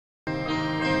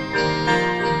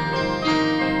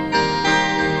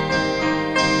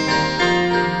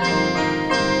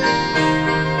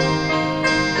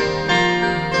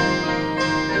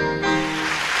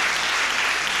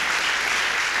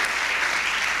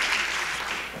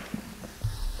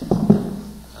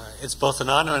It's both an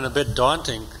honor and a bit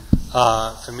daunting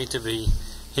for me to be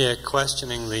here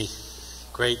questioning the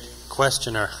great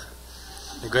questioner,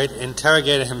 the great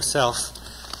interrogator himself,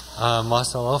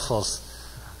 Marcel Ophuls.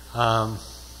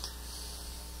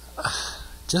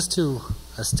 Just to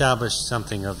establish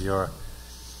something of your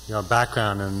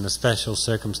background and the special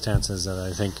circumstances that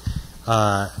I think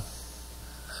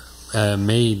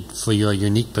made for your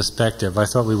unique perspective, I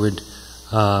thought we would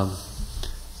go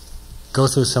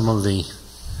through some of the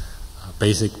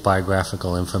basic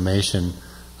biographical information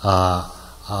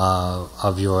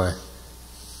of your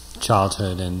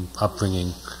childhood and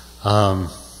upbringing.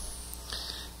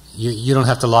 You don't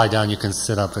have to lie down, you can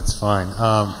sit up, it's fine.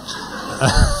 No,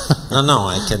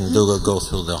 I can go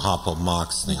through the Harpo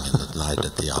Marx thing in the night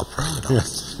at the opera,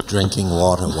 Yes. drinking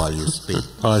water while you speak.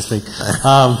 While I speak.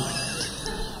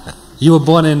 You were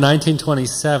born in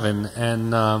 1927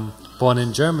 and born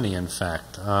in Germany, in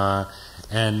fact.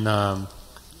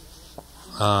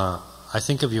 I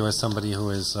think of you as somebody who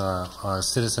is a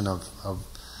citizen of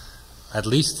at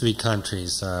least 3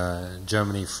 countries,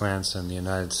 Germany, France, and the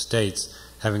United States,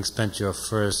 having spent your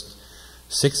first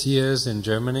 6 years in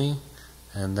Germany,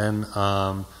 and then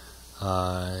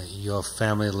your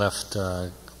family left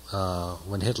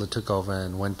when Hitler took over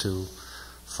and went to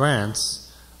France,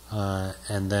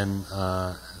 and then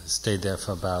stayed there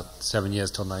for about 7 years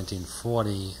till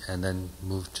 1940, and then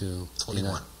moved to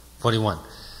 41.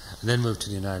 And then moved to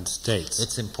the United States.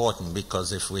 It's important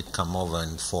because if we'd come over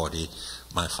in 40,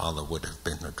 my father would have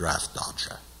been a draft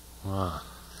dodger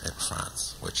in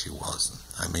France, which he wasn't.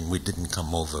 I mean, we didn't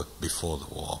come over before the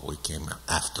war. We came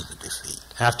after the defeat.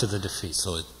 After the defeat.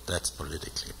 So that's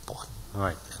politically important.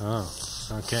 Right. Oh,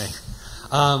 okay.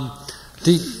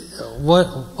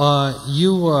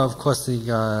 You were, of course,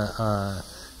 your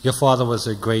father was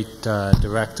a great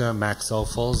director, Max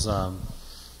Ophuls.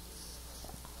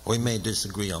 We may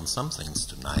disagree on some things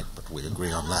tonight, but we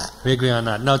agree on that. We agree on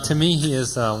that. No, to me, he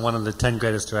is one of the 10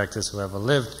 greatest directors who ever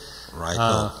lived.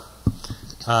 Right.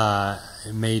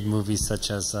 Made movies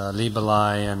such as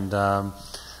Liebelei and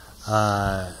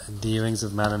The Earrings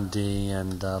of Madame D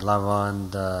and La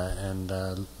Ronde and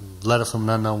Letter from an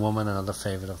Unknown Woman, another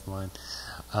favorite of mine.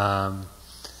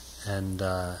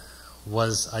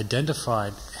 Was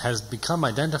identified, has become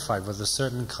identified with a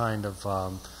certain kind of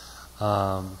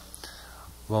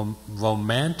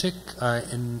romantic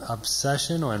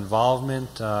obsession or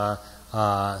involvement,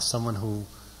 someone who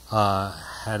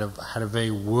had a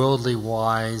very worldly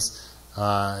wise,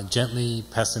 gently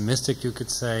pessimistic, you could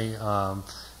say,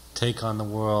 take on the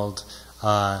world.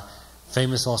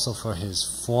 Famous also for his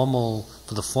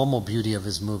the formal beauty of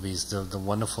his movies, the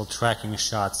wonderful tracking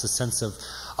shots, the sense of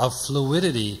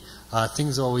fluidity.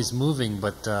 Things are always moving,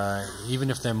 but even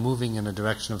if they're moving in a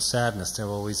direction of sadness, they're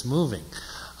always moving.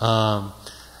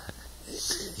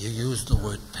 You used the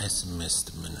word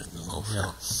pessimist a minute ago,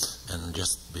 yeah. And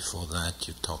just before that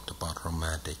you talked about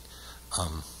romantic.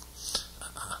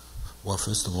 Well,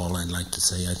 first of all, I'd like to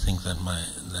say I think that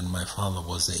my father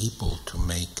was able to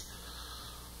make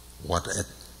what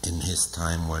in his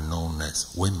time were known as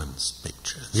women's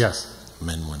pictures. Yes.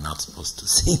 Men were not supposed to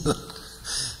see them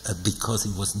because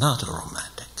he was not a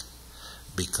romantic.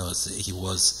 Because he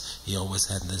always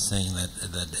had this saying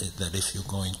that if you're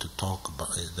going to talk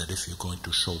about it, that if you're going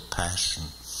to show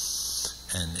passion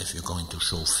and if you're going to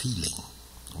show feeling,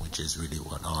 which is really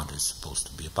what art is supposed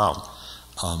to be about,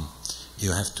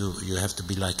 you have to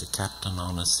be like a captain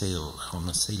on a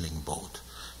sailing boat.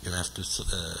 You have to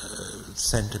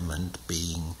sentiment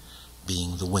being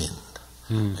the wind,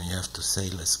 and you have to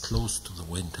sail as close to the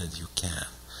wind as you can.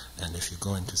 And if you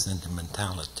go into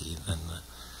sentimentality, then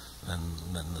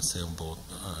the sailboat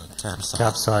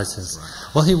capsizes. Right.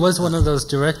 Well, he was one of those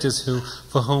directors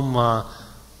for whom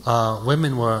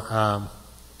women were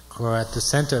at the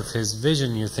center of his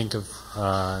vision. You think of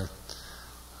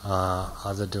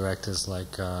other directors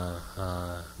like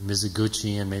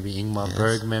Mizoguchi and maybe Ingmar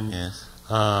Bergman. Yes.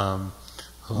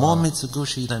 More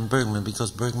Mizoguchi than Bergman,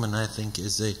 because Bergman, I think,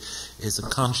 is a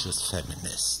conscious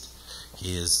feminist.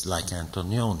 He is like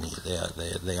Antonioni.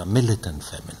 They are militant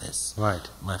feminists. Right.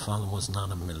 My father was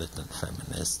not a militant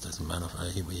feminist. As a matter of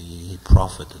fact, he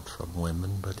profited from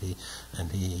women, but he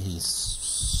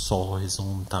saw his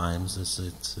own times as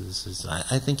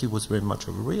I think he was very much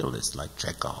a realist, like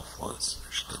Chekhov was.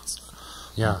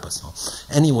 Yeah.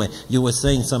 Anyway, you were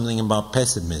saying something about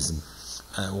pessimism.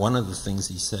 One of the things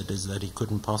he said is that he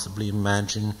couldn't possibly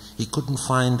imagine, he couldn't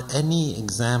find any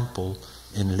example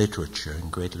in literature, in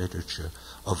great literature,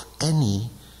 of any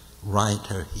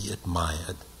writer he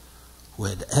admired who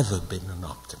had ever been an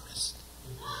optimist.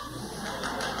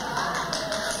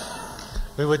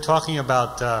 We were talking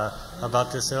about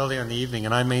this earlier in the evening,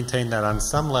 and I maintain that on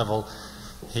some level,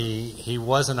 he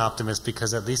was an optimist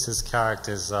because at least his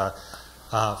characters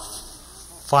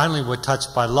finally were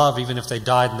touched by love, even if they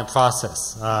died in the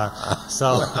process.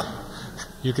 So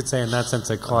you could say, in that sense,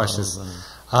 they're cautious.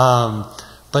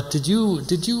 But did you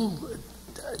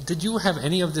have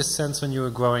any of this sense when you were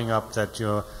growing up that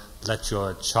your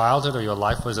childhood or your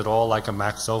life was at all like a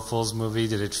Max Ophuls movie?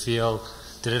 Did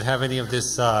it have any of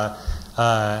this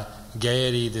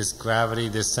gaiety, this gravity,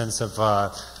 this sense of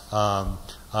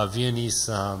Viennese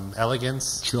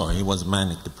elegance? Sure, he was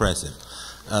manic depressive.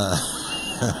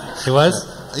 He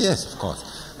was? Yes, of course.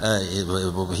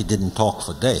 He didn't talk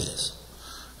for days.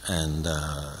 And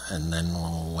then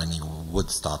when he would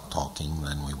start talking,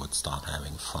 then we would start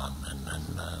having fun.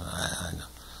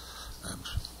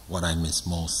 What I miss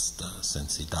most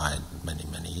since he died many,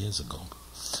 many years ago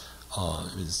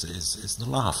is the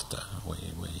laughter.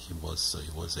 He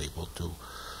was able to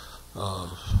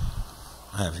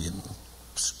have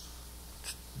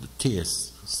the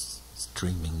tears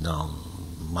streaming down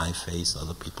my face,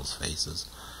 other people's faces,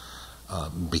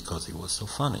 because he was so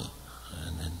funny,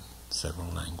 and in several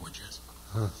languages.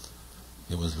 Huh.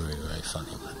 It was very, very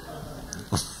funny.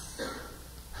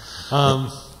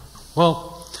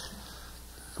 Well,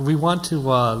 we want to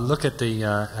look at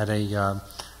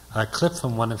a clip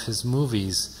from one of his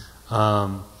movies.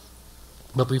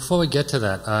 But before we get to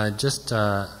that,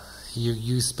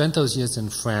 you spent those years in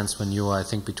France when you were, I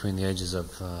think, between the ages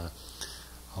of,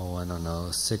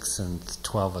 6 and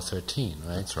 12 or 13,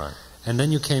 right? That's right. And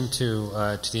then you came to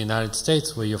the United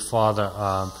States, where your father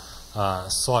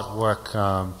sought work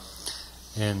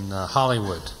in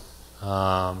Hollywood,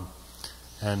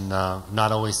 and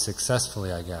not always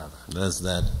successfully, I gather. There's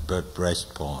that Bert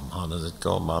Brecht poem. How does it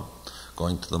go about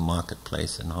going to the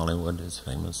marketplace in Hollywood? His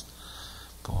famous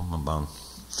poem about.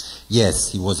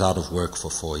 Yes, he was out of work for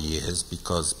 4 years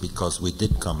because we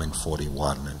did come in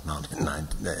 41 and not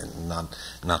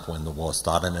when the war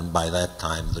started. And by that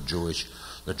time, the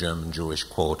German Jewish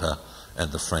quota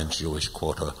and the French Jewish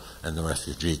quota and the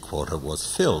refugee quota was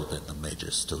filled in the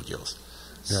major studios.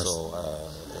 Yes.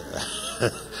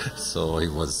 So he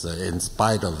was, in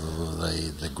spite of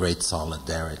the great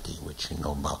solidarity, which you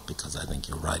know about because I think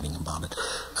you're writing about it,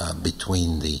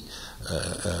 between the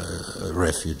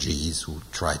refugees who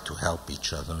tried to help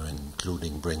each other,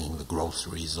 including bringing the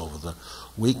groceries over the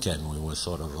weekend. We were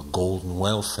sort of a golden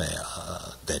welfare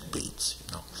deadbeats, you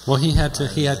know. Well, he had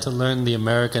to learn the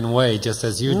American way, just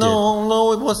as you did.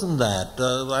 No, it wasn't that.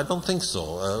 I don't think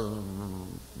so.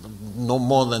 No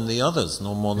more than the others,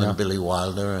 no more than Billy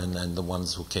Wilder and the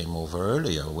ones who came over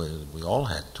earlier. We all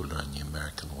had to learn the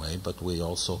American way, but we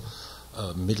also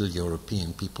Middle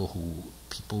European people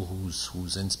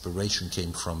whose inspiration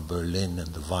came from Berlin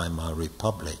and the Weimar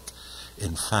Republic.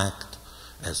 In fact,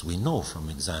 as we know from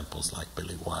examples like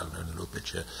Billy Wilder and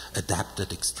Lubitsch,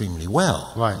 adapted extremely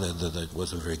well. Right. It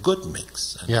was a very good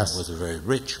mix. And yes. It was a very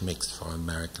rich mix for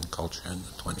American culture in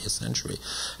the 20th century.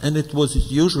 And it was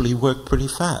usually worked pretty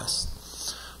fast.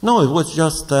 No, it was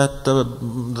just that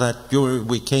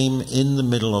we came in the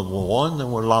middle of war, and there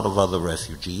were a lot of other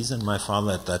refugees, and my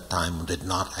father at that time did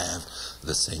not have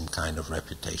the same kind of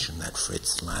reputation that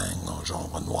Fritz Lang or Jean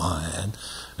Renoir had,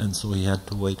 and so he had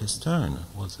to wait his turn.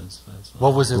 It was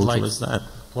what was it like? As that.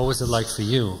 What was it like for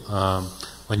you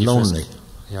when you lonely?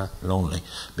 Yeah, lonely,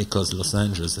 because Los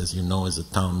Angeles, as you know, is a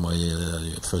town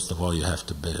where first of all you have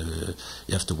to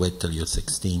wait till you're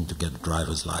 16 to get a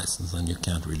driver's license, and you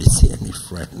can't really see any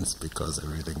friends because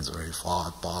everything's very far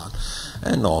apart.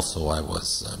 And also, I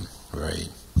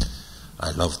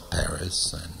loved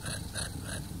Paris, and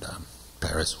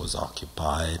Paris was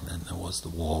occupied, and the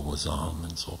war was on,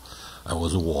 and so I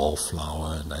was a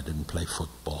wallflower, and I didn't play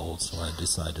football, so I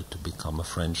decided to become a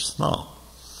French snob.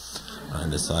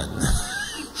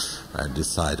 I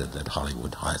decided that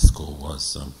Hollywood High School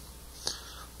was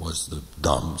the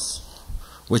dumps,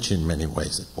 which in many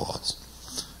ways it was,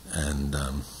 and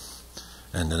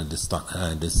then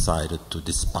I decided to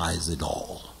despise it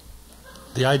all.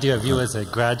 The idea of you as a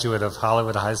graduate of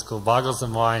Hollywood High School boggles the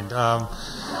mind. Well,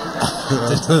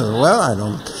 I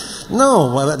don't.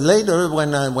 No, well, later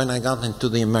when I got into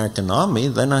the American Army,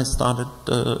 then I started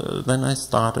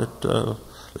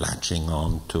latching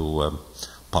on to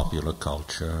popular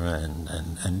culture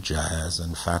and jazz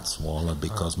and Fats Waller,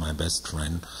 because my best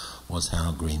friend was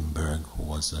Hal Greenberg, who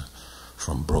was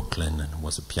from Brooklyn and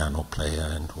was a piano player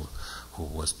and who who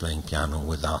was playing piano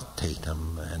with Art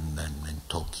Tatum, and then in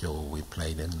Tokyo we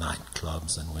played in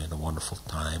nightclubs, and we had a wonderful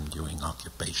time during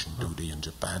occupation duty in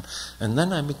Japan. And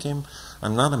then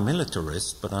I'm not a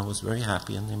militarist, but I was very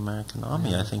happy in the American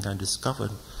Army. I think I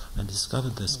discovered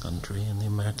this country in the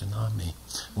American Army.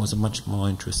 It was a much more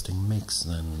interesting mix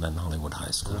than Hollywood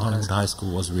High School. Hollywood High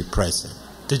School was repressive.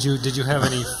 Did you have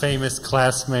any famous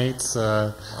classmates?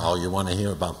 Oh, you want to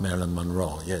hear about Marilyn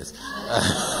Monroe? Yes.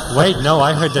 Wait, no,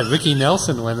 I heard that Ricky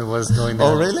Nelson when it was going there.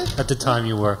 Oh, really? At the time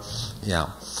you were. Yeah.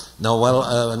 No,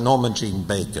 well, Norma Jean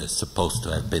Baker is supposed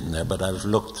to have been there, but I've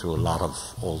looked through a lot of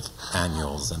old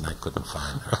annuals and I couldn't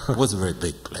find her. It was a very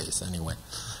big place anyway.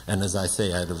 And as I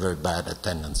say, I had a very bad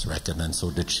attendance record, and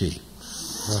so did she.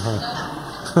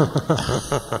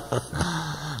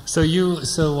 So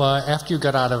after you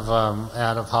got out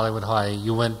of Hollywood High,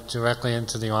 you went directly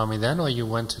into the Army then, or you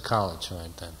went to college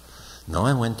right then? No,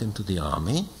 I went into the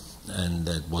Army, and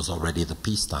it was already the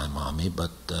peacetime Army,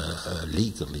 but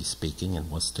legally speaking, it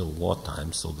was still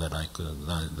wartime, so that I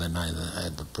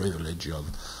had the privilege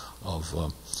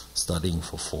of studying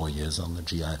for 4 years on the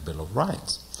GI Bill of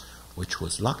Rights, which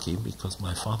was lucky because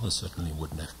my father certainly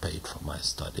wouldn't have paid for my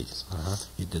studies.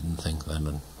 He didn't think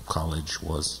that college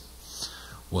was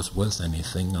worth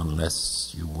anything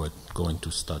unless you were going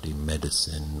to study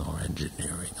medicine or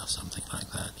engineering or something like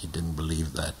that. He didn't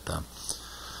believe that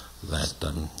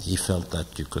he felt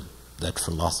that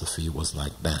philosophy was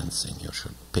like dancing. You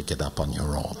should pick it up on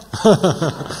your own.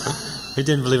 He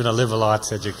didn't believe in a liberal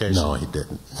arts education. No, he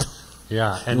didn't.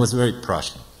 Yeah, and he was very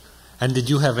Prussian. And did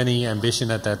you have any ambition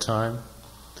at that time?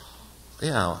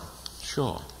 Yeah,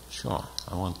 sure.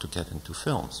 I want to get into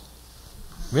films.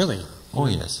 Really? Oh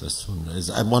yes, as soon as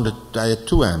I had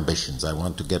two ambitions. I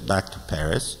wanted to get back to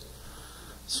Paris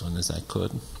as soon as I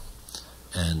could,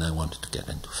 and I wanted to get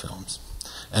into films.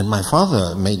 And my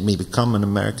father made me become an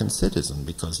American citizen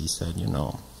because he said,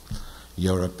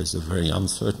 Europe is a very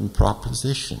uncertain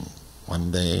proposition. One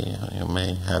day you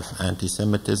may have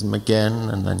anti-Semitism again,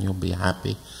 and then you'll be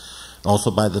happy.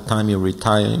 Also, by the time you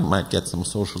retire, you might get some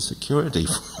Social Security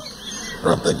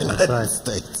from the United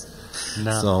States.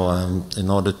 No. So in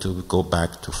order to go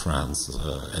back to France,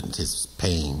 and his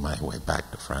paying my way back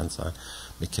to France, I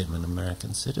became an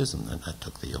American citizen, and I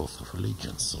took the oath of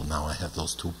allegiance. So now I have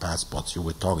those two passports. You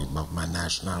were talking about my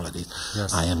nationality.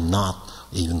 Yes. I am not,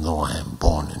 even though I am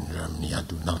born in Germany, I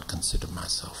do not consider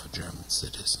myself a German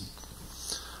citizen.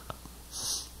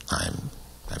 I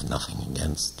have nothing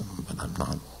against them, but I'm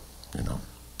not,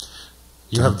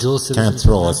 You have dual citizenship? Can't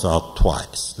throw us out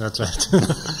twice. That's right.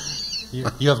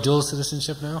 You have dual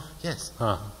citizenship now? Yes.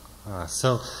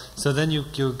 So then you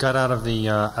got out of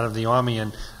the Army,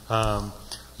 and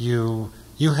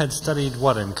you had studied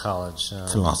what in college?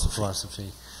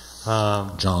 Philosophy.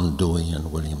 John Dewey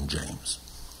and William James.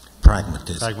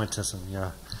 Pragmatism,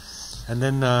 yeah. And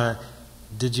then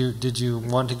did you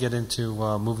want to get into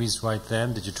movies right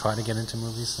then? Did you try to get into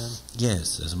movies then?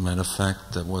 Yes, as a matter of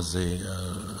fact, there was a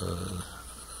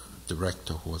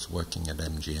director who was working at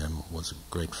MGM, who was a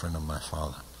great friend of my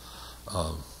father.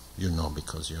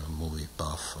 Because you're a movie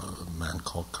buff, a man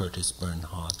called Curtis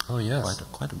Bernhardt. Oh, yes.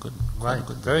 Quite a good.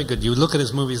 Very good. You look at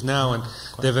his movies now, and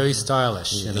they're very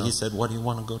stylish. He said, "What do you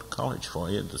want to go to college for?"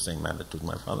 He had the same attitude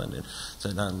my father did.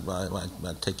 Said,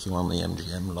 "I'll take you on the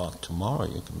MGM lot tomorrow.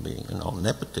 You can be,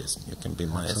 nepotism. You can be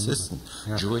my assistant.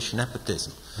 Yeah. Jewish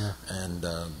nepotism." Yeah. And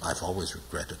I've always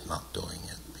regretted not doing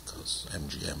it because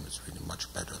MGM is really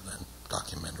much better than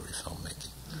documentary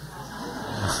filmmaking.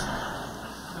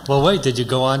 Well, wait. Did you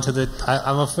go on to the?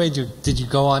 I'm afraid you did. You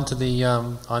go onto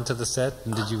the set,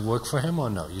 and did you work for him or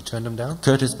no? You turned him down.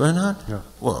 Curtis Bernhardt? Yeah.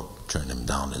 Well, turn him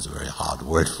down is a very hard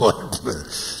word for it.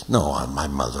 No, my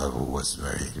mother, who was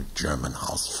very German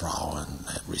Hausfrau and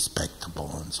respectable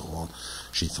and so on,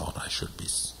 she thought I should be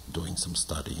doing some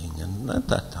studying, and at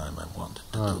that time I wanted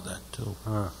to do that too.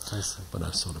 I see. But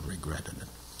I sort of regretted it.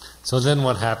 So then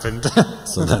what happened?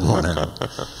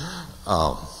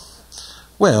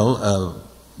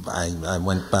 I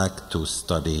went back to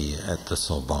study at the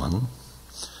Sorbonne,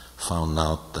 found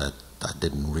out that I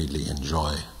didn't really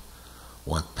enjoy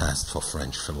what passed for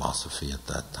French philosophy at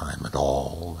that time at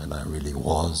all, and I really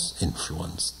was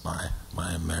influenced by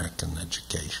my American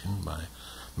education, by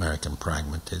American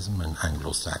pragmatism and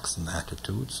Anglo-Saxon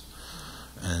attitudes,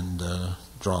 and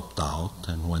dropped out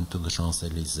and went to the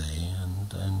Champs-Élysées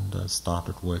and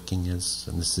started working as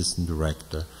an assistant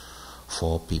director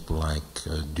for people like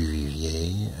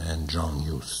Duvivier and John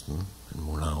Huston in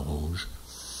Moulin Rouge,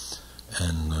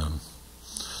 and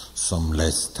some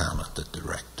less talented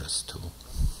directors too.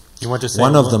 You want to say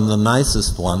one of them, the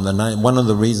nicest one, one of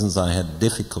the reasons I had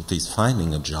difficulties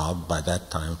finding a job by that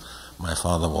time, My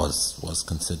father was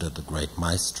considered a great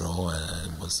maestro,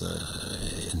 was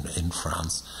in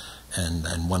France,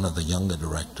 and one of the younger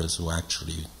directors who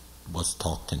actually was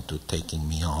talked into taking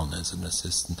me on as an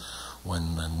assistant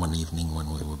one evening when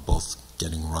we were both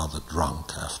getting rather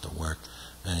drunk after work,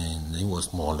 and he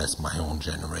was more or less my own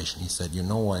generation. He said, "You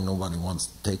know why nobody wants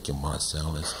to take you,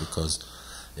 Marcel?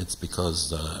 It's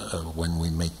because when we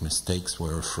make mistakes,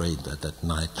 we're afraid that at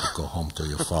night you go home to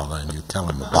your father and you tell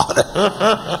him about it."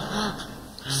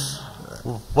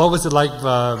 What was it like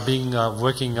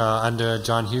working under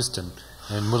John Huston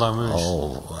in Moulin Rouge?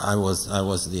 Oh, I was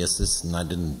the assistant. I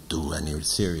didn't do any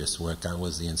serious work. I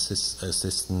was the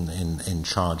assistant in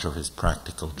charge of his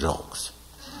practical jokes.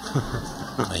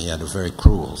 He had a very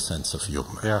cruel sense of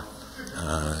humor. Yeah.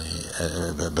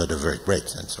 But a very great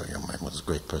sense of humor. It was a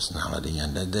great personality,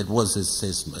 and it was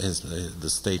the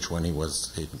stage when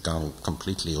he'd gone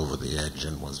completely over the edge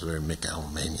and was very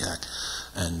megalomaniac,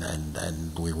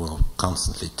 and we were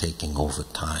constantly taking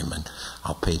overtime, and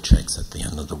our paychecks at the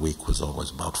end of the week was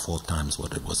always about 4 times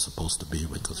what it was supposed to be,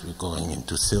 because we were going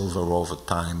into silver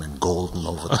overtime and golden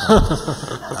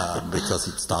overtime, because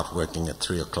he'd start working at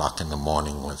 3 o'clock in the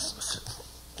morning with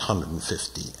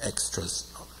 150 extras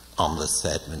on the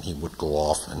set, and he would go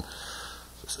off and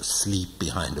sleep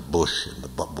behind a bush in the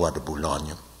Bois de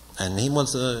Boulogne. And he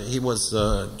was a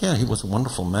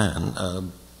wonderful man,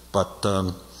 and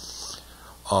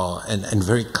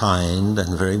very kind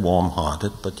and very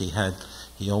warm-hearted. But he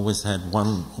always had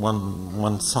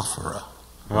one sufferer,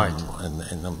 right,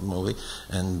 in the movie,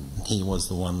 and he was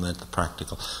the one that the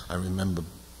practical. I remember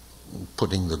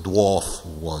putting the dwarf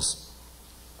who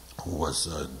was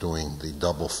doing the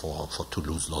double for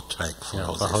Toulouse-Lautrec for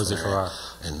José Ferrer.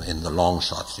 In the long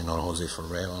shots, José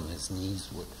Ferrer on his knees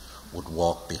would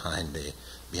walk behind a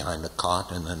cart,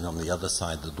 and then on the other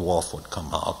side the dwarf would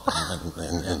come out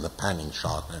in the panning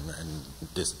shot and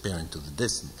disappear into the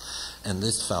distance. And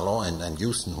this fellow, and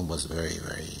Huston, who was very,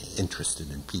 very interested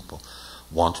in people,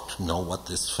 wanted to know what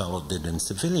this fellow did in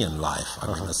civilian life,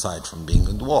 aside from being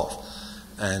a dwarf.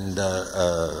 And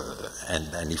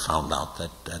he found out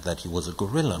that he was a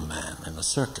gorilla man in a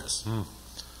circus.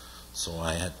 So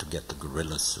I had to get the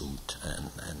gorilla suit and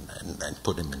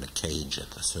put him in a cage at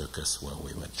the circus where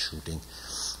we went shooting,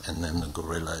 and then the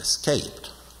gorilla escaped.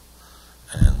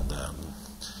 And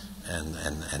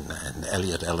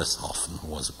Elliot Ellishoffen, who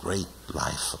was a great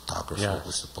life photographer,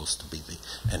 was supposed to be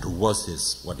and who was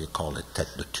his,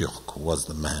 tête de Turc, who was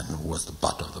the man, who was the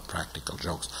butt of the practical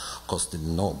jokes. Of course,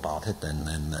 didn't know about it,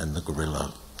 and the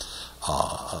gorilla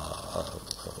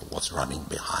was running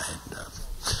behind.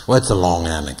 Well, it's a long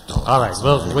anecdote. All right,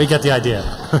 well, we get the idea.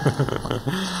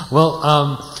 Well,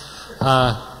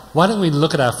 why don't we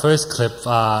look at our first clip,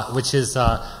 which is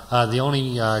the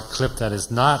only clip that is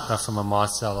not from a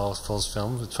Marcel Ophuls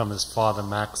film. It's from his father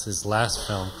Max's last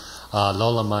film,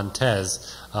 Lola Montez,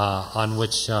 on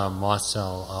which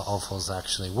Marcel Ophuls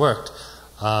actually worked.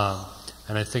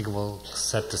 And I think it will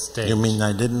set the stage. You mean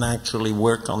I didn't actually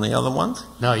work on the other ones?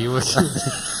 No, you worked,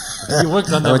 you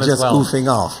worked on them as well. I was just goofing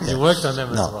off. Yeah. You worked on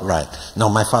them as well. Right. No,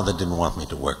 my father didn't want me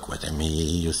to work with him.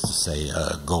 He used to say,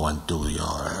 go and do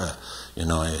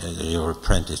your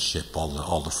apprenticeship,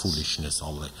 all the foolishness,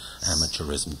 all the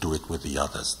amateurism, do it with the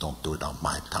others. Don't do it on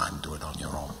my time. Do it on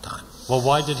your own time. Well,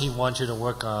 why did he want you to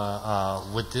work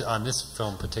on this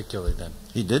film particularly then?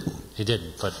 He didn't. He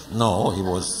didn't, but... No, he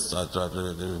was... it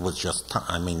was just...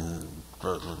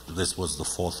 this was the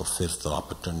 4th or 5th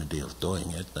opportunity of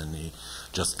doing it, and he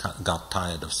just got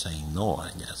tired of saying no,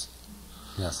 I guess.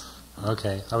 Yes.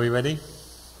 Okay. Are we ready?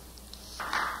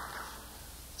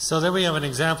 So there we have an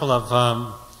example of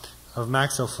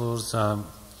Max Ophuls'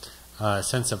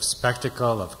 sense of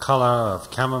spectacle, of color, of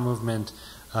camera movement,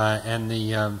 and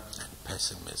the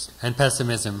pessimism. And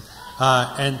pessimism,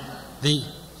 and the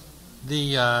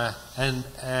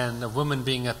woman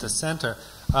being at the center.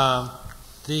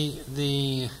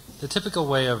 The typical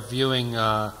way of viewing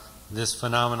this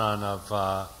phenomenon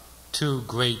of two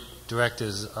great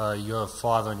directors, your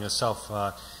father and yourself,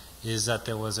 is that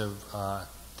there was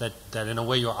that in a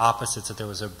way you're opposites, that there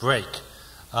was a break,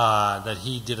 that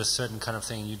he did a certain kind of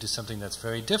thing and you do something that's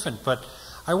very different. But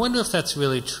I wonder if that's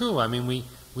really true. I mean, we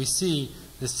see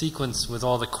the sequence with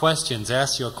all the questions,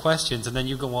 ask your questions, and then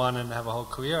you go on and have a whole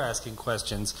career asking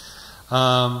questions.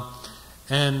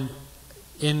 And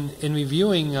in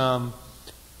reviewing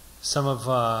some of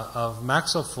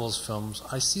Max Ophuls' films,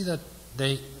 I see that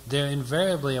they're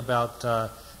invariably about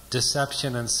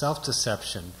deception and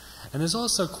self-deception. And there's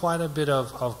also quite a bit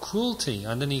of cruelty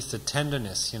underneath the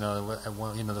tenderness,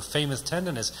 the famous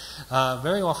tenderness.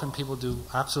 Very often people do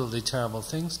absolutely terrible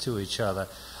things to each other.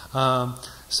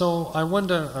 So I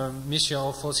wonder,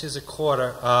 Marcel Ophuls, here's a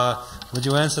quarter. Would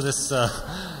you answer this?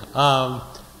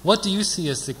 What do you see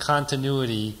as the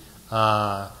continuity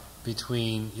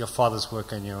between your father's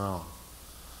work and your own?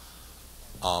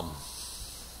 I'll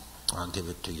give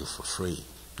it to you for free.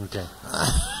 Okay.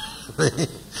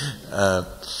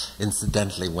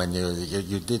 Incidentally, when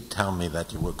you did tell me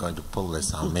that you were going to pull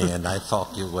this on me, and I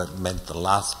thought you meant the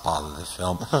last part of the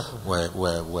film, where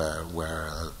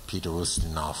Peter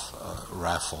Ustinov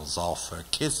raffles off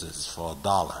kisses for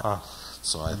 $1.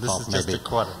 So I thought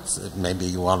maybe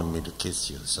you wanted me to kiss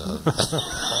you. So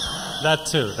that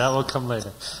too. That will come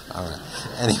later. All right.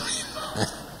 Anyway,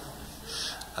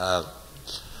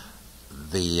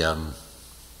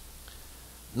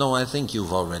 no, I think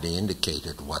you've already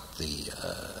indicated what the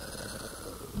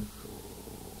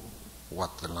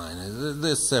line is.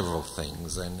 There's several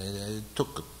things, and it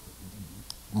took,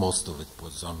 most of it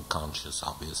was unconscious,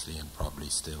 obviously, and probably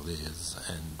still is.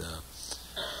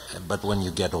 But when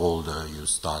you get older, you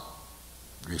start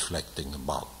reflecting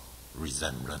about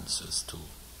resemblances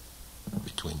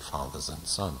between fathers and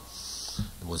son.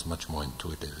 It was much more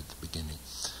intuitive at the beginning.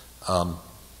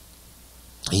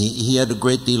 He had a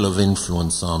great deal of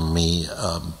influence on me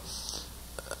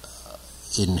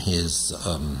in his,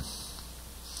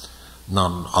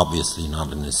 obviously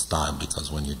not in his style,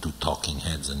 because when you do talking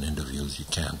heads and interviews, you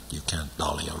can't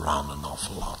dolly around an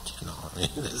awful lot, you know. I mean,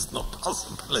 there's no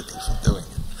possibility for doing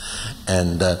it.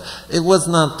 And it was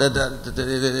not that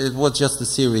it was just a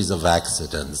series of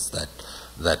accidents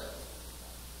that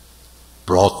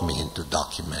brought me into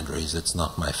documentaries. It's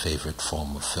not my favorite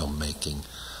form of filmmaking.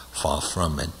 Far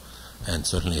from it, and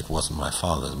certainly it wasn't my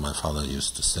father's. My father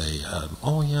used to say,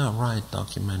 "Oh yeah, right,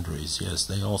 documentaries. Yes,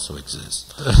 they also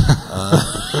exist."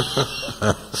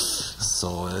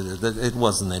 So it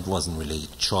wasn't really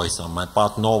a choice on my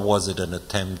part, nor was it an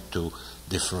attempt to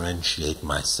differentiate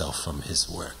myself from his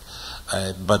work.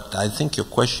 But I think your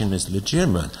question is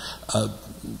legitimate.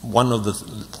 One of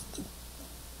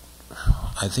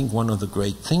the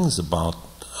great things about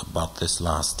this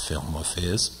last film of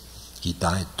his. He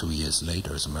died 2 years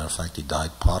later. As a matter of fact, he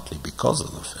died partly because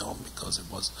of the film, because it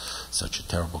was such a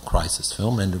terrible crisis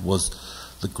film, and it was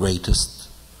the greatest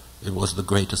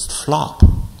flop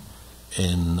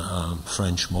in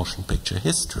French motion picture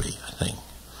history, I think.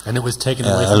 And it was taken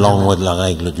away from along with La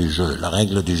Règle du Jeu. La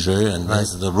Règle du Jeu and right.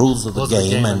 The Rules of the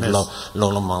Game and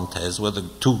Lola Montez were the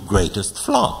two greatest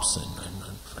flops in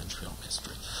French film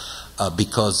history.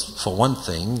 Because, for one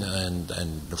thing, and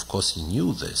of course he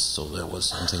knew this, so there was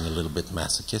something a little bit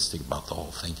masochistic about the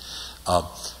whole thing,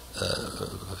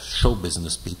 show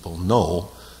business people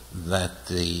know that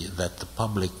the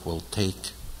public will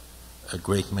take a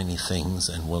great many things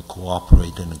and will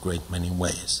cooperate in a great many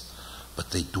ways,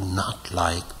 but they do not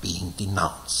like being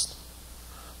denounced.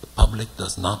 The public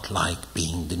does not like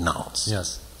being denounced.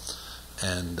 Yes.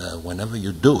 And whenever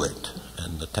you do it,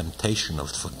 and the temptation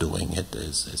for doing it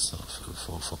is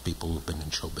for people who've been in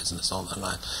show business all their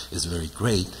life is very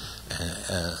great.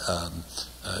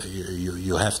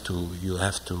 You have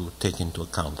to take into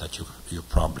account that you're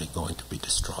probably going to be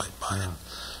destroyed by it.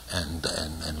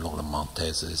 And Lola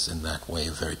Montez is in that way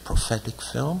a very prophetic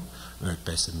film, very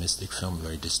pessimistic film,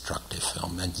 very destructive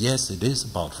film. And yes, it is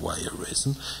about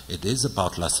voyeurism. It is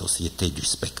about la société du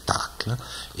spectacle.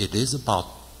 It is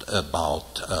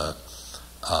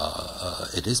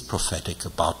it is prophetic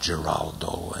about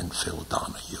Geraldo and Phil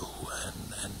Donahue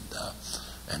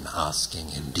and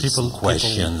asking indecent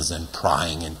questions and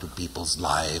prying into people's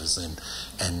lives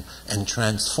and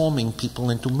transforming people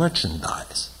into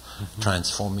merchandise. Mm-hmm.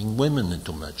 Transforming women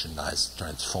into merchandise,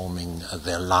 transforming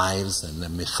their lives and their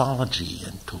mythology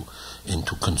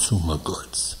into consumer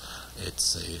goods.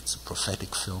 It's a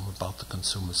prophetic film about the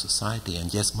consumer society,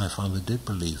 and yes, my father did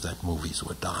believe that movies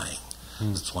were dying.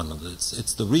 It's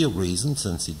it's the real reason,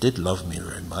 since he did love me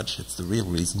very much. It's the real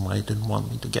reason why he didn't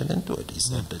want me to get into it. He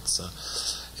said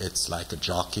it's like a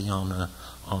jockey on a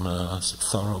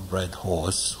thoroughbred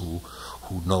horse who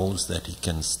knows that he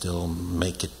can still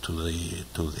make it to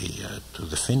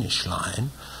the finish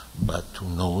line, but who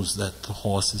knows that the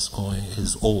horse is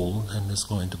old and is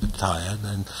going to be tired,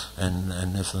 and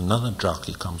if another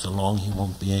jockey comes along, he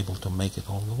won't be able to make it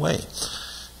all the way.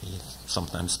 He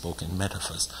sometimes spoke in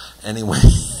metaphors. Anyway,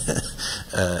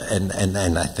 and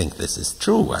I think this is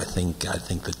true. I think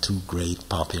the two great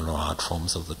popular art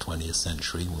forms of the 20th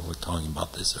century, we were talking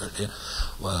about this earlier,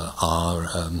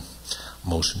 are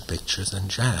motion pictures and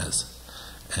jazz,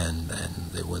 and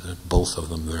they were both of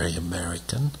them very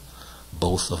American,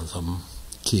 both of them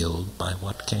killed by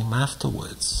what came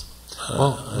afterwards.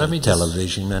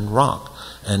 television and rock,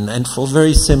 and for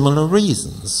very similar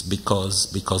reasons,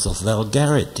 because of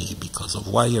vulgarity, because of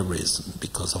voyeurism,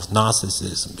 because of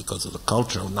narcissism, because of the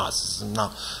culture of narcissism.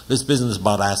 Now, this business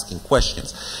about asking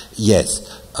questions, yes,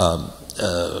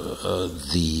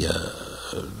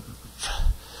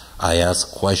 I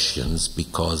ask questions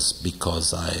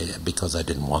because I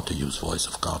didn't want to use voice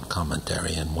of God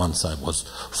commentary, and once I was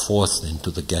forced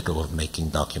into the ghetto of making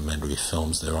documentary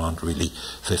films, there aren't really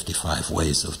 55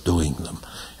 ways of doing them.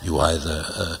 You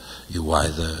either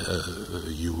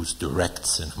use direct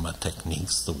cinema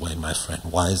techniques, the way my friend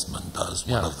Wiseman does,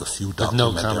 one of the few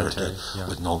documentary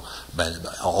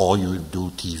or you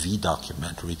do TV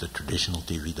documentary, the traditional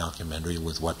TV documentary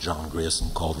with what John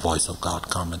Grierson called voice of God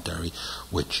commentary,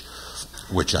 which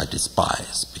I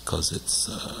despise because it's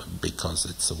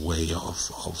a way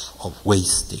of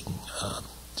wasting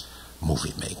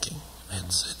movie making.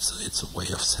 It's a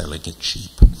way of selling it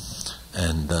cheap.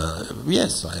 And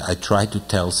yes, I try to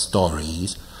tell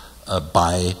stories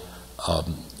by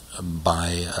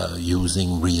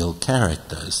using real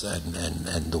characters,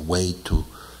 and the way to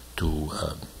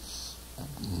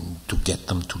get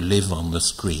them to live on the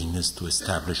screen is to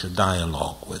establish a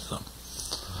dialogue with them.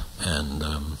 And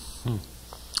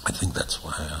I think that's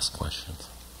why I ask questions.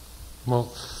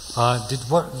 Well,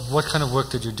 what kind of work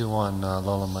did you do on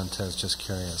Lola Montez? Just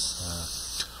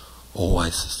curious. I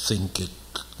think it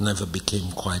never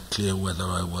became quite clear whether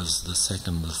I was the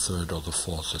second, the third, or the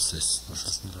fourth assistant.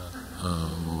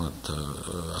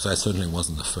 I certainly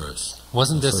wasn't the first.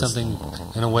 Wasn't there something,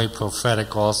 in a way,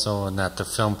 prophetic also, in that the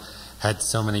film had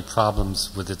so many problems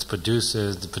with its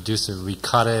producers? The producer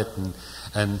recut it,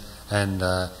 and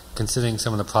considering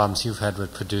some of the problems you've had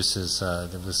with producers,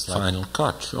 there was like final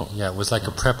cut. Sure. Yeah, it was like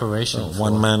a preparation.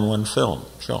 One man, one film.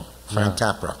 Sure. Frank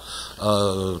Capra.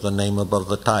 The name above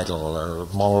the title,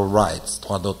 moral rights,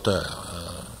 droit d'auteur,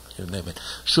 you name it.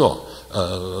 Sure.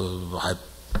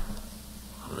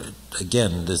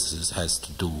 Again, this has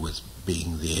to do with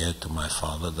being the heir to my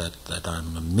father, that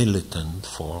I'm a militant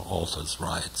for authors'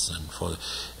 rights and for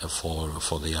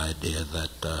the idea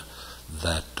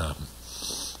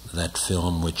that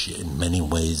film, which in many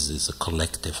ways is a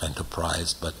collective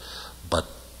enterprise, but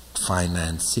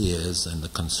financiers and the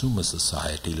consumer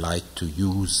society like to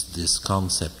use this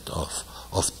concept of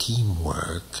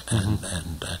teamwork and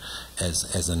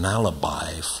as an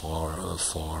alibi for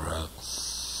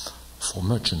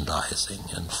merchandising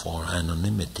and for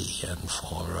anonymity and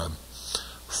for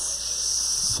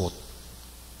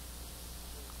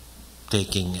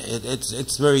taking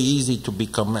it's very easy to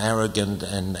become arrogant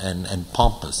and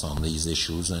pompous on these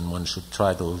issues, and one should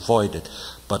try to avoid it.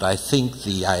 But I think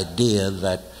the idea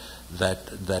that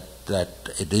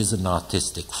it is an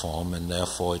artistic form, and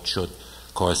therefore it should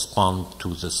correspond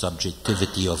to the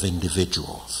subjectivity of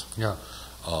individuals. Yeah.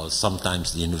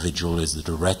 Sometimes the individual is the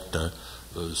director,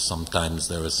 sometimes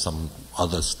there is some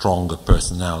other stronger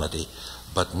personality.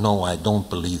 But no, I don't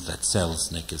believe that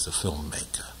Selznick is a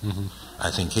filmmaker. Mm-hmm.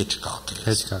 I think Hitchcock is.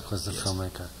 Hitchcock was the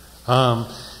filmmaker.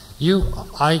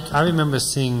 I remember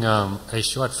seeing a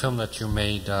short film that you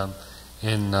made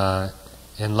in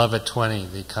Love at 20,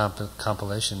 the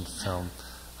compilation film,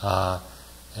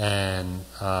 and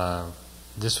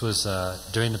this was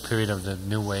during the period of the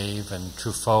New Wave, and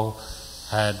Truffaut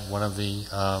had one of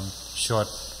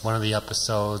the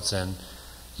episodes, and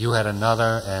you had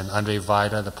another, and Andrzej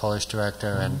Wajda, the Polish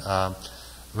director, and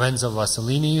Renzo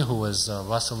Rossellini, who was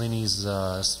Rossellini's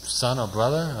son or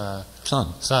brother?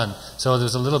 Son. So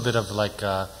there's a little bit of like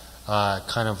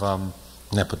kind of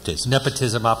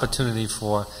nepotism opportunity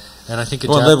for, and I think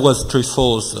that was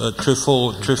Truffaut's.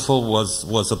 Truffaut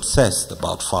was obsessed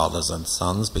about fathers and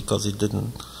sons because he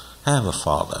didn't have a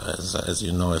father, as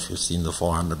you know, if you've seen the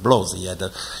 400 Blows. He had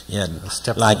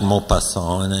like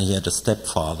Maupassant, and he had a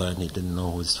stepfather, and he didn't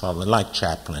know his father, like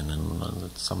Chaplin, and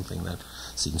it's something that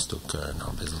seems to occur in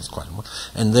our business quite a lot.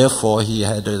 And therefore, he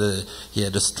had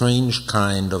a strange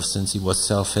kind of, since he was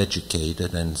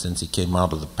self-educated, and since he came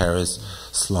out of the Paris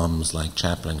slums, like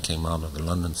Chaplin came out of the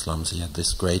London slums, he had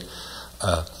this great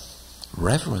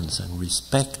reverence and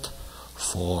respect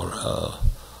for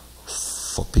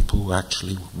people who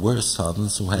actually were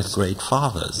sons who had great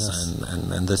fathers,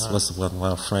 and this was what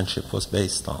our friendship was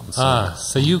based on.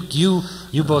 So you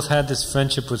both had this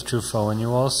friendship with Truffaut, and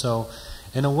you also,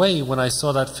 in a way, when I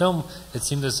saw that film, it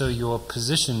seemed as though you were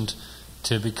positioned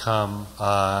to become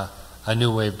a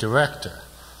new wave director.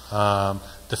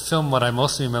 The film, what I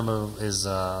mostly remember is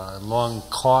a long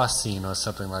car scene or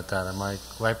something like that. Am I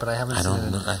right? But I haven't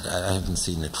seen it. I haven't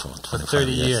seen it for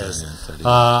 30 years. 30 years.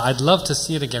 I'd love to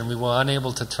see it again. We were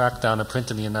unable to track down a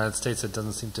print in the United States. It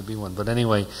doesn't seem to be one. But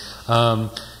anyway,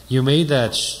 you made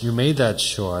that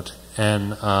short,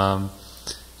 and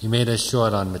you made a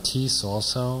short on Matisse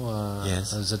also.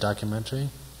 Yes. As a documentary.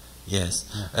 Yes.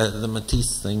 Yeah. The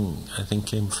Matisse thing, I think,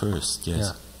 came first. Yes.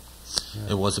 Yeah.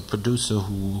 Yeah. It was a producer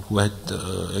who had,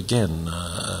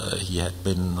 he had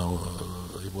been,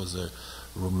 he was a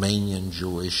Romanian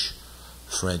Jewish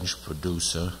French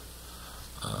producer,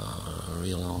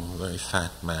 real very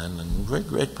fat man, and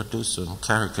great producer and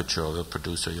caricature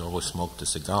producer. He always smoked a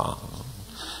cigar,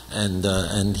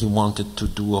 and he wanted to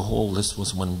do a whole. This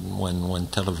was when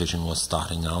television was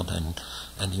starting out,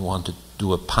 and he wanted to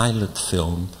do a pilot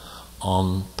film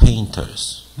on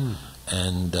painters.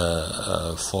 And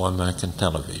for American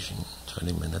television,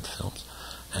 20-minute films.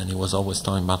 And he was always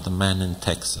talking about The Man in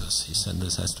Texas. He said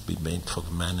this has to be made for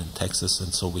The Man in Texas,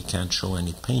 and so we can't show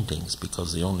any paintings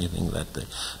because the only thing that The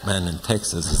Man in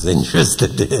Texas is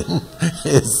interested in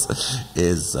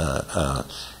is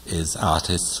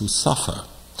artists who suffer.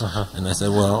 And I said,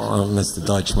 well, Mr.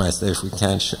 Deutschmeister, if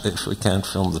we can't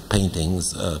film the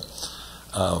paintings,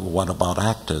 what about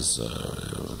actors?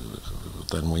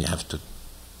 Then we have to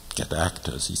get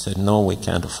actors. He said, no, we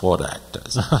can't afford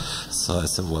actors. So I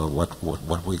said, well, what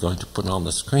are we going to put on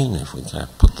the screen if we can't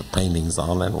put the paintings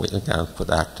on and we can't put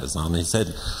actors on? He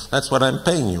said, that's what I'm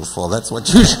paying you for. That's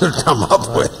what you should come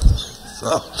up with.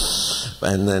 So,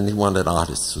 and then he wanted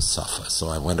artists who suffer. So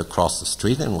I went across the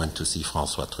street and went to see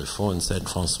François Truffaut and said,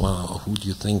 François, who do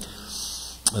you think,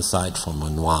 aside from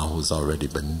Renoir, who's already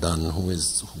been done, who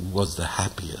was the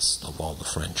happiest of all the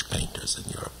French painters, in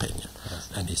your opinion? Yes.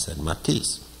 And he said,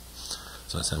 Matisse.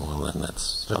 So I said, well, then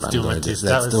let's do Matisse.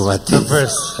 Let's do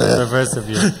Matisse. Reverse of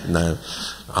you. No,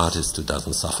 artist who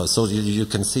doesn't suffer. So you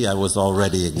can see I was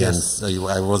already against, yes.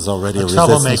 I was already a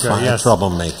troublemaker, yes.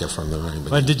 troublemaker from the very beginning.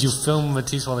 But did you film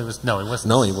Matisse while he was, no, he wasn't.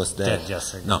 No, he was dead.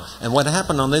 Yes. No, and what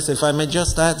happened on this, if I may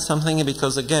just add something,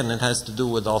 because again, it has to do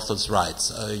with authors'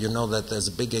 rights. You know that there's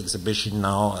a big exhibition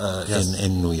now yes.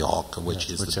 in New York, which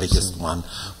is the biggest one,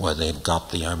 where they've got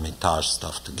the Hermitage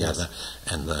stuff together,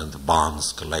 yes. and the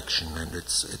Barnes collection, and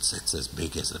it's as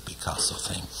big as the Picasso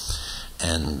thing.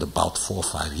 And about 4 or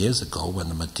 5 years ago, when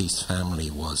the Matisse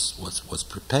family was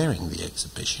preparing the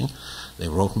exhibition, they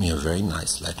wrote me a very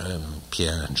nice letter.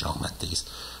 Pierre and Jean Matisse,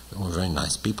 they were very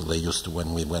nice people. They used to,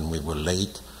 when we were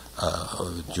late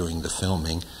during the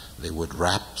filming, they would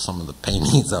wrap some of the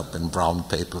paintings up in brown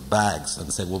paper bags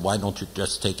and say, well, why don't you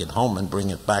just take it home and bring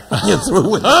it back when you're through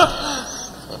with it?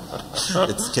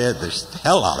 It scared the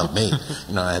hell out of me.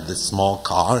 You know, I had this small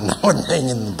car, and I would hang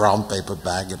in the brown paper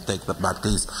bag and take the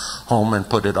Matisse home and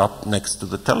put it up next to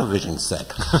the television set.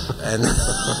 And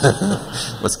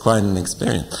it was quite an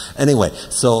experience. Anyway,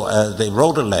 so they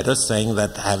wrote a letter saying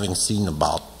that having seen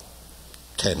about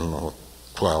 10 or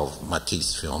 12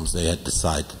 Matisse films, they had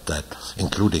decided that,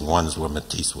 including ones where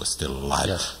Matisse was still alive,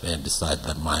 yes. they had decided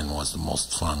that mine was the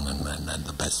most fun and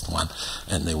the best one,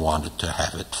 and they wanted to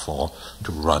have it to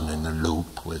run in a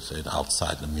loop with it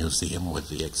outside the museum with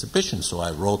the exhibition. So I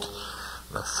wrote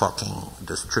the fucking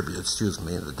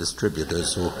the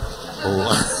distributors who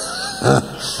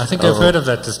I think I've heard of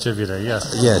that distributor,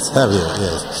 yes. Yes, have you?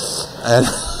 Yes.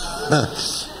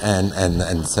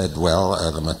 And said, well,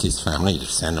 the Matisse family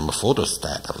sent him a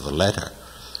photostat of the letter,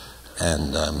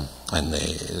 and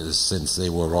they, since they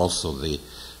were also the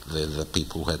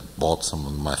people who had bought some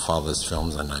of my father's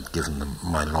films, and I'd given them,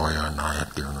 my lawyer and I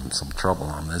had given them some trouble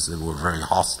on this, they were very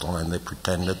hostile, and they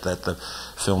pretended that the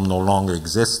film no longer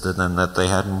existed and that they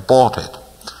hadn't bought it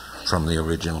from the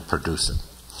original producer.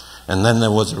 And then there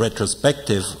was a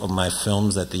retrospective of my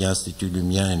films at the Institut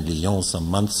Lumière in Lyon some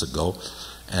months ago.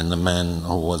 And the man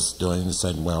who was doing it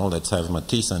said, well, let's have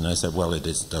Matisse. And I said, well,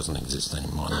 doesn't exist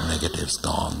anymore. The negative's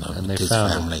gone. The Matisse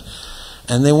family. It.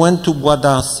 And they went to Bois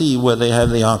d'Arcy, where they have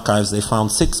the archives. They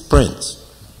found 6 prints.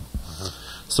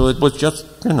 So it was just,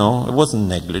 it wasn't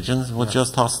negligence. It was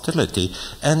just hostility.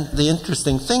 And the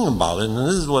interesting thing about it, and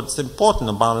this is what's important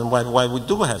about it, and why we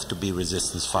do have to be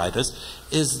resistance fighters,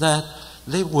 is that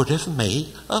they would have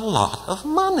made a lot of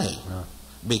money. Yeah.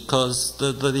 Because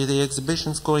the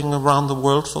exhibition's going around the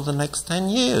world for the next 10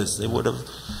 years. They would have,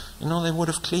 they would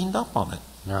have cleaned up on it.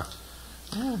 Yeah.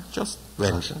 Just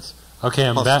vengeance. Okay,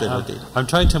 I'm back. I'm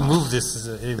trying to move this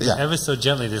ever so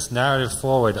gently, this narrative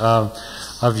forward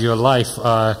of your life.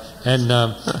 After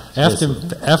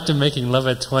making Love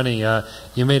at 20,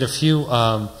 you made a few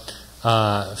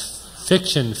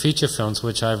fiction feature films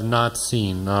which I've not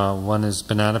seen. One is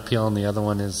Banana Peel, and the other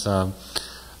one is Fur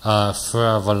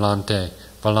Volante,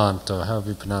 or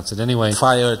however you pronounce it. Anyway,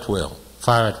 Fire at Will.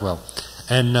 Fire at Will.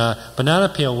 And Banana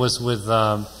Peel was with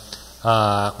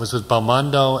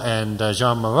Belmondo and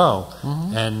Jean Moreau,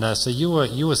 and so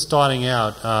you were starting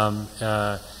out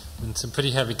in some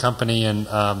pretty heavy company, and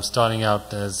starting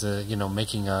out as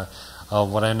making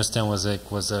what I understand was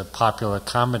a popular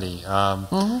comedy.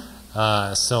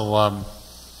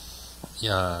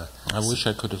 Yeah. I wish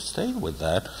I could have stayed with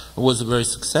that. It was a very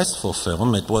successful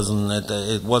film. It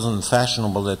wasn't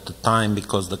fashionable at the time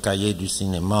because the Cahiers du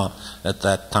Cinéma at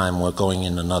that time were going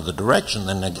in another direction.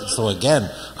 And so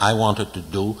again, I wanted to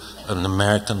do an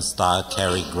American style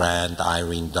Cary Grant,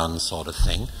 Irene Dunne sort of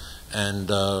thing, and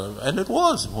it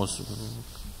was a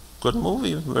good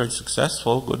movie, very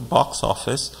successful, good box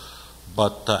office.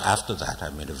 But after that, I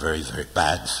made a very, very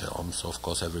bad film. So, of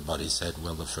course, everybody said,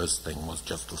 well, the first thing was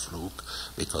just a fluke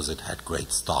because it had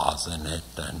great stars in it,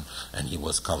 and he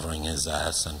was covering his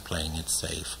ass and playing it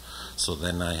safe. So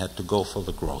then I had to go for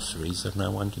the groceries, and I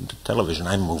went into television.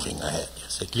 I'm moving ahead, you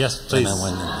see. Yes, please. And I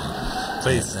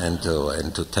went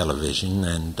into television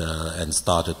and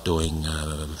started doing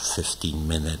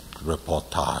 15-minute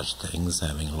reportage things,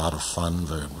 having a lot of fun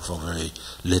for very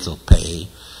little pay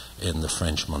in the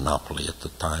French monopoly at the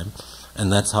time.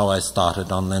 And that's how I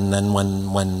started on. And then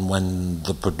when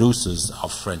the producers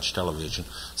of French television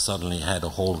suddenly had a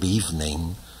whole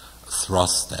evening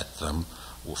thrust at them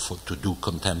to do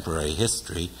contemporary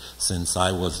history, since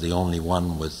I was the only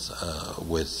one with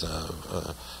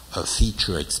a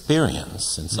feature experience,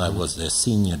 since I was their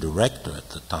senior director at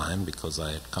the time, because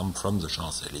I had come from the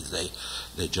Champs-Élysées,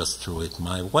 they just threw it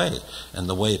my way. And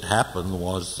the way it happened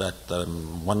was that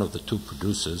one of the two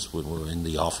producers, we were in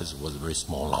the office, it was a very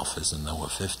small office, and there were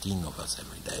 15 of us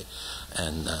every day,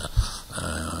 and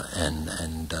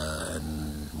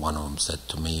one of them said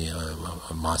to me,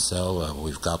 Marcel,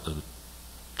 we've got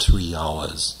 3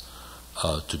 hours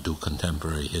to do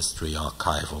contemporary history,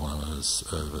 archival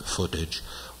footage.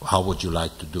 How would you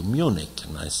like to do Munich?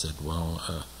 And I said, well,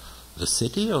 the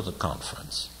city or the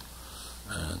conference?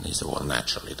 And he said, well,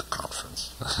 naturally the conference.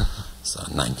 So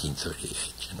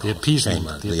 1938, the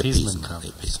appeasement thing.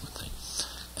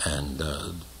 And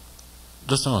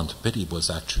the Silent Pity was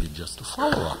actually just a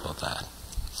follow-up of that.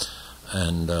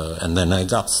 And then I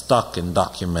got stuck in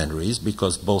documentaries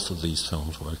because both of these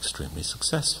films were extremely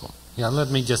successful. Yeah,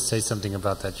 let me just say something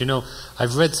about that.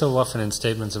 I've read so often in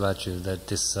statements about you that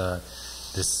this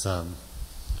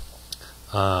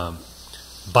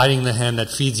biting the hand that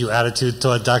feeds you attitude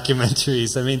toward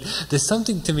documentaries. I mean, there's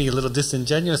something to me a little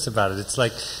disingenuous about it. It's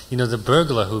like, the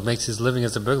burglar who makes his living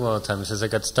as a burglar all the time. He says, I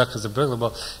got stuck as a burglar.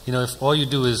 Well, if all you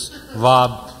do is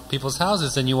rob people's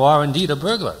houses, then you are indeed a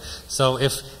burglar. So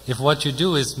if what you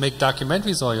do is make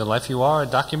documentaries all your life, you are a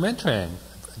documentarian.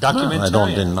 No, I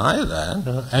don't deny that.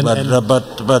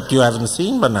 But you haven't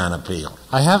seen Banana Peel.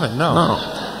 I haven't, no.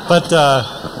 But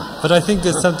I think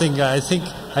there's something. I think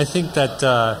that.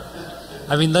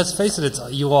 Let's face it.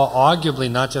 You are arguably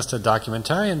not just a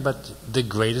documentarian, but the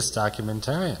greatest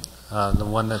documentarian. The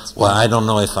one that's. Well, I don't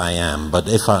know if I am, but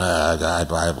if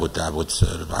I would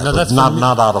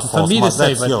not out of for me to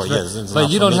say, but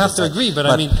you don't have to agree. But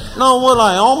I mean, no. Well,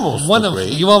 I almost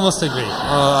agree. You almost agree.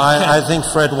 I think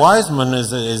Fred Wiseman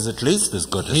is at least as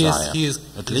good as I am. He is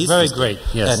at least very great.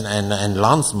 Yes, and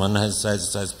Lanzmann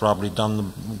has probably done the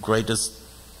greatest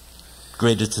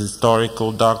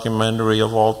historical documentary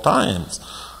of all times.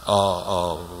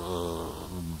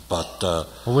 But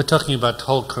we're talking about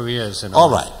whole careers. All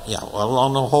right, yeah. Well,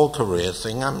 on the whole career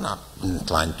thing, I'm not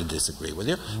inclined to disagree with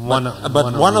you. One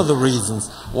of the reasons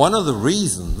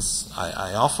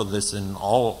I offer this in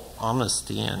all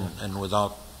honesty and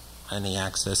without any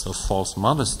access of false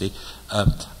modesty,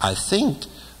 I think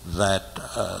that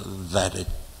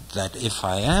if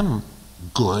I am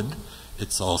good,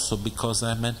 it's also because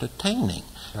I'm entertaining.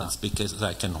 Yeah. It's because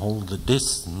I can hold the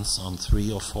distance on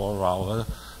 3 or 4 hour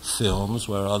films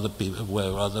where other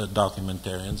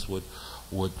documentarians would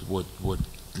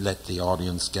let the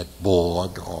audience get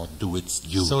bored or do its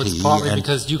duty. So it's partly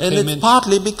because you came in. And it's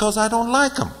partly because I don't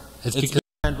like them. It's because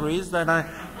documentaries that I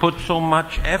put so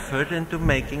much effort into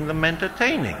making them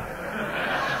entertaining.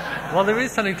 Well, there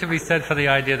is something to be said for the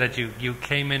idea that you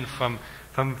came in from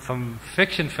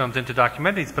fiction films into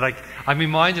documentaries, but I'm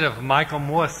reminded of Michael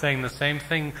Moore saying the same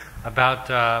thing about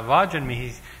Roger and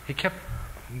me. He kept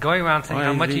going around saying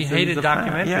how much he hated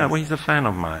documentaries. Yeah, well, he's a fan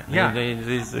of mine. Yeah.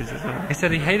 He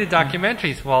said he hated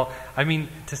documentaries. Well, I mean,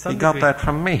 to some degree... He got that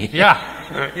from me. Yeah,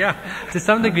 to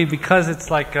some degree, because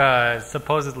it's like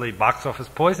supposedly box office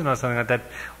poison or something like that.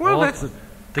 Well,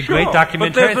 the Sure, great but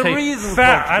there's documentarians a say, reason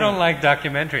 "Fat, for it I don't like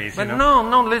documentaries." But you know?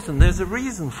 no, listen, there's a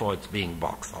reason for its being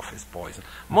box office poison.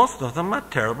 Most of them are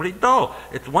terribly dull.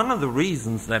 It's one of the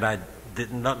reasons that I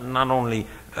did not only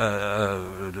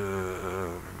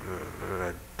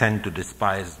tend to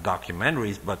despise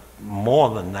documentaries, but more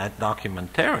than that,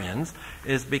 documentarians,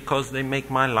 is because they make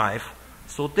my life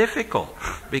so difficult.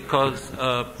 Because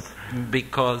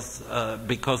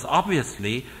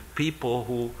obviously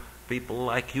people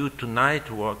like you tonight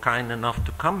who are kind enough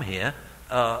to come here,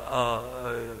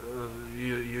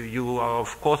 you are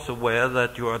of course aware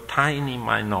that you're a tiny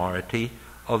minority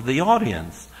of the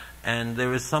audience, and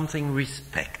there is something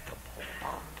respectable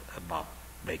about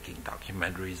making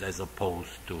documentaries as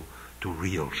opposed to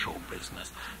real show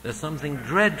business. There's something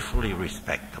dreadfully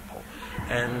respectable.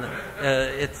 And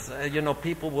it's,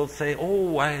 people will say,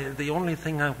 the only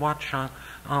thing I watch on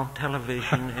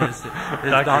television is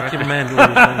documentaries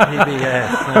on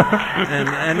PBS.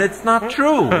 And it's not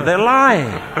true. They're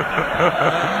lying.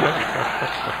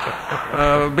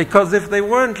 Because if they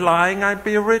weren't lying, I'd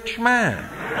be a rich man.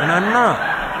 And I'm not.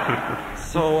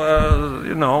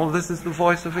 So, this is the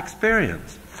voice of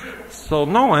experience. So,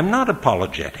 no, I'm not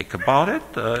apologetic about it.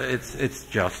 It's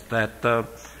just that,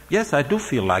 yes, I do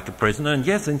feel like a prisoner. And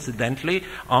yes, incidentally,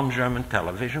 on German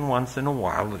television, once in a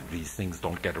while, these things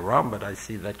don't get around, but I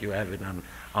see that you have it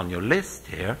on your list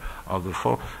here of the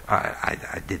four.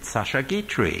 I did Sacha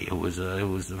Guitry, who was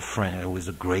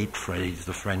a great French. He's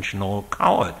the French Noel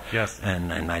Coward. Yes.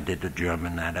 And I did a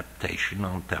German adaptation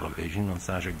on television on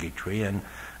Sacha Guitry, and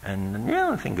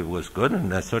yeah, I think it was good,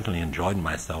 and I certainly enjoyed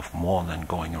myself more than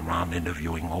going around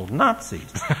interviewing old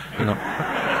Nazis.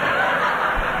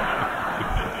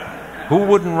 Who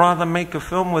wouldn't rather make a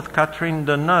film with Catherine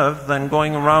Deneuve than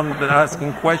going around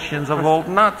asking questions of old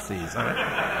Nazis?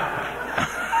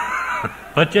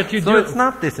 But yet you do. So it's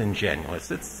not disingenuous.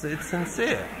 It's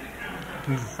sincere.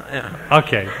 Yeah.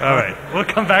 Okay, all right. We'll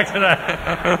come back to that.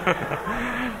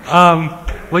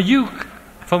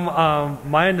 From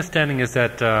my understanding is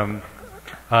that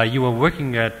you were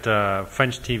working at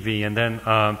French TV, and then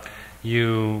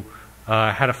you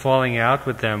had a falling out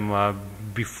with them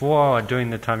before or during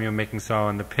the time you were making Sorrow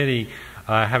and the Pity,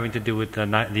 having to do with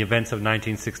the events of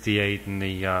 1968 and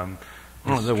the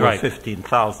there strike. were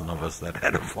 15,000 of us that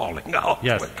had a falling out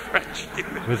Yes. with French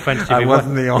TV. With French TV. I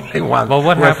wasn't the only one. Well,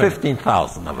 what there were happened?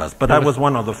 15,000 of us, but I was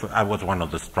one of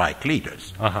the strike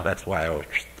leaders. Uh-huh. That's why I was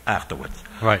afterwards,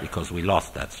 right? Because we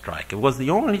lost that strike. It was the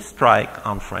only strike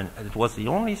on French. It was the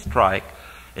only strike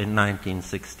in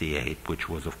 1968, which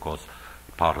was, of course,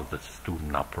 part of the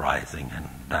student uprising, and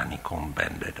Danny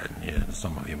Cohn-Bendit, and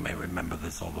some of you may remember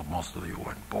this, although most of you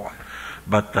weren't born.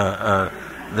 But the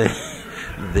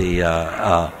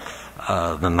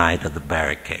night of the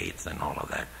barricades and all of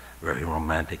that very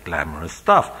romantic, glamorous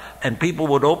stuff, and people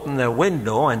would open their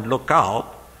window and look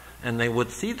out, and they would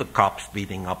see the cops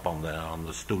beating up on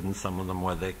the students. Some of them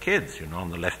were their kids. On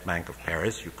the left bank of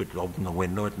Paris, you could open the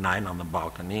window at night on the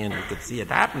balcony, and you could see it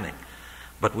happening.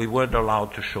 But we weren't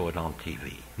allowed to show it on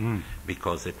TV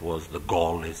because it was the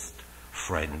Gaullist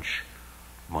French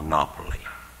monopoly.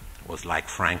 It was like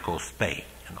Franco's Spain,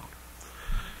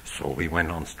 So we went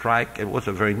on strike. It was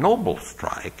a very noble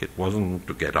strike. It wasn't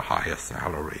to get a higher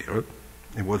salary.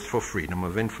 It was for freedom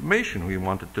of information. We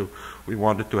wanted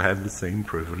to have the same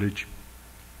privilege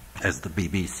as the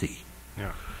BBC.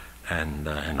 Yeah. And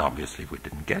obviously we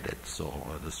didn't get it.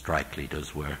 So the strike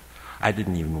leaders were. I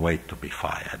didn't even wait to be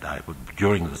fired.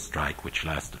 During the strike, which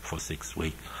lasted for 6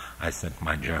 weeks, I sent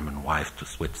my German wife to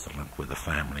Switzerland with the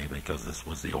family because this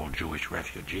was the old Jewish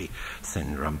refugee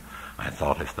syndrome. I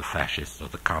thought if the fascists or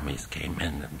the commies came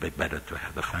in, it'd be better to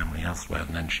have the family elsewhere.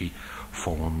 And then she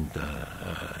phoned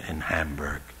in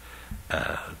Hamburg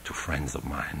to friends of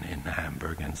mine in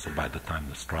Hamburg. And so by the time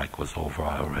the strike was over,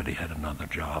 I already had another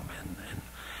job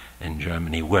in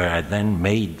Germany, where I then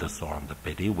made the Sorrow and the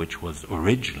Pity, which was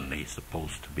originally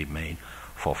supposed to be made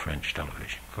for French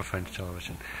television. For French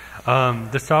television.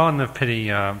 The Sorrow and the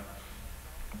Pity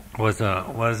was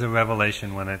a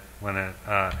revelation when it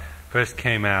first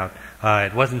came out.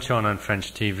 It wasn't shown on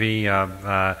French TV,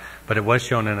 but it was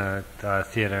shown in a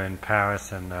theater in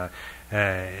Paris, and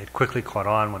it quickly caught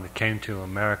on when it came to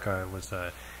America.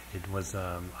 It was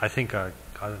I think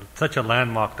such a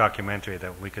landmark documentary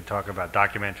that we could talk about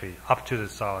documentary up to the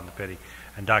Sorrow and the Pity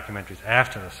and documentaries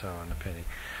after the Sorrow and the Pity.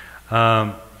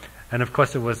 And of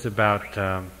course it was about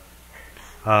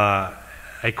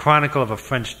a chronicle of a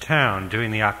French town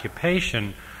during the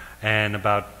occupation, and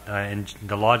about in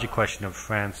the larger question of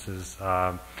France's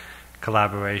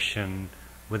collaboration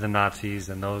with the Nazis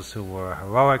and those who were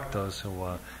heroic, those who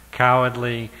were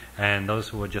cowardly and those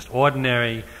who were just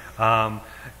ordinary.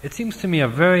 It seems to me a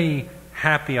very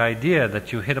happy idea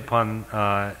that you hit upon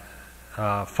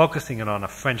focusing it on a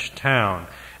French town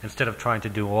instead of trying to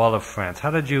do all of France. How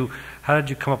did you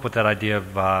come up with that idea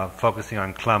of focusing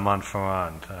on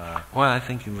Clermont-Ferrand? Well, I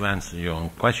think you've answered your own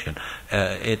question.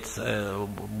 It's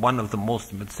one of the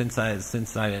most, this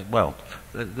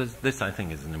I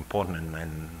think is an important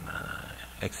and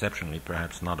exceptionally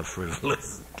perhaps not a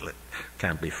frivolous,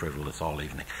 can't be frivolous all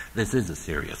evening. This is a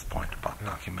serious point about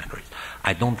documentaries.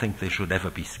 I don't think they should ever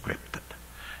be scripted,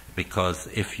 because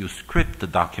if you script the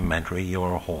documentary,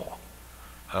 you're a whore.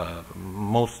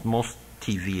 Most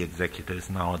TV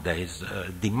executives nowadays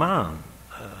demand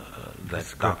that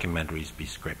documentaries be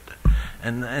scripted,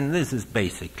 and this is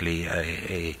basically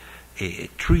a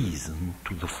treason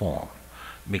to the form,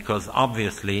 because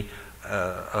obviously,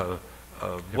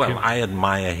 I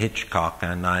admire Hitchcock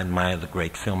and I admire the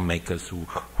great filmmakers who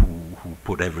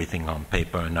put everything on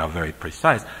paper and are very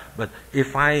precise. But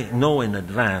if I know in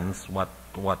advance what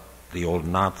the old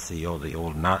Nazi or the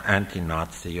old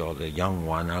anti-Nazi or the young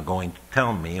one are going to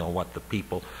tell me, or what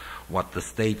the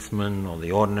statesmen or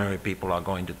the ordinary people are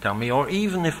going to tell me, or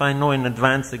even if I know in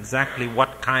advance exactly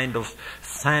what kind of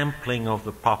sampling of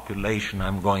the population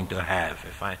I'm going to have,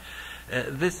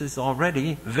 this is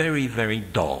already very, very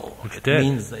dull. It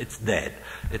means it's dead.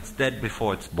 It's dead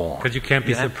before it's born. Because you can't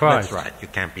be surprised. That's right. You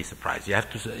can't be surprised. You have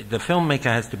to. The filmmaker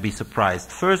has to be surprised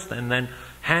first, and then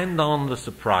hand on the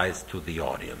surprise to the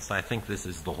audience. I think this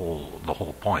is the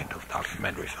whole point of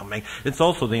documentary filmmaking. It's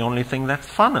also the only thing that's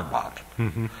fun about it.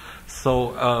 Mm-hmm.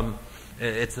 So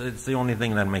it's the only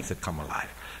thing that makes it come alive.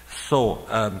 So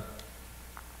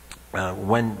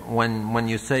when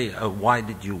you say why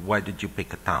did you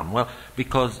pick a town? Well,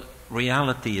 because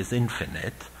reality is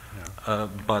infinite,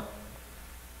 but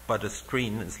a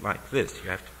screen is like this. You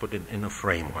have to put it in a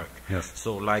framework. Yes.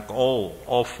 So like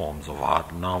all forms of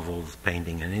art, novels,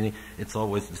 painting, anything, it's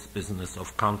always this business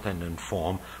of content and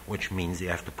form, which means you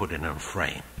have to put it in a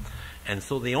frame. And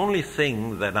so the only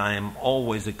thing that I am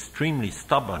always extremely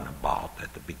stubborn about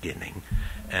at the beginning,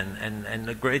 and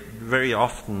very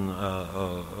often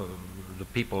the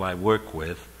people I work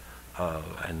with,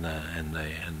 and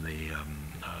the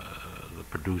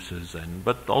producers,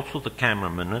 but also the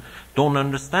cameramen, don't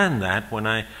understand that when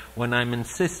I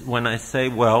say,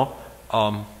 well,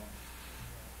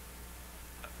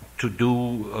 to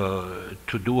do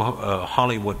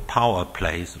Hollywood power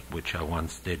plays, which I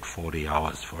once did 40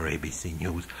 hours for ABC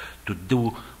News, to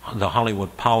do the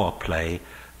Hollywood power play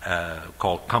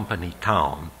called Company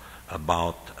Town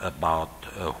about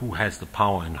who has the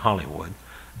power in Hollywood,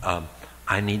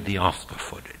 I need the Oscar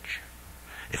footage.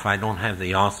 If I don't have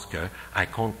the Oscar, I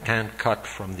can't cut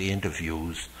from the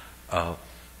interviews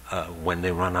when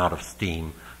they run out of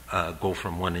steam, go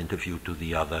from one interview to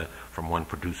the other, from one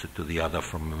producer to the other,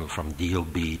 from Deal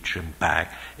Beach and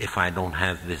back, if I don't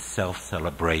have this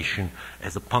self-celebration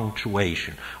as a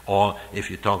punctuation. Or if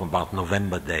you talk about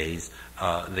November Days,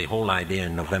 the whole idea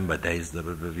in November Days that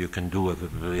you can do, if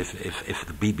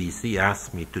the BBC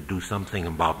asks me to do something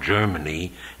about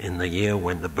Germany in the year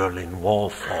when the Berlin Wall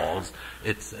falls,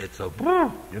 it's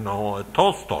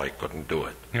Tolstoy couldn't do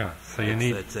it. Yeah, so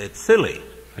it's silly.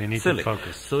 So you need silly. to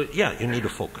focus. So yeah, you need to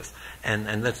focus.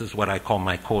 And this is what I call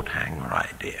my coat hanger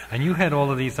idea. And you had all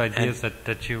of these ideas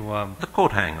that you... the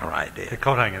coat hanger idea. The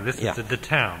coat hanger. This is the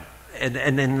town.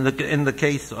 And in the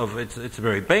case of, it's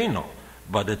very banal,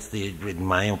 but in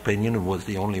my opinion, it was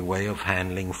the only way of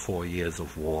handling 4 years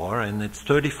of war, and it's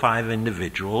 35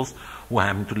 individuals who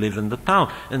happen to live in the town.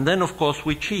 And then, of course,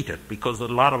 we cheated, because a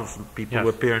lot of people who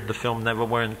appear in the film never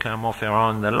were in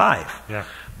Clermont-Ferrand in their life. Yeah.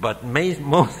 But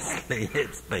mostly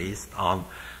it's based on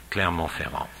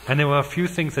Clermont-Ferrand. And there were a few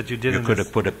things that you did. You could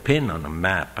have put a pin on a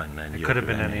map, and then it could have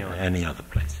been any other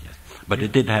place. Yes, but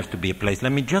it did have to be a place.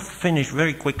 Let me just finish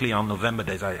very quickly on November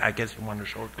Days. I guess you want to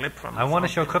show a clip from. I want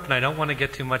to show a clip, and I don't want to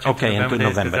get too much into November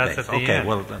Days. That's at the end.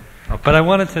 Well then. Okay. But I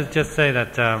wanted to just say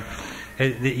that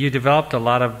you developed a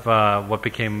lot of what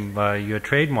became your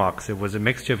trademarks. It was a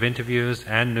mixture of interviews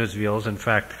and newsreels. In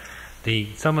fact,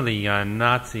 some of the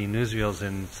Nazi newsreels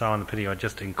in Saw and the Pity are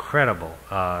just incredible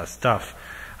stuff.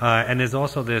 And there's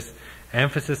also this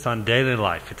emphasis on daily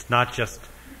life. It's not just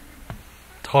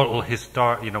total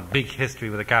big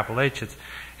history with a capital H.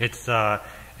 It's how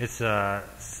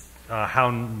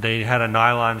they had a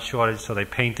nylon shortage, so they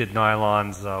painted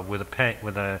nylons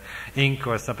with a ink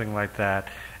or something like that.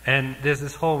 And there's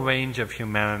this whole range of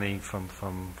humanity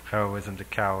from heroism to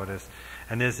cowardice.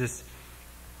 And there's this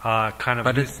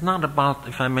But it's not about,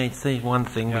 if I may say one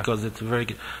thing, because it's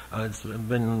it's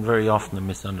been very often a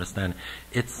misunderstanding.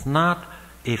 It's not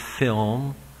a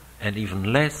film and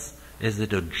even less is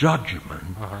it a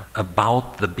judgment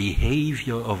about the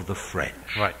behavior of the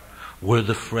French. Right. Were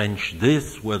the French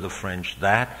this? Were the French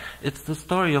that? It's the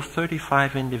story of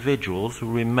 35 individuals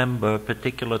who remember a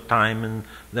particular time in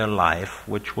their life,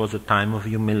 which was a time of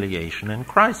humiliation and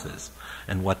crisis,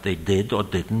 and what they did or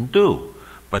didn't do.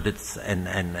 But it's and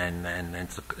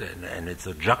it's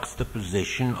a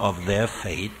juxtaposition of their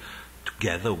fate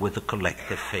together with the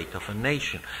collective fate of a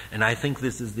nation. And I think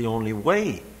this is the only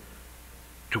way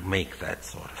to make that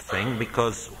sort of thing,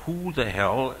 because who the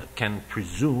hell can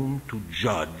presume to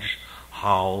judge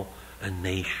how a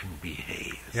nation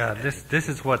behaves? Yeah, this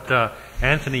is what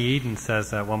Anthony Eden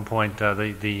says at one point.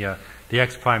 The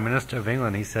ex-prime minister of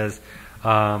England, he says,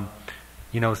 a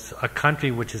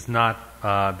country which has not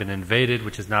been invaded,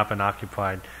 which has not been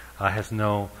occupied, has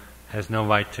no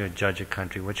right to judge a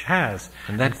country which has.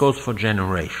 And that goes for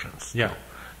generations. Yeah.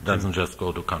 Doesn't just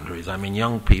go to countries. I mean,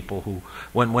 young people who,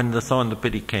 when The Soul and the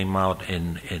Pity came out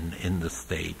in the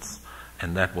States,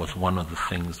 and that was one of the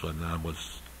things that I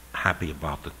was happy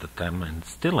about at the time, and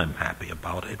still am happy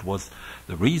about, it was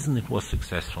the reason it was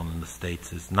successful in the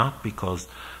States is not because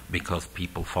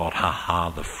people thought,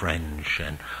 the French,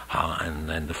 and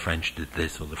then the French did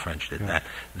this or the French did that.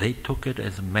 They took it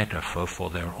as a metaphor for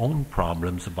their own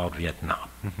problems about Vietnam.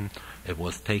 Mm-hmm. It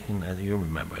was taken, as you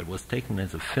remember, it was taken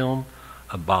as a film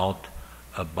about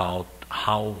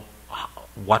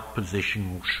what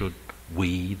position should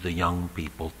we, the young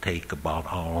people, take about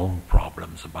our own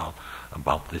problems, about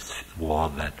this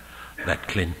war that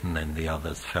Clinton and the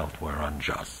others felt were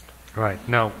unjust. Right.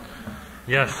 No.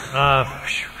 Yes. I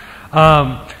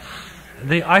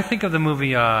think of the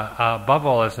movie above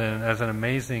all as an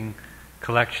amazing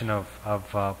collection of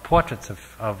portraits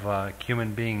of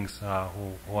human beings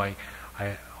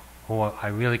who I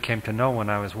really came to know when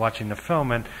I was watching the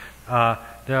film, and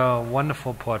there are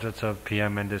wonderful portraits of Pierre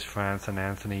Mendès France and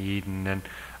Anthony Eden, and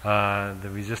the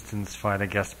resistance fighter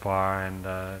Gaspard, and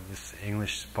this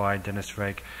English spy Dennis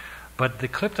Rake. But the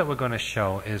clip that we're going to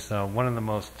show is one of the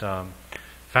most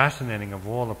fascinating of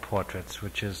all the portraits,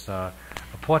 which is a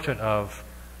portrait of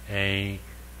a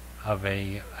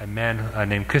man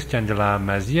named Christian de la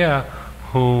Mazière,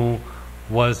 who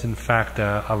was in fact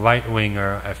a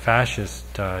right-winger, a fascist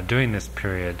during this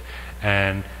period,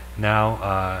 and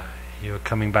now you're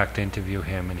coming back to interview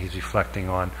him, and he's reflecting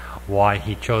on why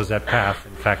he chose that path.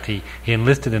 In fact, he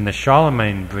enlisted in the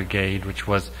Charlemagne Brigade, which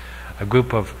was a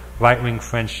group of right-wing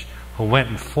French who went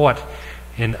and fought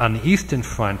on the Eastern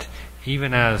Front,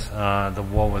 even as the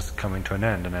war was coming to an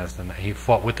end, and as he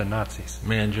fought with the Nazis.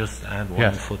 May I just add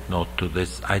one footnote to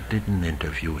this? I didn't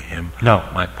interview him. No.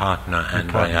 My partner,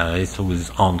 and I was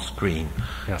on screen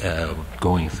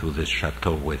going through this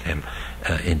chateau with him,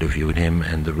 interviewed him,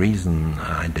 and the reason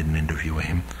I didn't interview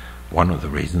him, one of the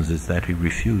reasons, is that he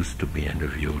refused to be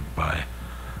interviewed by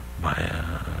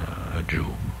a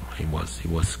Jew. He was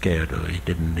scared. He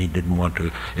didn't want to.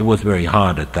 It was very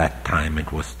hard at that time.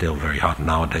 It was still very hard.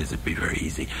 Nowadays it'd be very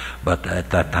easy. But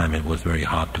at that time it was very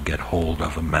hard to get hold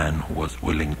of a man who was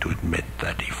willing to admit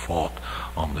that he fought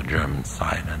on the German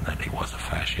side and that he was a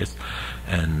fascist.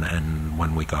 And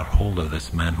when we got hold of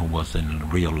this man, who was in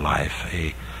real life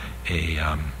a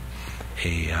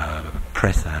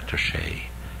press attaché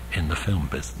in the film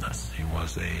business. He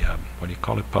was a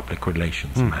public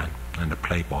relations man and a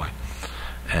playboy.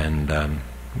 And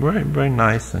very, very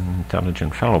nice and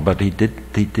intelligent fellow, but he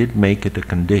did make it a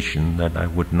condition that I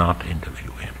would not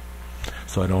interview him.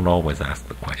 So I don't always ask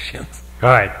the questions. All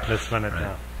right, let's run it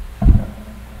now.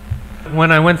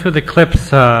 When I went through the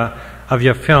clips of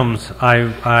your films,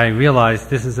 I realized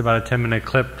this is about a 10-minute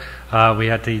clip. We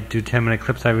had to do 10-minute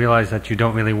clips. I realized that you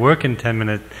don't really work in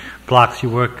 10-minute blocks. You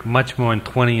work much more in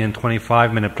 20 and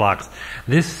 25-minute blocks.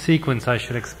 This sequence, I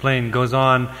should explain, goes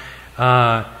on.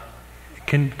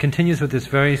 Continues with this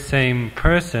very same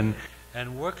person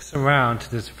and works around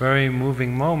to this very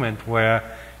moving moment where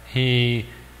he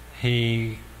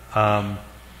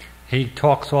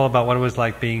talks all about what it was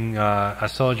like being a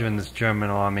soldier in this German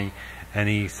army, and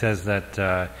he says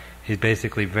that he's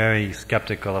basically very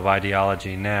skeptical of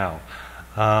ideology now.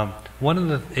 It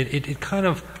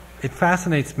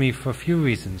fascinates me for a few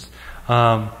reasons.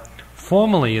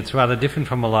 Formally, it's rather different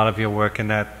from a lot of your work in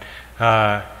that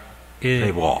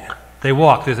they walk. They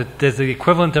walk. There's the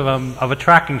equivalent of a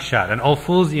tracking shot, an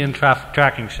Ophulsian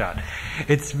tracking shot.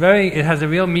 It has a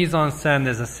real mise en scène.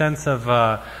 There's a sense of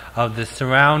the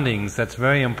surroundings that's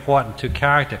very important to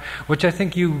character, which I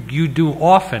think you do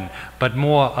often, but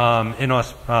more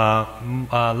less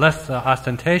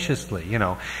ostentatiously.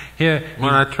 Here.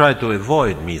 Well, I try to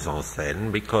avoid mise en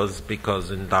scène because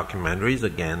in documentaries,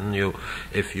 again,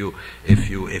 if you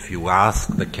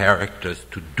ask the characters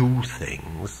to do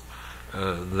things,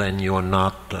 then you're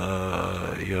not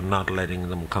letting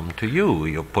them come to you.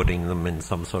 You're putting them in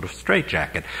some sort of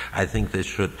straitjacket. I think this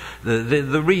should.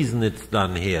 The reason it's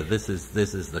done here. This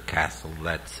is the castle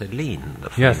that Celine, the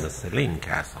famous Celine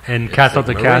castle, and Castle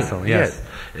to Castle. Yes,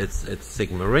 it's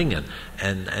Sigmaringen,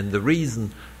 and the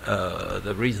reason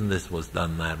this was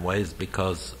done that way is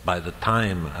because by the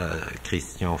time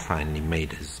Christian finally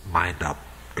made his mind up,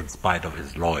 in spite of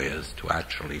his lawyers, to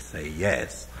actually say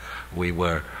yes, we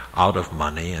were out of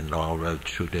money and all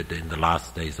shoot it in the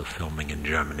last days of filming in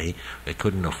Germany. They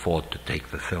couldn't afford to take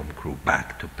the film crew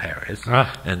back to Paris,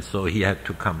 and so he had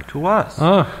to come to us.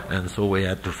 And so we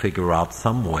had to figure out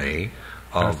some way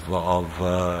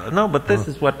but this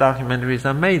is what documentaries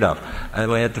are made of.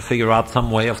 We had to figure out some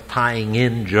way of tying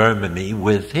in Germany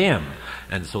with him.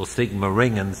 And so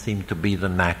Sigmaringen seemed to be the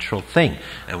natural thing.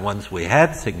 And once we had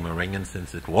Sigmaringen,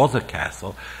 since it was a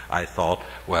castle, I thought,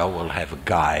 well, we'll have a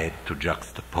guide to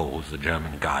juxtapose, a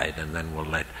German guide, and then we'll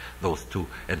let those two.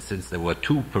 And since there were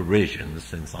two Parisians,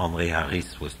 since André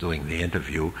Harris was doing the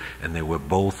interview, and they were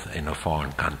both in a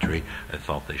foreign country, I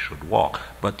thought they should walk.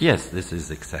 But yes, this is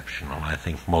exceptional. I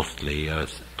think mostly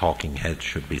talking heads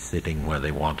should be sitting where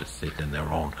they want to sit in their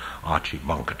own Archie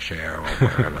Bunker chair or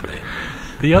wherever they.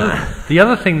 The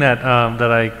other thing that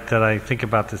I think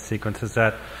about this sequence is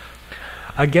that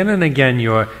again and again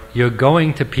you're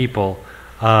going to people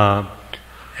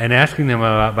and asking them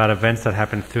about events that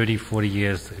happened 30, 40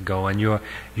 years ago, and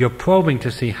you're probing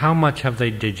to see how much have they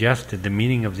digested the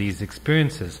meaning of these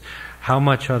experiences. How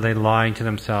much are they lying to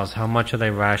themselves? How much are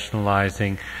they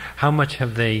rationalizing? How much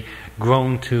have they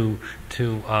grown to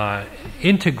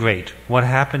integrate what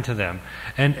happened to them?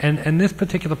 And this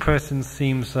particular person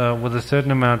seems, with a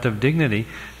certain amount of dignity,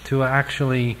 to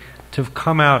actually to have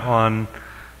come out on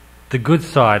the good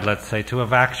side, let's say, to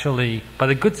have actually, by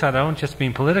the good side I don't just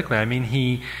mean politically, I mean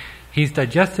he's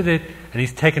digested it and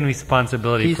he's taken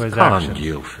responsibility for his actions. He's conned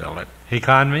you, Philip. He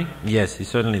conned me? Yes, he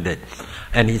certainly did.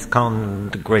 And he's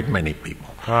conned a great many people.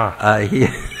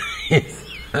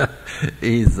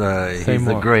 He's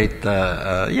a great,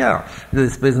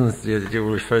 this business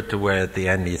you referred to where at the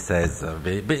end he says,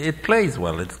 it plays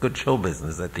well, it's good show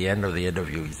business. At the end of the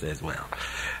interview he says, well,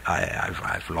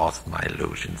 I've lost my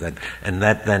illusions, and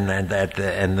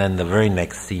then the very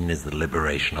next scene is the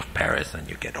liberation of Paris, and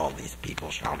you get all these people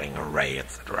shouting hooray,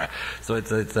 etc. So it's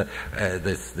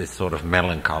this sort of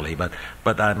melancholy, but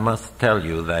I must tell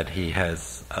you that he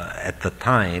has at the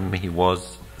time he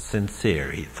was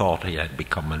sincere. He thought he had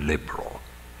become a liberal,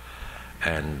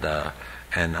 and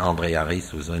André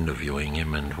Harris was interviewing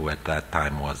him, and who at that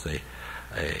time was a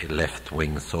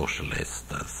left-wing socialist,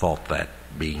 thought that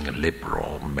being a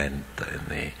liberal meant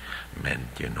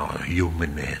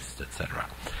humanist, etc.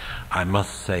 I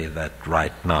must say that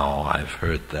right now I've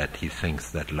heard that he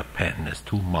thinks that Le Pen is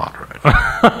too moderate.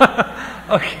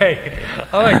 Okay,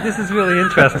 all right, this is really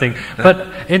interesting.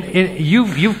 But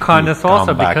you've conned us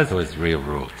also back because to his real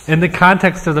roots. In the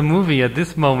context of the movie, at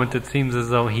this moment, it seems as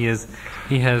though he's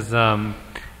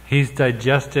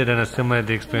digested and assimilated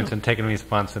the experience and taken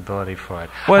responsibility for it.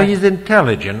 Well, he's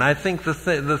intelligent. I think the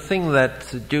thing that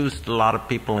seduced a lot of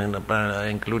people,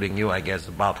 including you, I guess,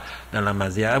 about de la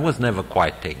Mazière, I was never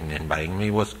quite taken in by him.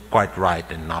 He was quite right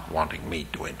in not wanting me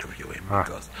to interview him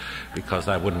because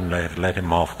I wouldn't have let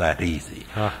him off that easy.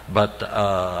 But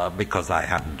because I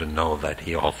happen to know that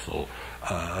he also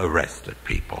arrested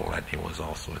people, and he was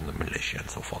also in the militia and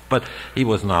so forth. But he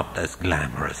was not as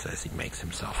glamorous as he makes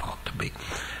himself out to be.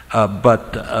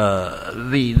 What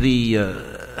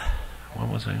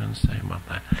was I going to say about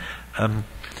that?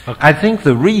 I think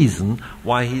the reason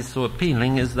why he's so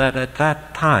appealing is that at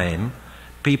that time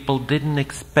people didn't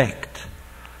expect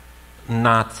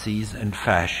Nazis and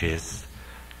fascists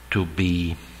to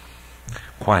be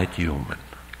quite human.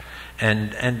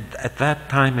 And at that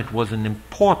time it was an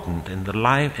important in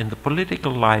the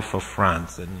political life of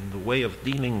France and in the way of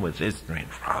dealing with history in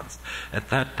France. At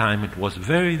that time it was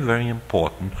very, very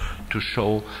important to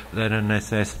show that an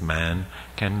SS man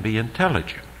can be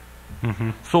intelligent.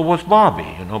 Mm-hmm. So was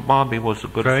Bobby. Bobby was a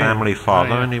good family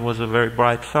father, and he was a very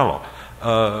bright fellow.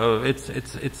 It's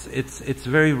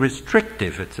very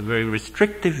restrictive. It's a very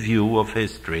restrictive view of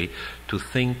history to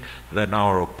think that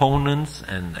our opponents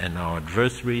and our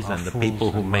adversaries and the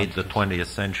people who made the 20th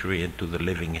century into the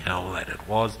living hell that it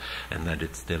was and that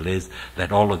it still is,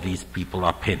 that all of these people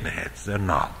are pinheads. They're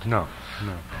not. No.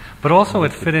 But also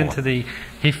it fit into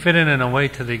he fit in a way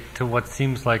to what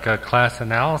seems like a class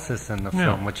analysis in the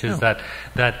film, which is that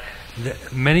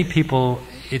many people,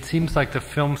 it seems like the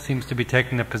film seems to be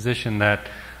taking the position that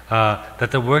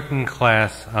the working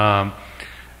class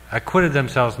acquitted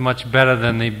themselves much better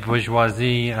than the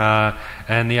bourgeoisie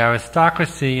and the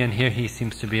aristocracy, and here he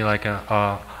seems to be like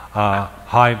a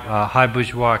high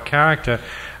bourgeois character.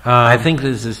 I think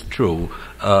this is true.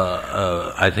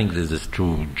 I think this is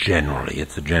true generally.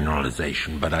 It's a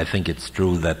generalization, but I think it's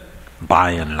true that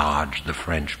by and large the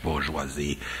French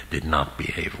bourgeoisie did not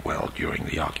behave well during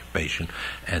the occupation,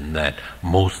 and that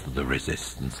most of the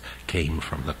resistance came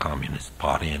from the Communist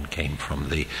Party and came from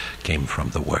the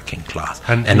working class.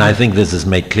 And I think this is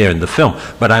made clear in the film.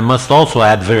 But I must also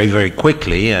add very, very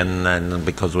quickly, and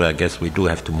because I guess we do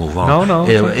have to move on,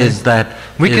 is that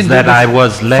I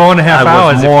was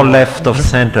more left of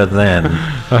center then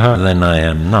than I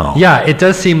am now. Yeah, it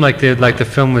does seem like the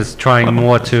film was trying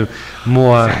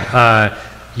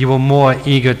you were more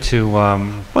eager to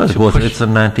it's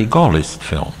an anti-Gaullist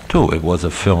film too. It was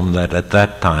a film that at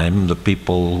that time the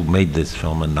people who made this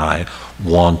film and I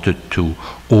wanted to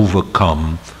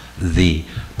overcome the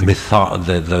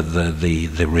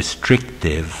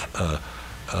restrictive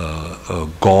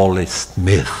Gaullist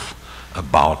myth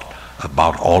about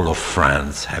all of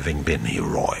France having been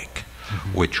heroic,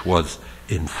 which was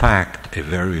in fact a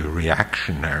very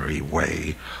reactionary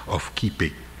way of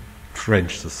keeping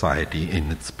French society in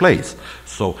its place.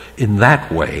 So in that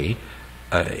way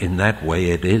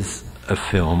it is a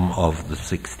film of the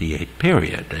 68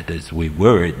 period. It is, we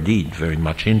were indeed very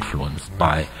much influenced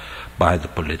by the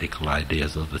political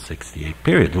ideas of the 68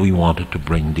 period. We wanted to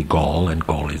bring de Gaulle and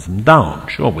Gaullism down.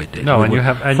 Sure we did. No, and you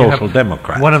have social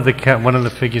democrats. One of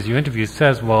the figures you interview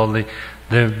says, well, the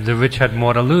rich had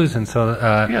more to lose, and so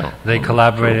they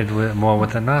collaborated more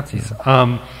with the Nazis.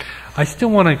 I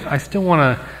still want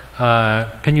to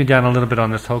pin you down a little bit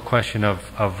on this whole question of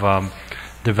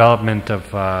development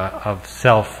of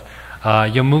self.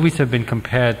 Your movies have been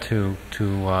compared to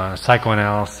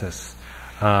psychoanalysis,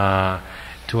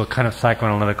 to a kind of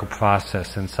psychoanalytical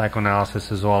process, and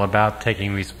psychoanalysis is all about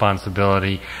taking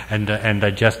responsibility and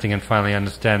digesting and finally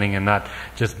understanding, and not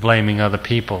just blaming other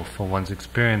people for one's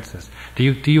experiences. Do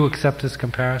you accept this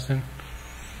comparison?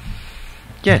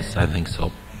 Yes, I think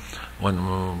so.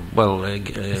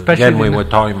 Again, we were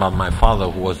talking about my father,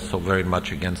 who was so very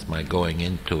much against my going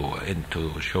into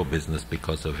show business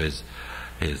because of his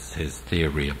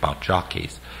theory about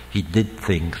jockeys. He did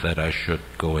think that I should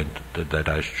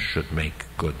make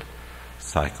good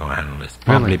psychoanalyst,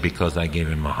 probably because I gave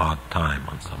him a hard time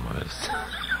on some of his.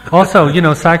 Also,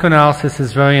 psychoanalysis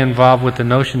is very involved with the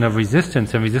notion of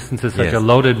resistance, and resistance is such a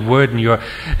loaded word, and you're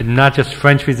not just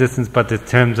French resistance, but the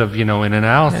terms of, in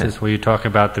analysis, where you talk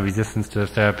about the resistance to the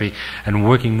therapy and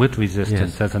working with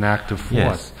resistance as an active force.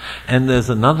 Yes. And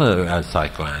there's another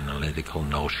psychoanalytical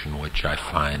notion which I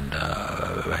find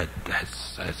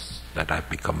that I've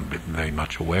become very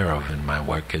much aware of in my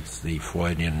work. It's the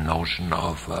Freudian notion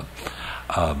of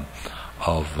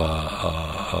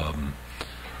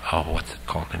what's it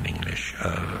called in English?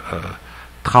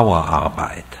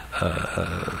 Trauerarbeit,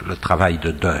 le travail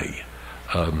de deuil,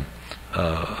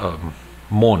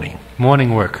 mourning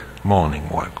work,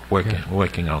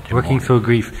 working out your working through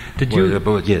grief. Did you?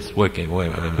 Yes, working.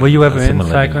 Were you ever in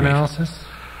psychoanalysis?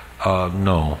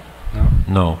 No.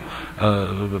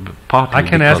 Partly I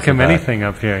can ask him anything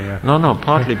up here. Yeah. No,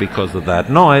 partly because of that.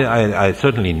 No, I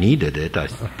certainly needed it. I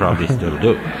probably still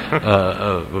do.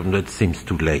 It seems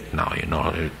too late now.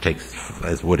 It takes,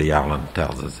 as Woody Allen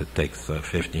tells us, it takes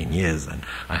 15 years, and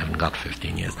I haven't got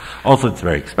 15 years. Also, it's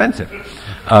very expensive.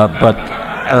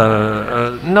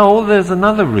 No, there's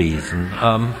another reason.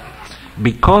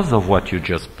 Because of what you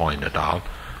just pointed out,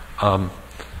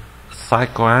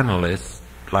 psychoanalysts,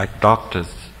 like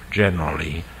doctors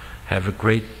generally, have a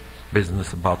great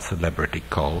business about celebrity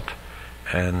cult,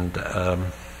 and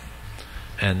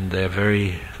they're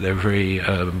very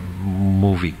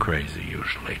movie crazy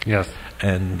usually. Yes.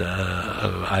 And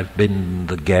I've been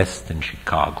the guest in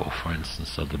Chicago, for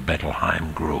instance, of the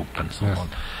Bettelheim group and so on.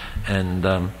 And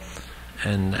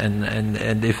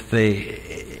if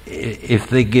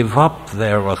they give up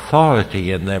their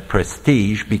authority and their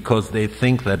prestige because they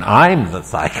think that I'm the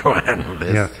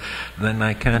psychoanalyst, then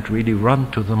I can't really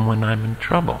run to them when I'm in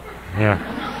trouble. Yeah.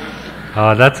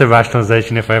 That's a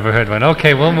rationalization if I ever heard one.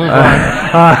 Okay, we'll move on.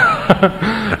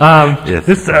 Yes.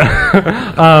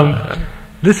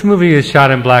 This movie is shot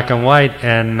in black and white,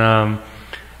 and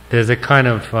there's a kind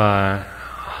of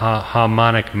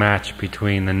harmonic match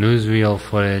between the newsreel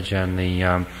footage and the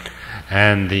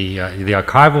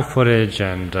archival footage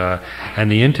and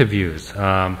the interviews.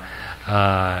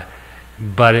 But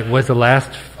it was the last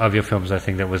of your films, I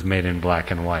think, that was made in black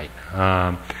and white.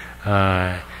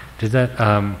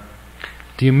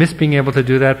 Do you miss being able to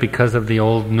do that because of the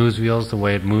old newsreels, the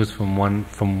way it moves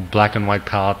from black and white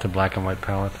palette to black and white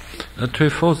palette?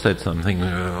 Truffaut said something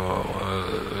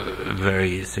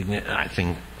very I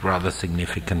think rather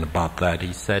significant about that.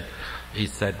 He said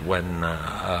when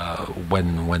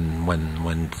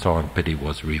Sorrow and Pity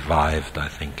was revived, I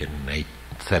think in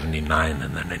 79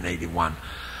 and then in 81,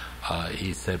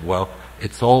 he said, well,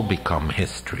 it's all become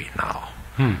history now.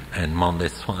 And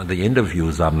Mondesfoy, the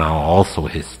interviews are now also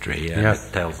history, and it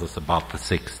tells us about the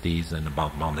 60s and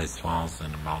about Mondesfoy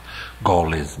and about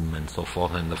Gaullism and so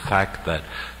forth, and the fact that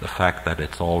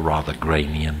it's all rather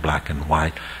grainy and black and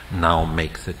white now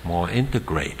makes it more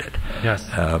integrated. Yes.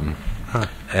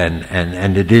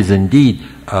 And it is indeed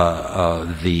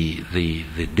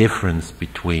the difference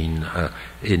between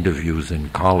interviews in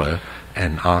color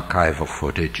and archival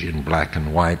footage in black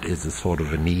and white is a sort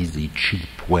of an easy, cheap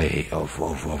way of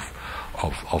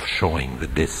showing the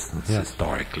distance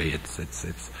historically.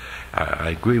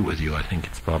 I agree with you. I think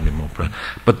it's probably more.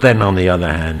 But then on the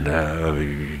other hand,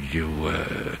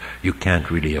 you can't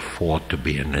really afford to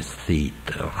be an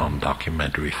aesthete on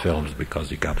documentary films because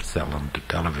you got to sell them to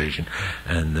television,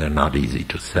 and they're not easy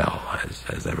to sell,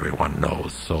 as everyone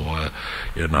knows. So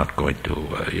you're not going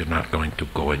to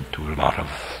go into a lot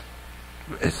of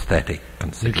aesthetic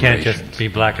considerations. You can't just be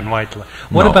black and white.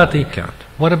 What about the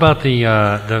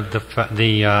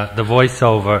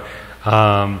voiceover?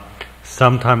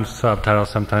 Sometimes subtitles,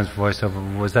 sometimes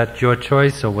voiceover. Was that your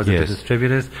choice, or was it the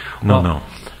distributors? No.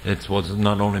 It was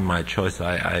not only my choice.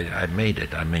 I made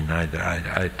it. I mean, I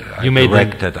directed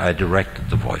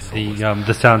the voiceovers.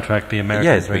 The soundtrack, the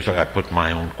American version. Because I put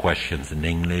my own questions in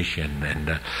English, and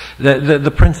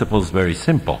the principle is very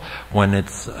simple. When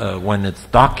it's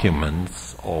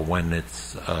documents, or when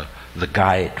it's the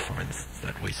guide, for instance,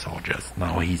 that we saw just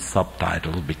now, he's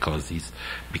subtitled because he's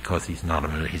not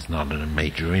in a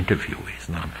major interview. He's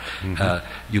not.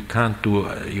 You can't do.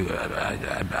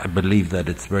 I believe that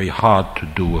it's very hard to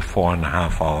do a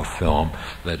 4.5-hour film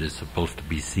that is supposed to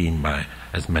be seen by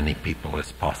as many people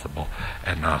as possible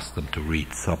and ask them to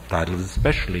read subtitles,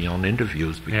 especially on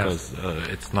interviews, because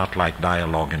it's not like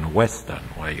dialogue in a Western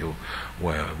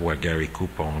where Gary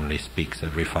Cooper only speaks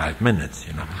every 5 minutes.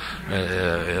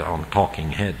 On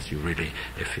Talking Heads, you really,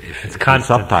 if you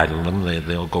subtitle them,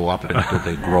 they'll go up until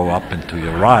they grow up into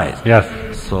your eyes. Yes.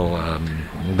 So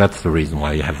that's the reason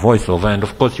why you have voiceover, and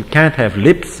of course you can't have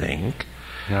lip sync.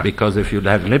 Because if you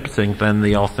have lip sync, then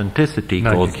the authenticity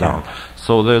goes down.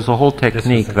 So there's a whole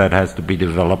technique that has to be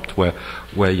developed where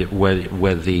you hear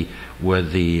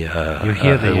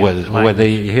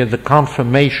the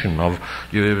confirmation of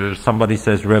somebody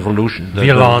says revolution,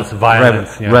 violence,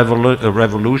 violence,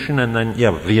 revolution, and then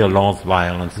violence,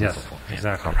 violence, and so forth.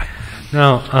 Exactly.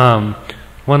 Now,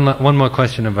 one more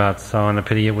question about Sorrow and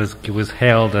Pity. It was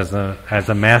hailed as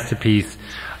a masterpiece.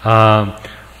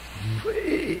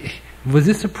 Was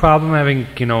this a problem, having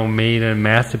made a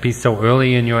masterpiece so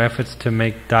early in your efforts to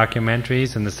make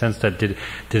documentaries? In the sense that did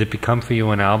it become for you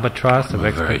an albatross of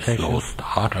expectation? A very slow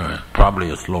starter,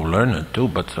 probably a slow learner too,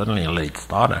 but certainly a late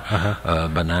starter.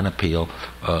 Banana Peel,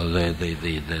 on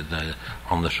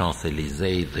the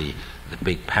Champs-Élysées, the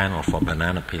big panel for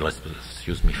Banana Peel.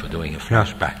 Excuse me for doing a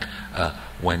flashback.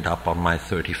 Went up on my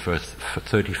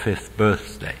 35th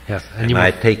birthday. Yes, and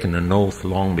I had taken an oath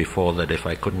long before that if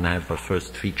I couldn't have a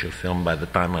first feature film by the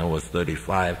time I was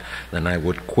 35, then I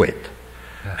would quit.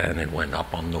 And it went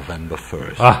up on November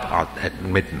 1st at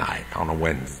midnight on a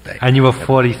Wednesday. And you were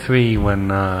 43 when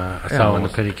Sorrow and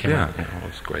Pity came out. I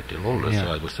was a great deal older,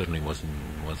 so I certainly was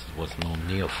no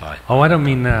neophyte. Oh, I don't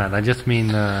mean that. I just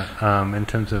mean in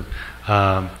terms of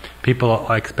people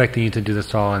are expecting you to do the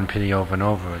Sorrow and Pity over and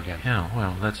over again. Yeah,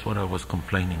 well, that's what I was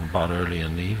complaining about early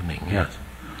in the evening. Yes.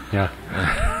 Yeah.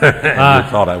 You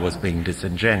thought I was being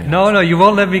disingenuous. No, you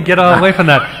won't let me get away from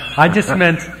that. I just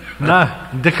meant. No,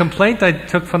 the complaint I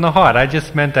took from the heart. I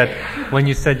just meant that when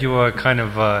you said you were kind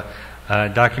of a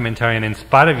documentarian in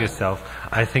spite of yourself,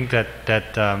 I think that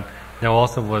there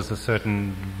also was a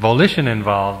certain volition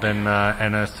involved and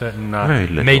a certain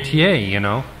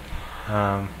métier,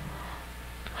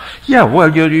 Yeah,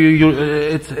 well,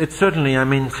 it's certainly, I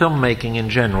mean, filmmaking in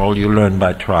general, you learn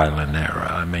by trial and error.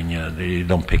 I mean, you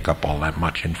don't pick up all that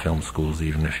much in film schools,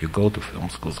 even if you go to film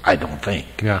schools, I don't think.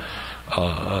 Yeah.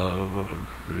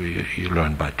 You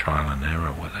learn by trial and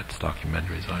error, whether it's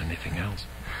documentaries or anything else.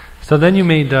 So then you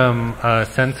made A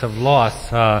Sense of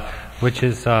Loss, which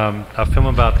is a film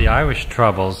about the Irish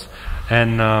Troubles,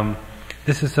 and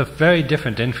this is a very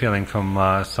different in-feeling from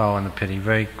Sorrow and the Pity.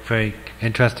 Very, very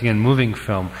interesting and moving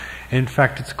film. In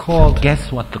fact, it's called...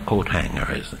 Guess what the coat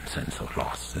hanger is in Sense of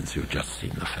Loss, since you've just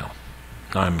seen the film.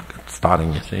 I'm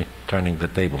starting, you see, turning the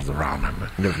tables around. I'm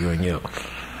interviewing you.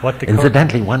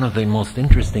 Incidentally, one of the most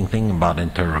interesting things about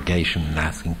interrogation and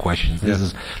asking questions, this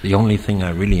is the only thing I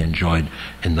really enjoyed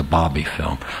in the Barbie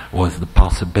film, was the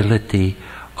possibility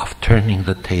of turning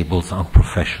the tables on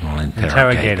professional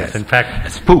interrogators. In fact,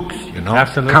 spooks, you know,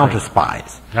 absolutely. Counter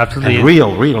spies. Absolutely. And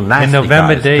real nasty in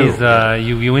November guys days, too.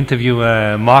 you interview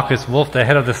Marcus Wolf, the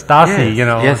head of the Stasi, yes, you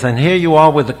know. Yes, and here you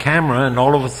are with the camera, and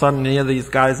all of a sudden here these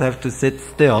guys have to sit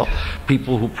still,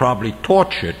 people who probably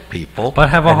tortured people. But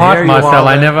have a heart, Marcel.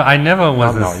 I never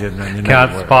was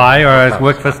a spy or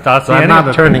worked for Stasi. So I'm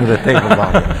not turning the tables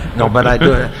on. No, but I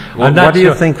do. What do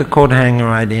you think the coat hanger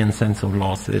idea in Sense of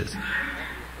Loss is?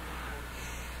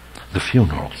 The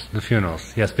funerals. The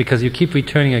funerals, yes, because you keep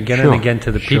returning again and again to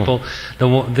the people.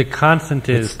 The constant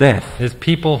is death. Is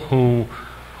people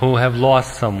who have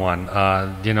lost someone.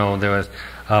 You know, there was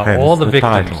all the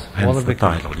victims. All the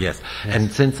victims. Title, yes.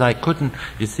 And since I couldn't,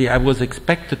 you see, I was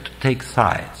expected to take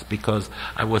sides because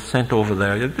I was sent over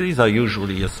there. These are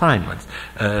usually assignments.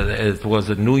 It was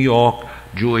a New York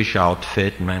Jewish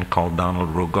outfit, a man called Donald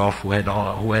Rugoff,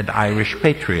 who had Irish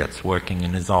patriots working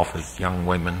in his office, young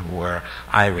women who were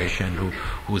Irish and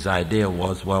whose idea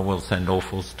was, well, we'll send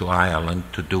Ophuls to Ireland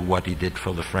to do what he did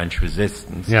for the French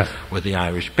resistance with the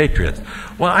Irish patriots.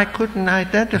 Well, I couldn't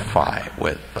identify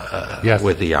with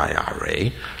the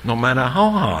IRA, no matter how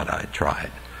hard I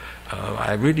tried.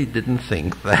 I really didn't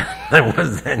think that there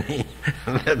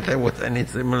was any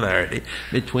similarity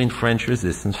between French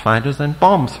resistance fighters and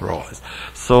bomb throwers.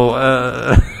 So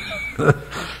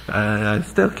I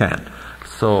still can't.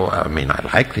 So I mean, I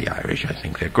like the Irish. I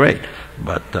think they're great,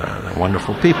 but they're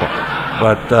wonderful people.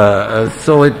 But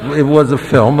so it was a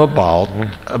film about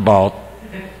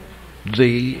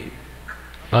the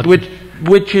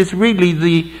which is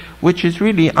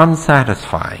really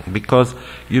unsatisfying because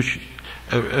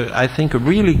I think a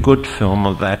really good film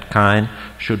of that kind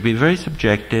should be very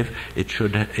subjective. It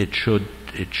should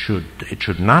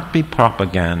not be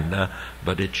propaganda,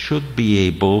 but it should be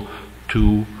able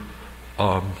to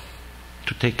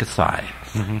take a side.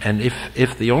 Mm-hmm. And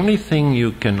if the only thing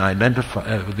you can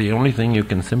identify, the only thing you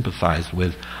can sympathize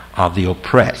with are the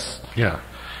oppressed,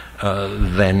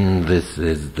 then this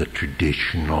is the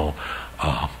traditional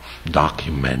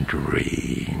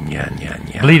documentary,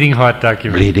 bleeding heart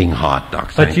documentary.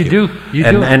 But you do.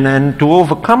 And to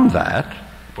overcome that,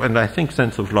 and I think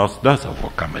Sense of Loss does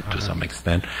overcome it to some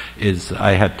extent, is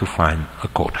I had to find a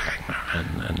coat hanger,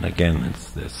 and again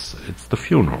it's the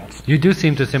funerals. You do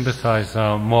seem to sympathize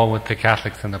more with the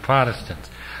Catholics than the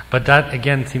Protestants. But that,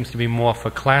 again, seems to be more for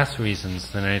class reasons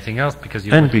than anything else, because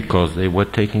because they were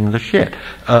taking the shit.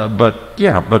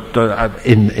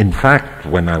 In fact,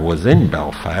 when I was in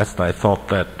Belfast, I thought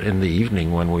that in the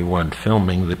evening when we weren't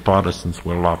filming, the Protestants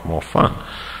were a lot more fun.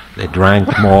 They drank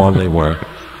more. They were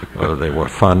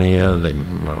funnier. They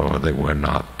were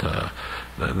not.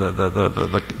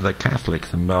 The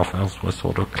Catholics in Belfast were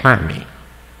sort of clammy.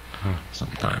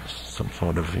 Sometimes some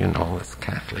sort of, this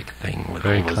Catholic thing with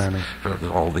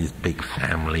all these big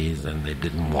families, and they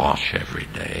didn't wash every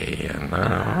day. And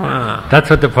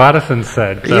that's what the Protestants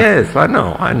said. Yes, I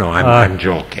know. I'm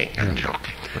joking.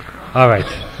 All right.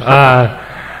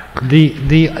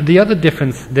 The other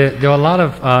difference, there are a lot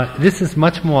of. This is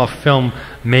much more a film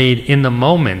made in the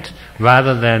moment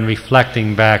rather than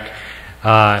reflecting back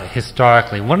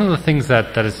historically. One of the things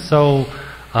that is so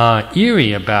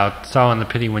eerie about Sorrow and the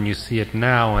Pity when you see it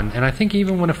now, and I think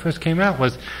even when it first came out,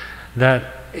 was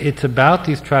that it's about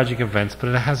these tragic events, but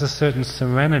it has a certain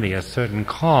serenity, a certain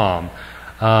calm.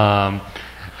 Sorrow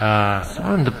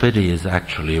and the Pity is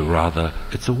actually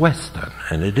it's a Western,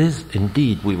 and it is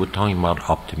indeed, we were talking about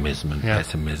optimism and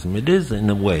pessimism, it is in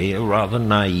a way a rather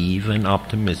naive and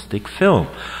optimistic film.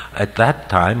 At that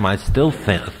time, I still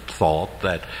thought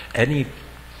that any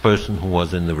person who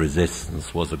was in the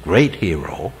resistance was a great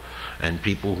hero, and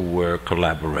people who were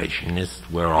collaborationists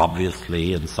were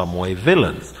obviously in some way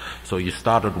villains. So you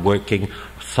started working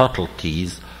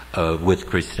subtleties with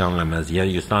Christian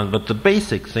Lemazière, you started, but the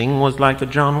basic thing was like a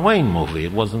John Wayne movie.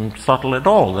 It wasn't subtle at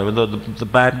all. There were the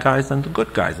bad guys and the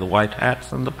good guys, the white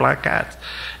hats and the black hats.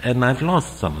 And I've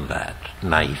lost some of that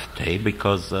naivete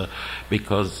because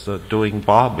doing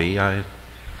Barbie, I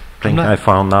think I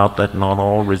found out that not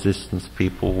all resistance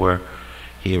people were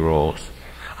heroes.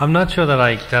 I'm not sure that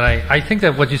I think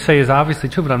that what you say is obviously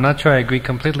true, but I'm not sure I agree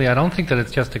completely. I don't think that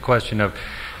it's just a question of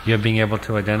you being able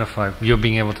to identify who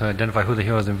the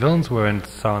heroes and villains were in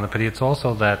Sorrow and the Pity. It's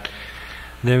also that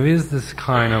there is this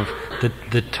kind of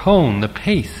the tone, the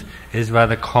pace is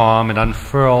rather calm. It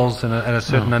unfurls in a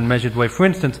certain unmeasured way. For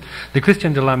instance, the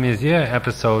Christian de la Mézière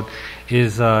episode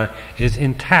is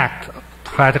intact,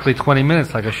 practically 20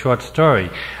 minutes, like a short story.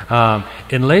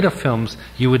 In later films,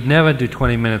 you would never do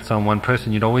 20 minutes on one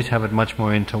person. You'd always have it much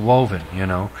more interwoven, you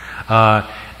know.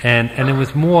 And it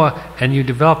was more, and you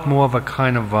developed more of a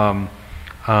kind of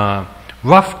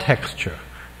rough texture,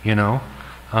 you know,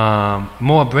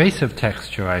 more abrasive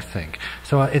texture, I think.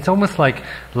 So it's almost like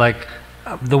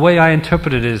the way I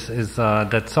interpret it is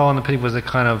that Sorrow and the Pity was a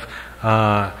kind of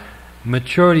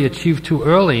maturity achieved too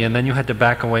early, and then you had to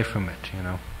back away from it, you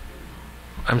know.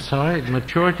 I'm sorry,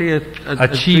 maturity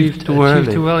achieved too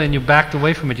early, and you backed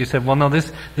away from it. You said, "Well, no,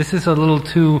 this is a little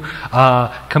too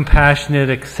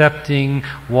compassionate, accepting,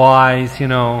 wise. You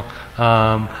know,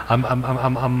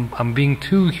 I'm being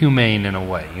too humane in a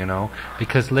way. You know,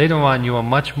 because later on you are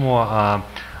much more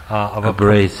of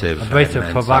abrasive, and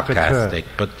provocateur. Sarcastic.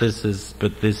 But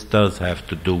this does have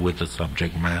to do with the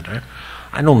subject matter.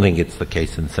 I don't think it's the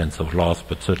case in Sense of Loss,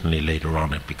 but certainly later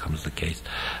on it becomes the case.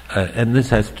 And this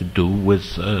has to do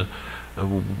with,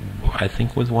 I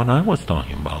think, with what I was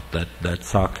talking about, that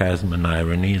sarcasm and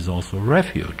irony is also a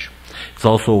refuge. It's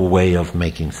also a way of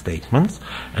making statements,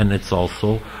 and it's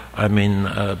also, I mean,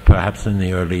 perhaps in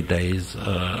the early days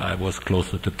I was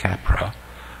closer to Capra,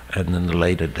 and in the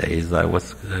later days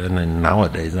and then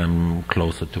nowadays I'm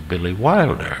closer to Billy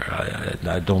Wilder.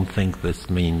 I don't think this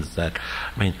means that,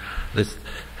 I mean, this,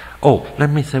 let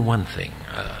me say one thing.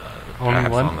 Only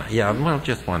one? Yeah, well,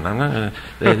 just one.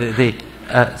 The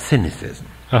cynicism.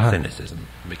 Cynicism,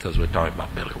 because we're talking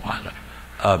about Billy Wilder.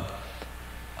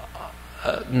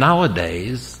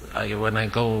 Nowadays, when I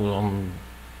go on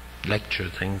lecture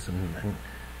things and young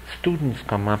students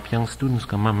come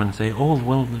up and say, "Oh,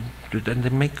 well," and they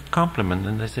make a compliment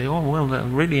and they say, "Oh, well, I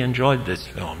really enjoyed this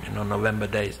film, you know, November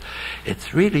Days."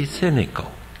 It's really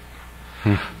cynical.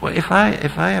 Well, if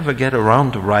I ever get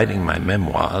around to writing my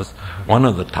memoirs, one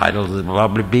of the titles will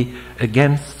probably be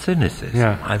Against Cynicism.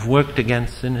 Yeah. I've worked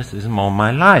against cynicism all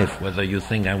my life, whether you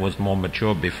think I was more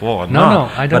mature before or not. No,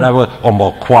 I don't. But I was, or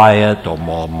more quiet, or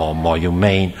more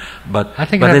humane. But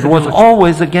it was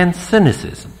always against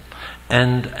cynicism.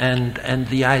 And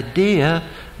the idea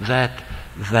that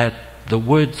the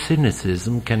word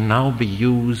cynicism can now be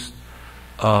used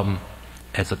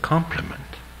as a compliment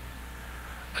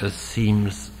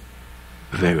seems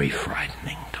very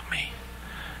frightening to me.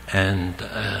 And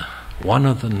one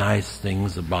of the nice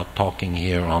things about talking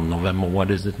here on November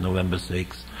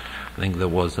 6th, I think there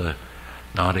was an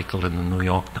article in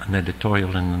an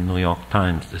editorial in the New York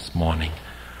Times this morning,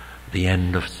 The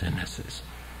End of Cynicism.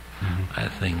 I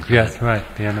think yes, right.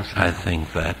 The end of cynicism. I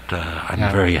think that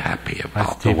I'm very happy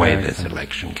about the way this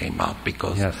election came out,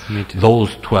 because me too.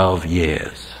 Those 12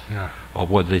 years, or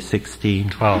were they 16?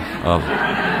 12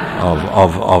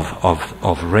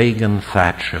 of Reagan,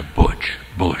 Thatcher,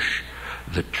 Bush,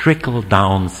 the trickle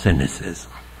down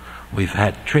cynicism. We've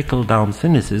had trickle down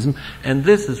cynicism, and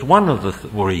this is one of the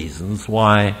reasons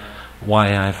why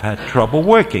I've had trouble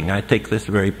working. I take this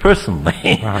very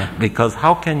personally, because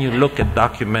how can you look at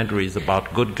documentaries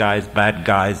about good guys, bad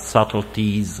guys,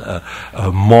 subtleties,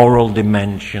 moral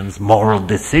dimensions, moral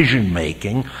decision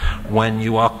making, when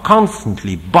you are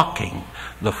constantly bucking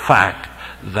the fact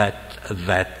that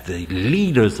the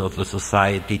leaders of the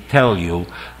society tell you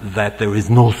that there is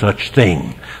no such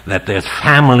thing, that there's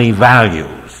family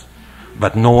values,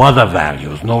 but no other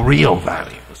values, no real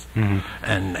values.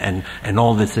 And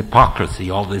all this hypocrisy,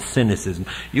 all this cynicism.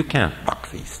 You can't buck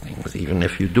these things, even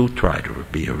if you do try to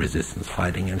be a resistance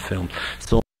fighting in film.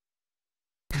 So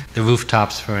the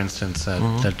rooftops, for instance,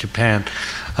 at Japan.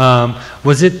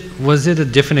 Was it a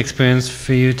different experience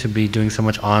for you to be doing so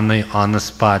much on the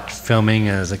spot filming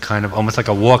as a kind of almost like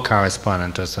a war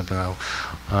correspondent or something?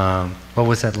 What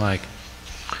was that like?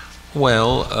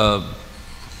 Well,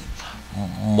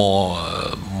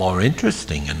 more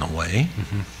interesting in a way.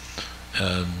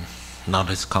 Not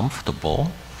as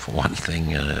comfortable. For one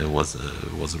thing, it was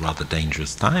a rather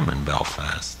dangerous time in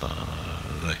Belfast.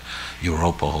 The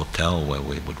Europa Hotel, where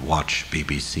we would watch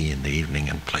BBC in the evening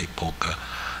and play poker,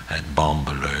 had bomb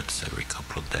alerts every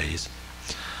couple of days.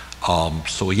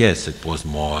 So yes, it was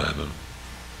more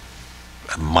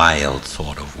a mild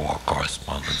sort of war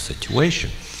correspondent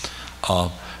situation.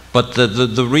 But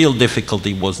the real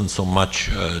difficulty wasn't so much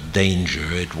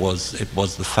danger. It was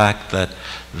the fact that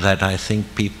I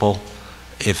think people,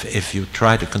 if you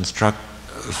try to construct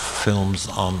films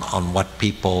on what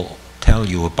people tell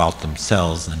you about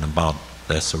themselves and about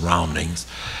their surroundings,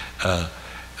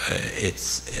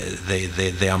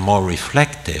 they are more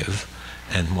reflective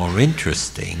and more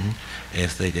interesting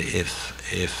if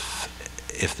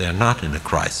they're not in a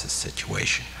crisis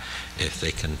situation. If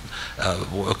they can,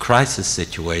 a crisis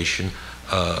situation,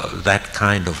 that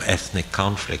kind of ethnic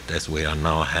conflict as we are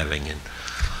now having in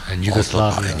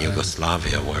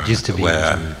Yugoslavia, where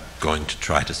I'm going to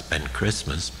try to spend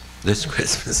Christmas. This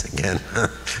Christmas again,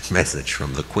 message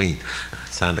from the Queen,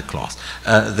 Santa Claus.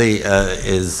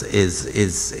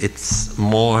 It's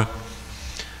more.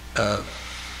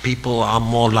 People are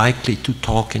more likely to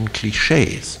talk in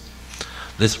cliches.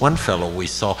 This one fellow we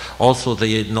saw, also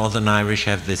the Northern Irish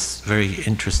have this very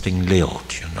interesting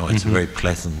lilt, you know, it's a very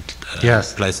pleasant,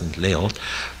 pleasant lilt,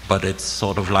 but it's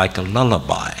sort of like a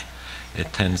lullaby.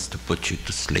 It tends to put you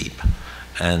to sleep.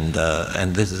 And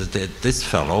this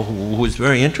fellow, who is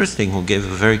very interesting, who gave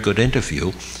a very good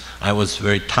interview. I was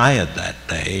very tired that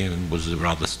day. It was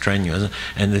rather strenuous,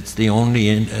 and it's the only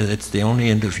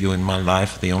interview in my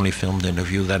life, the only filmed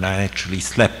interview that I actually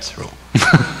slept through.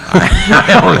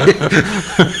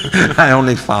 I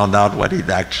only found out what he'd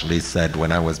actually said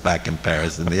when I was back in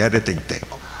Paris in the editing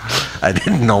table. I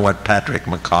didn't know what Patrick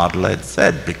McCardle had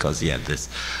said because he had this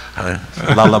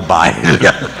lullaby.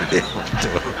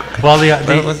 Well,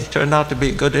 it turned out to be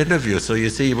a good interview. So you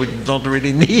see, you don't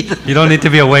really need. You don't need to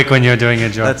be awake when you're doing your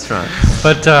job. That's right.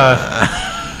 But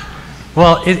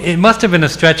well, it must have been a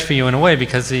stretch for you in a way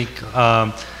because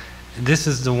this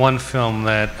is the one film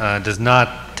that does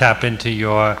not tap into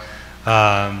your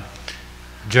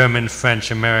German, French,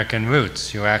 American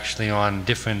roots. You're actually on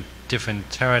different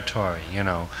territory, you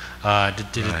know.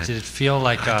 Did it feel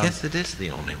like I guess it is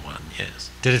the only one, yes.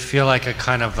 Did it feel like a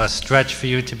kind of a stretch for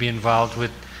you to be involved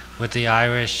with the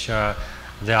Irish?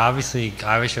 Obviously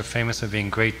Irish are famous for being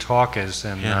great talkers,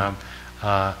 and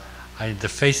the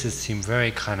faces seem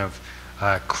very kind of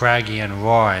craggy and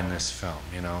raw in this film,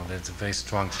 you know. There's a very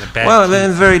strong well, they're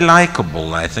very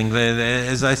likable, I think.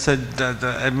 As I said,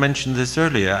 I mentioned this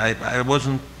earlier, I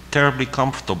wasn't terribly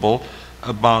comfortable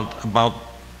about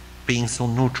being so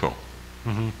neutral.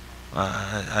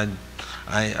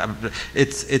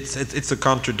 It's a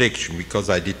contradiction because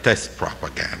I detest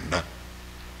propaganda,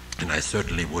 and I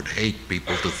certainly would hate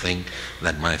people to think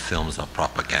that my films are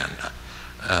propaganda.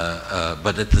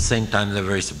 But at the same time, they're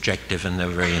very subjective and they're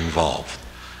very involved,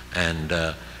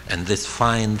 and this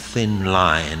fine, thin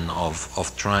line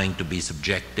of trying to be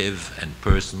subjective and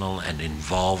personal and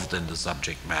involved in the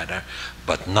subject matter,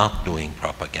 but not doing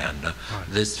propaganda. Right.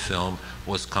 This film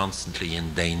was constantly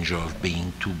in danger of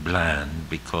being too bland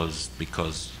because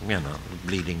you know,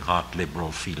 bleeding heart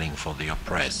liberal feeling for the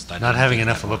oppressed. Not having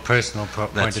enough of a personal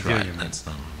point of view. Right. That's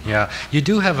not. Yeah, you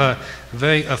do have a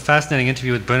very fascinating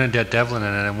interview with Bernadette Devlin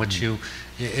in which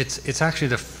it's actually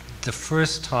the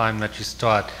first time that you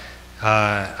start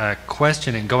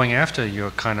questioning, going after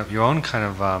your own kind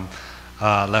of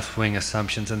left-wing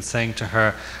assumptions, and saying to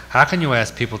her, how can you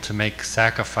ask people to make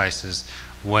sacrifices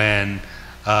when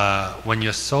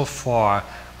you're so far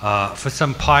for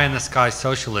some pie-in-the-sky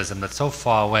socialism that's so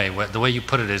far away? The way you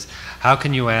put it is, how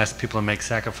can you ask people to make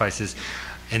sacrifices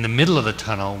in the middle of the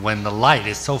tunnel when the light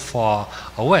is so far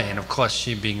away? And of course,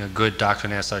 she, being a good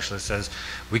doctrinaire socialist, says,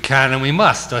 we can and we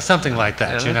must, or something like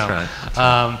that, you know. That's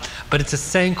right. But it's the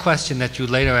same question that you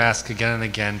later ask again and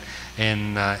again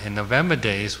in November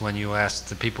days, when you asked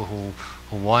the people who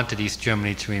wanted East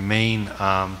Germany to remain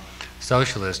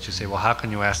socialist. You say, well, how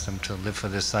can you ask them to live for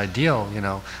this ideal, you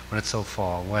know, when it's so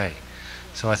far away?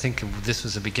 So I think this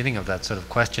was the beginning of that sort of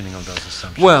questioning of those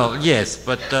assumptions. Well, yes,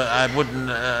 but I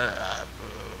wouldn't.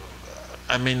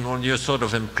 I mean, well, you're sort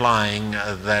of implying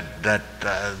that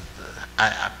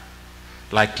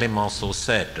like Clemenceau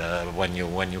said, when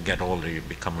you get older, you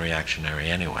become reactionary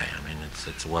anyway. I mean,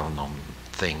 it's a well-known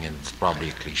thing, and it's probably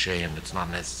a cliche, and it's not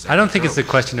necessary. I don't think it's a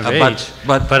question of age,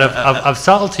 but of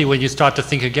subtlety when you start to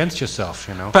think against yourself,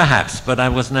 you know. Perhaps, but I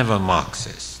was never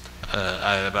Marxist.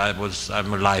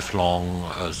 I'm a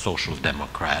lifelong social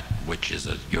democrat, which is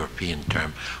a European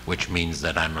term, which means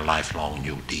that I'm a lifelong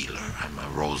New Dealer. I'm a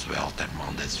Roosevelt and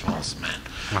Mendes France man.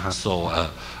 So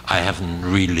I haven't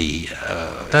really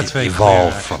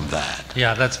evolved from that.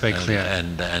 Yeah, that's very clear.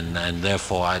 And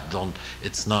therefore I don't.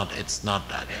 It's not.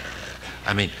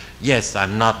 I mean, yes,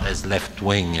 I'm not as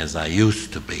left-wing as I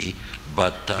used to be,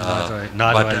 but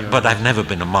I've never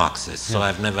been a Marxist, so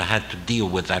I've never had to deal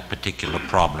with that particular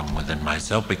problem within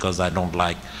myself because I don't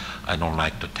like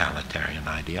totalitarian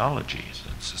ideologies.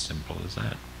 It's as simple as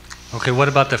that. Okay, what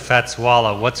about the Fat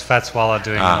Swallow? What's Fat Swallow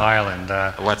doing in Ireland?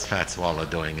 What's Fat Swallow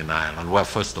doing in Ireland? Well,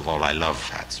 first of all, I love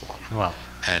Fat Swallow. Well.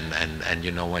 And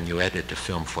you know, when you edit a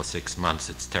film for 6 months,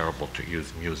 it's terrible to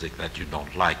use music that you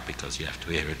don't like because you have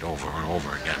to hear it over and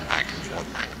over again, back and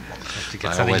forth, back and forth. To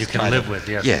get something you can live with,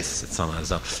 yes. Yes, it's something.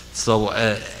 So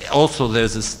also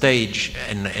there's a stage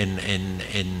in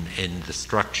the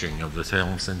structuring of the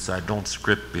film, since I don't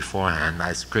script beforehand,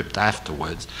 I script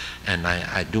afterwards, and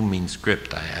I do mean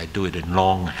script. I do it in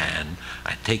longhand.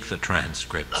 I take the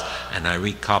transcripts and I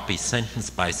recopy sentence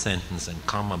by sentence and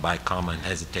comma by comma and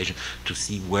hesitation to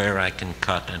see where I can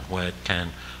cut and where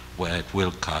it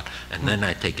will cut, and then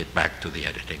I take it back to the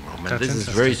editing room. And this is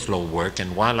very slow work,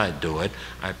 and while I do it,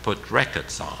 I put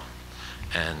records on,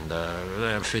 and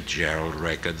Fitzgerald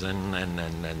records and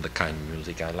the kind of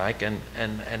music I like, and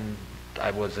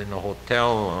I was in a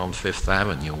hotel on Fifth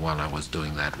Avenue while I was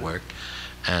doing that work,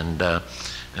 and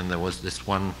there was this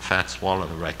one Fat Swallow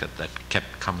record that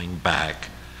kept coming back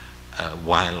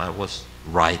while I was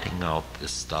writing out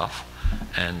this stuff.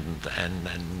 And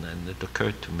it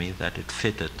occurred to me that it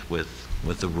fitted with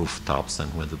the rooftops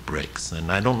and with the bricks, and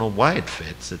I don't know why it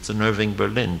fits. It's an Irving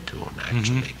Berlin tune,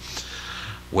 actually.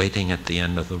 Waiting at the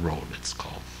End of the Road, it's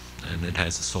called, and it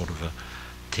has a sort of a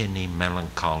tinny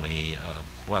melancholy.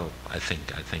 Well, I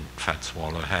think Fat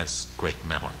Swallow has great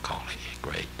melancholy.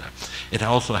 Great. It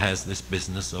also has this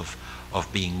business of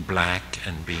being black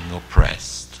and being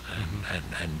oppressed.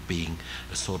 And being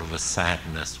a sort of a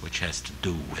sadness which has to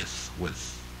do with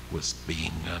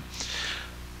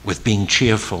being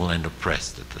cheerful and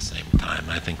oppressed at the same time.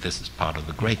 I think this is part of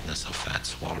the greatness of Fat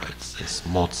Swallow. It's this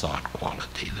Mozart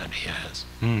quality that he has.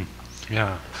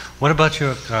 Yeah. What about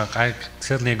your? I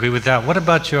certainly agree with that. What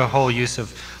about your whole use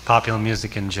of popular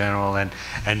music in general and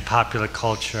popular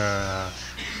culture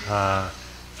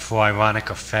for ironic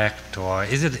effect, or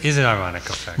is it ironic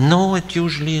effect? No, it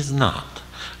usually is not.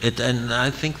 And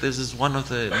I think this is one of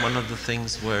the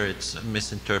things where it's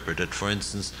misinterpreted. For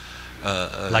instance,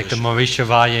 like the Maurice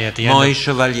Chevalier at the end. Maurice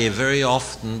Chevalier. Very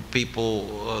often,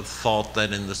 people thought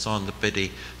that in the Song de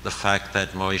Pity, the fact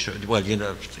that Maurice. Well, you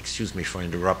know, excuse me for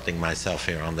interrupting myself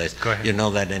here on this. Go ahead. You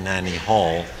know that in Annie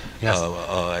Hall, yes.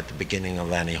 At the beginning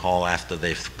of Annie Hall, after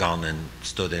they've gone and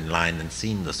stood in line and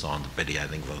seen the Song de Pity, I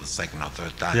think for the second or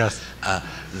third time, yes.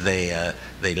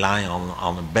 They lie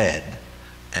on a bed.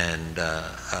 And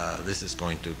this is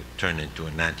going to turn into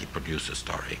an anti-producer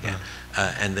story again.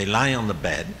 And they lie on the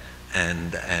bed,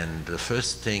 and the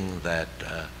first thing that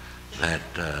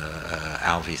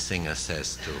Alvy Singer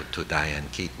says to Diane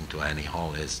Keaton, to Annie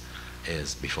Hall, is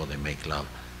before they make love,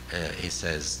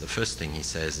 the first thing he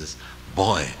says is,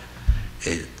 "Boy,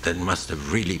 that must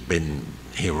have really been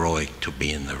heroic to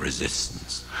be in the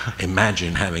resistance.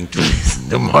 Imagine having to listen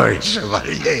to Maurice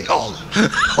Chevalier all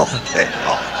day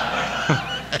long."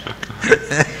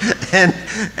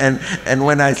 and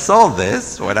when I saw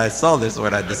this, when I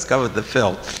discovered the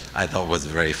film, I thought it was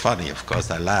very funny. Of course,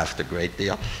 I laughed a great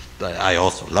deal. I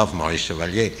also love Maurice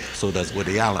Chevalier, so does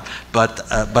Woody Allen. But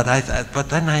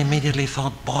then I immediately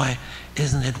thought, boy,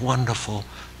 isn't it wonderful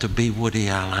to be Woody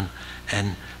Allen?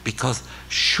 And because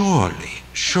surely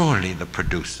the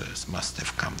producers must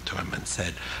have come to him and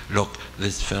said, look,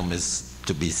 this film is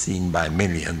to be seen by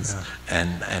millions,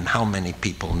 and how many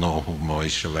people know who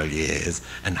Maurice Chevalier is,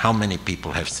 and how many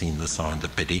people have seen the Song de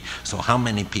Pity, so how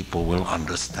many people will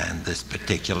understand this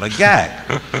particular gag?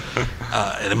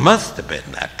 It must have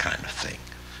been that kind of thing.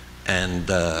 And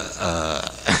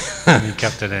he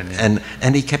kept it in. Yeah.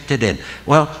 And he kept it in.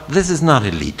 Well, this is not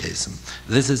elitism.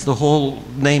 This is the whole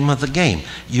name of the game.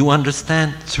 You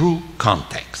understand through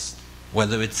context.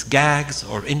 Whether it's gags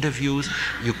or interviews,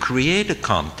 you create a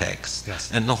context. Yes.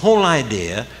 And the whole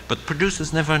idea, but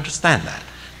producers never understand that.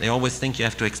 They always think you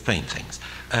have to explain things.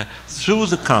 Through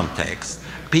the context,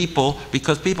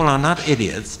 because people are not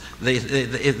idiots,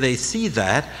 they see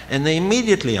that and they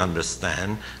immediately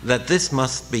understand that this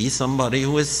must be somebody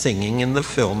who is singing in the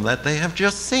film that they have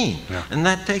just seen. Yeah. And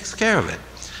that takes care of it.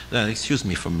 Excuse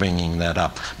me for bringing that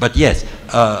up. But yes,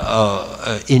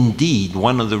 indeed,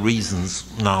 one of the reasons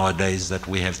nowadays that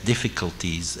we have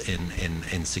difficulties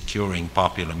in securing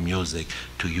popular music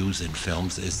to use in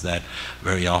films is that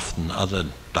very often other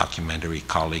documentary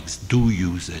colleagues do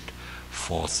use it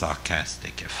for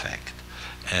sarcastic effect.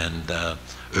 And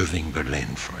Irving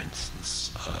Berlin, for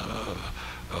instance,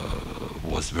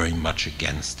 was very much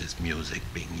against his music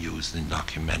being used in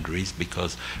documentaries,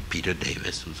 because Peter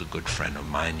Davis, who's a good friend of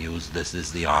mine, used This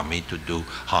Is the Army to do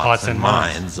Hearts and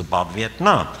Minds about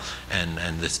Vietnam.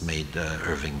 And this made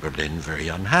Irving Berlin very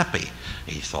unhappy.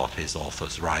 He thought his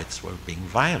author's rights were being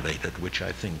violated, which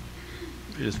I think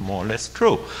is more or less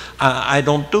true. I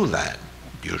don't do that,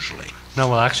 usually. No,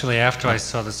 well, actually, after I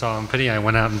saw the Solemn Pity, I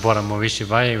went out and bought a Maurice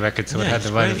Chevalier record, so it had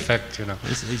the right effect, you know.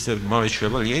 Maurice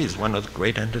Chevalier is one of the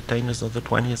great entertainers of the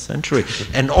 20th century.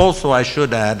 And also, I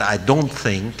should add, I don't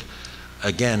think,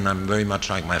 again, I'm very much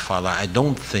like my father, I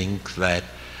don't think that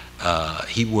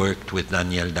he worked with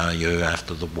Daniel Darieux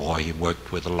after the war. He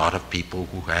worked with a lot of people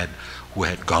who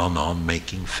had gone on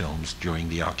making films during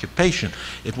the occupation.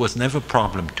 It was never a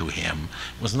problem to him.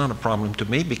 It was not a problem to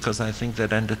me, because I think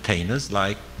that entertainers,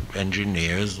 like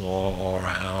engineers or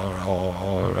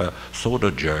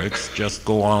soda jerks, just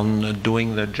go on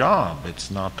doing their job. It's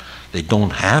not, they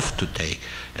don't have to take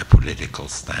a political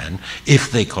stand.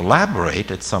 If they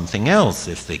collaborate, it's something else.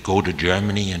 If they go to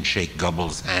Germany and shake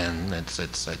Goebbels' hand,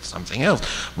 it's something else.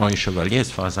 Maurice Chevalier,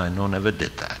 as far as I know, never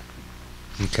did that.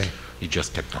 Okay. He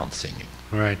just kept on singing.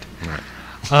 Right.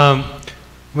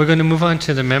 We're going to move on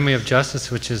to The Memory of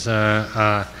Justice, which is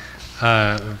one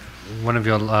of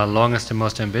your longest and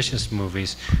most ambitious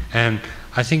movies. And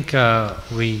I think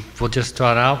we will just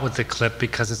start out with the clip,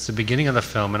 because it's the beginning of the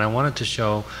film, and I wanted to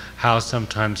show how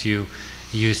sometimes you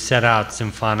set out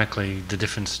symphonically the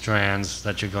different strands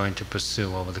that you're going to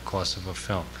pursue over the course of a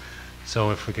film.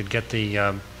 So if we could get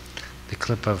the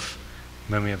clip of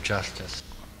Memory of Justice.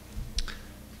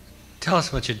 Tell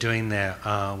us what you're doing there,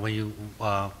 where you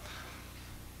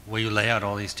lay out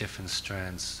all these different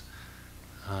strands.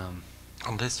 On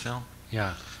this film?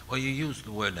 Yeah. Well, you used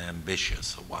the word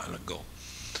ambitious a while ago.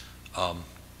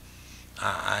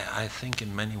 I think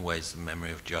in many ways The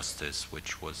Memory of Justice,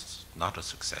 which was not a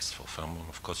successful film,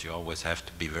 of course you always have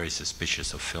to be very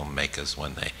suspicious of filmmakers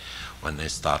when they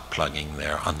start plugging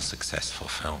their unsuccessful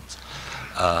films.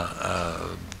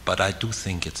 But I do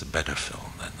think it's a better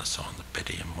film than The Solemn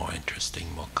Pity, a more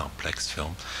interesting, more complex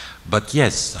film. But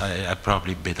yes, I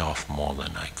probably bit off more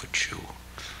than I could chew,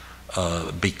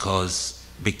 because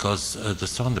The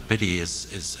Solemn Pity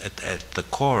is at the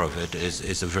core of it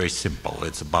is a very simple.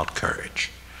 It's about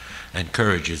courage, and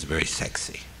courage is very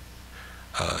sexy.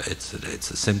 It's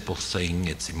a simple thing.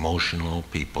 It's emotional.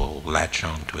 People latch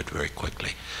onto it very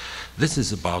quickly. This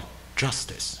is about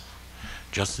justice.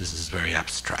 Justice is very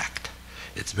abstract.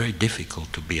 It's very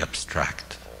difficult to be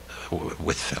abstract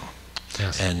with film.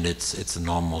 Yes. And it's an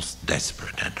almost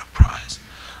desperate enterprise.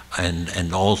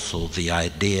 And also the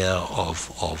idea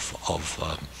of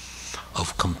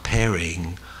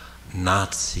comparing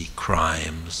Nazi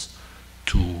crimes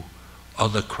to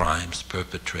other crimes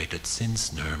perpetrated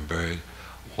since Nuremberg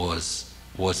was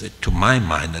it, to my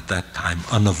mind at that time,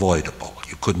 unavoidable.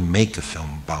 You couldn't make a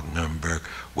film about Nuremberg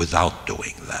without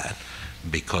doing that,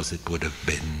 because it would have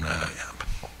been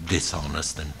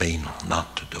dishonest and banal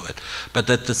not to do it. But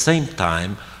at the same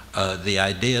time, the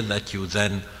idea that you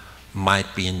then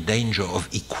might be in danger of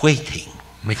equating,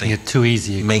 making it too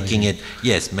easy,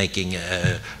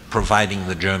 providing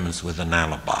the Germans with an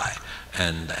alibi,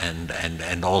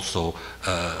 and also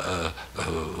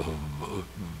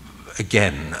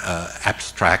again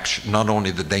abstraction, not only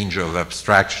the danger of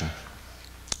abstraction,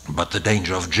 but the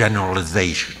danger of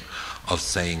generalization, of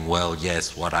saying, well,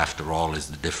 yes, what after all is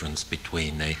the difference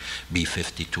between a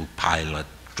B-52 pilot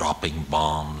dropping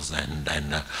bombs and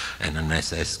an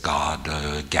SS guard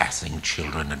gassing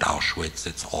children at Auschwitz?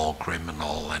 It's all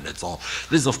criminal, and it's all...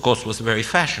 This, of course, was very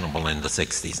fashionable in the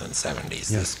 60s and 70s, yes.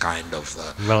 This kind of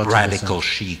radical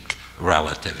chic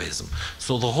relativism.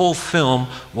 So the whole film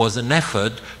was an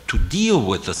effort to deal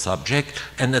with the subject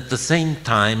and at the same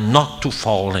time not to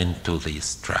fall into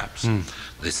these traps.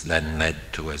 This then led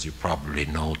to, as you probably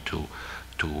know, to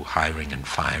hiring and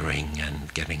firing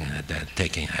and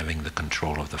having the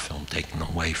control of the film taken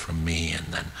away from me, and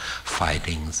then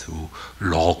fighting through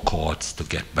law courts to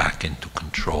get back into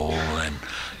control, and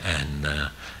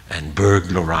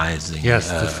burglarizing. Yes,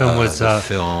 the film was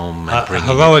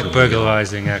heroic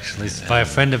burglarizing, actually, by a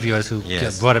friend of yours who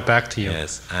brought it back to you.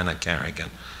 Yes, Anna Carrigan.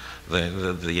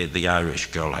 The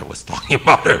Irish girl I was talking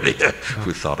about earlier,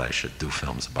 who thought I should do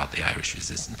films about the Irish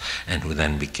resistance, and who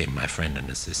then became my friend and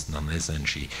assistant on this, and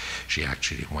she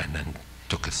actually went and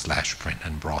took a slash print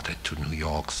and brought it to New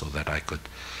York so that I could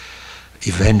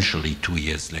eventually, 2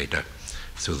 years later,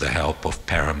 through the help of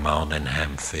Paramount and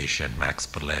Hamfish and Max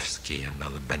Polewski and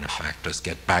other benefactors,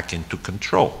 get back into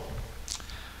control.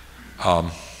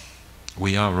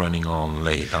 We are running on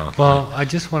late, aren't we? Well, I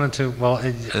just wanted to,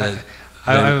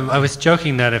 I was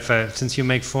joking that if since you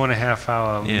make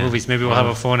 4.5-hour movies, maybe we'll have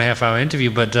a 4.5-hour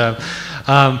interview. But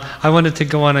I wanted to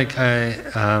go on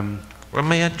well,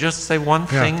 may I just say one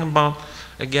thing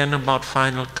about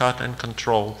Final Cut and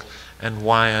Control and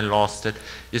why I lost it?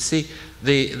 You see,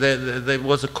 there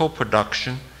was a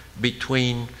co-production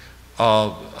between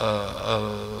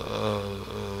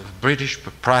British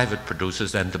private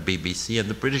producers and the BBC, and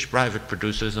the British private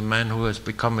producer is a man who has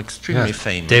become extremely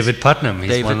famous. David Putnam,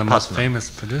 he's one of the most famous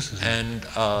producers. And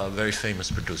a very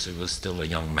famous producer. He was still a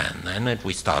young man then, and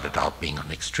we started out being on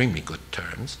extremely good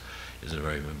terms. He's a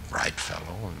very bright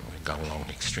fellow, and we got along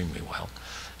extremely well.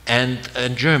 And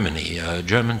Germany,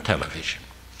 German television.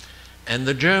 And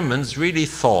the Germans really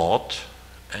thought,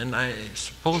 and I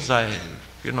suppose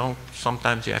you know,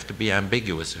 sometimes you have to be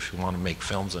ambiguous if you want to make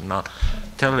films and not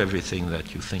tell everything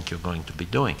that you think you're going to be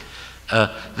doing.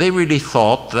 They really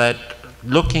thought that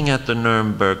looking at the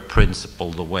Nuremberg principle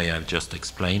the way I've just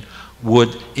explained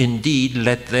would indeed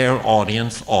let their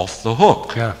audience off the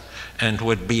hook. Yeah. And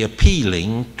would be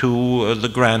appealing to the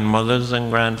grandmothers and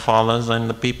grandfathers and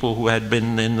the people who had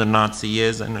been in the Nazi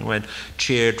years and who had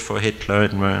cheered for Hitler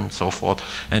and so forth,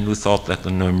 and who thought that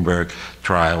the Nuremberg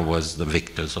trial was the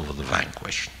victors over the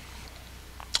vanquished.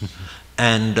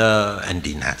 And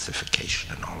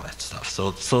denazification and all that stuff.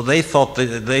 So they thought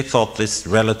this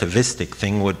relativistic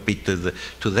thing would be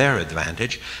to their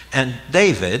advantage, and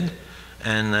David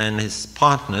and his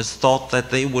partners thought that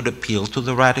they would appeal to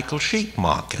the radical chic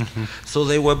market. So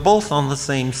they were both on the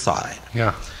same side.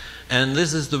 Yeah. And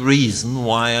this is the reason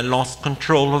why I lost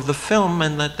control of the film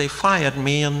and that they fired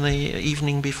me on the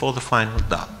evening before the final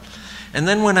dub. And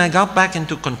then when I got back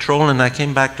into control and I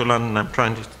came back to London, I'm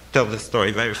trying to tell this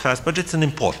story very fast, but it's an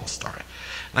important story.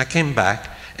 And I came back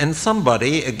and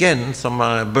somebody, again, some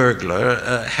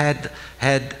burglar,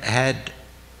 had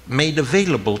made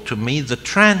available to me the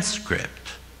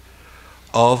transcript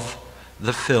of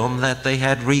the film that they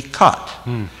had recut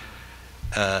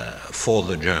for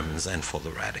the Germans and for the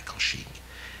radical chic.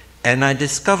 And I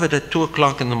discovered at 2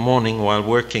 o'clock in the morning while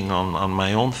working on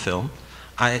my own film,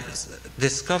 I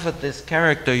discovered this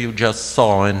character you just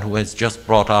saw and who has just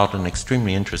brought out an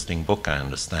extremely interesting book, I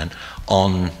understand,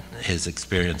 on his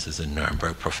experiences in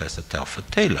Nuremberg, Professor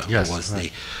Telford Taylor, who was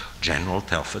the General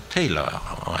Telford Taylor.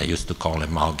 I used to call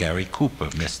him our Gary Cooper,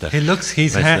 Mr.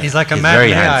 He's like a man.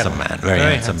 Very handsome man, very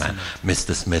handsome man.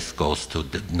 Mr. Smith goes to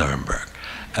Nuremberg,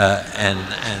 and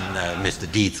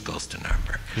Mr. Dietz goes to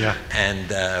Nuremberg. Yeah.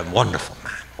 And wonderful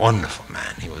man. Wonderful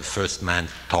man. He was the first man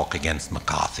to talk against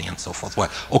McCarthy and so forth. Well,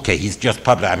 okay, he's just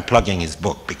I'm plugging his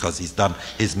book because he's done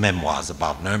his memoirs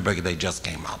about Nuremberg. They just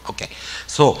came out. Okay,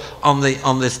 so on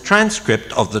this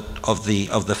transcript of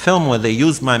the film where they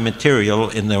use my material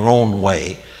in their own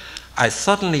way, I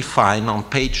suddenly find on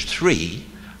page 3,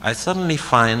 I suddenly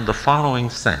find the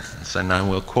following sentence, and I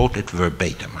will quote it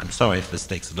verbatim. I'm sorry if this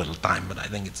takes a little time, but I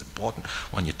think it's important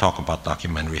when you talk about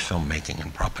documentary filmmaking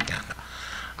and propaganda.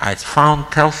 I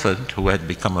found Telford, who had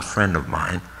become a friend of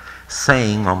mine,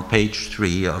 saying on page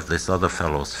 3 of this other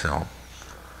fellow's film,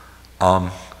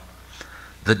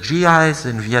 the GIs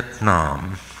in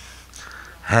Vietnam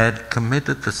had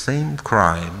committed the same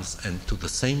crimes and to the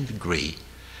same degree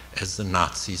as the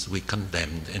Nazis we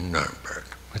condemned in Nuremberg.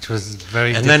 Which was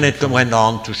very And then it went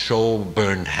on to show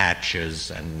burned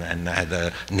hatches and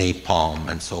the napalm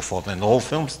and so forth, and the whole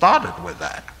film started with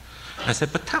that. I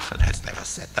said, but Telford has never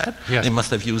said that. Yes. They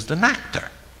must have used an actor.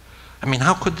 I mean,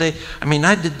 how could they? I mean,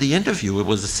 I did the interview. It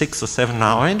was a 6 or 7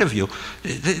 hour interview.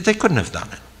 They couldn't have done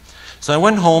it. So I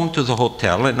went home to the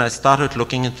hotel and I started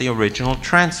looking at the original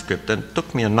transcript, and it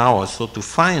took me an hour or so to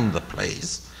find the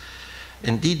place.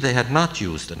 Indeed, they had not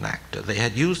used an actor. They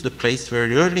had used a place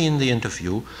very early in the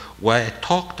interview where I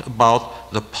talked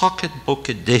about the pocketbook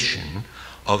edition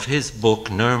of his book,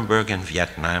 Nuremberg and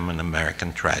Vietnam, an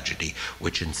American Tragedy,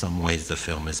 which in some ways the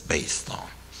film is based on.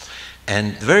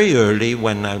 And very early,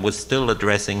 when I was still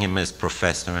addressing him as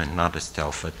professor and not as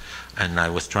Telford, and I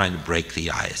was trying to break the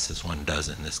ice, as one does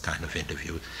in this kind of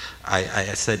interview,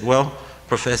 I said, well,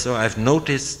 Professor, I've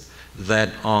noticed that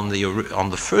on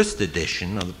the first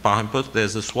edition of the pocketbook,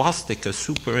 there's a swastika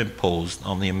superimposed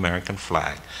on the American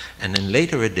flag. And in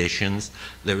later editions,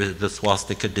 the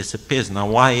swastika disappears. Now,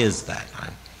 why is that? I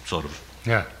sort of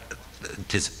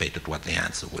anticipated what the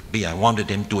answer would be. I wanted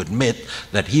him to admit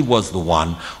that he was the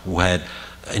one who had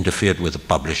interfered with the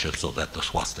publisher so that the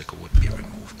swastika would be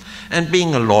removed. And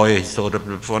being a lawyer, he sort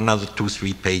of, for another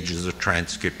 2-3 pages of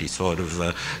transcript, he sort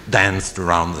of danced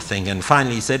around the thing, and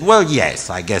finally he said, well, yes,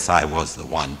 I guess I was the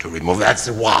one to remove it. That's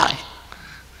why.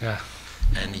 Yeah.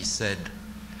 And he said,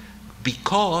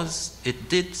 because it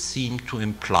did seem to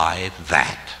imply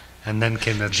that. And then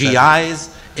came the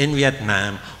GIs in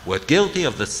Vietnam were guilty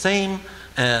of the same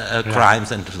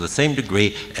crimes and to the same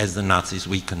degree as the Nazis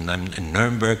we condemned in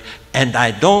Nuremberg, and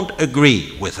I don't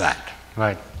agree with that.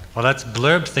 Right. Well, that's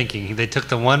blurb thinking. They took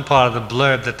the one part of the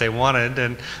blurb that they wanted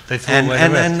and they threw away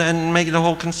the rest. And make the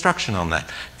whole construction on that.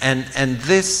 And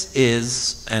this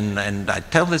is, and I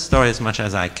tell this story as much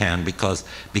as I can because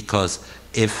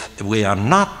if we are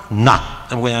not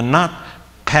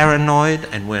paranoid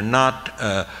and we're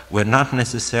not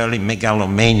necessarily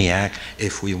megalomaniac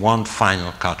if we want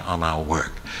final cut on our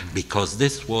work, because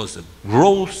this was a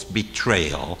gross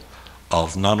betrayal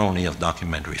of not only of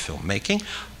documentary filmmaking,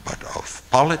 but of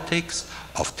politics,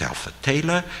 of Telford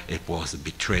Taylor. It was a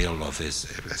betrayal of his,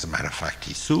 as a matter of fact,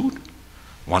 he sued.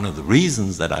 One of the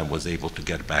reasons that I was able to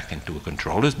get back into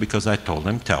control is because I told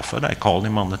him, Telford, I called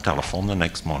him on the telephone the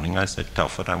next morning. I said,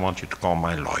 Telford, I want you to call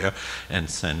my lawyer and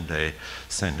send him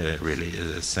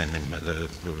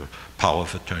the power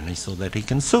of attorney so that he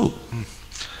can sue.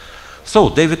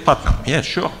 So, David Putnam, yes,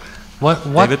 sure. What?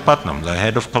 David Putnam, the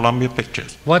head of Columbia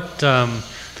Pictures. What,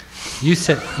 you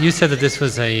said that this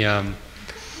was a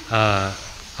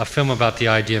film about the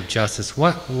idea of justice.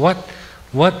 What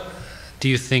do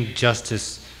you think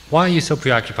justice? Why are you so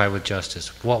preoccupied with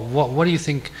justice? What do you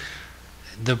think?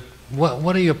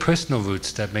 What are your personal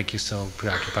roots that make you so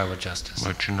preoccupied with justice?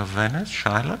 Merchant of Venice,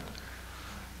 Charlotte.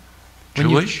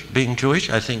 Jewish, being Jewish.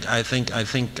 I think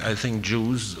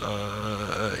Jews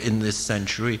in this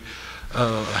century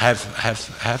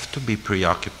have to be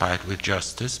preoccupied with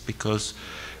justice because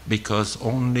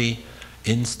only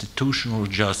institutional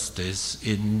justice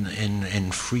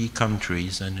in free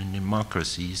countries and in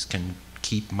democracies can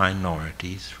keep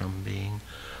minorities from being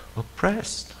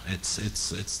oppressed.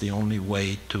 It's the only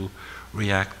way to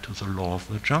react to the law of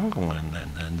the jungle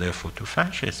and therefore to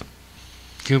fascism.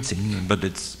 But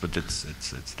it's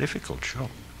difficult, sure.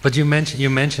 But you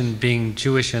mentioned being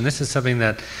Jewish, and this is something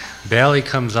that barely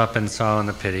comes up in Sorrow and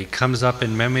the Pity, comes up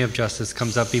in Memory of Justice,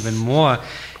 comes up even more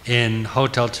in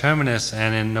Hotel Terminus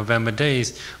and in November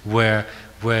Days, where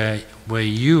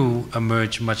you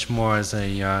emerge much more as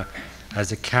a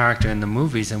character in the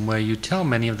movies, and where you tell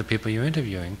many of the people you're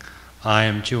interviewing, I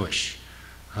am Jewish.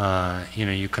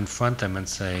 You confront them and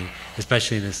say,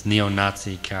 especially this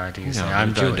neo-Nazi character, you say,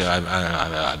 I'm Jewish.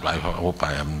 I hope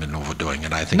I haven't been overdoing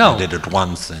it. I think No. I did it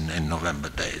once in November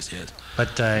Days, yes.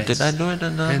 But did I do it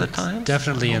another time?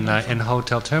 Definitely in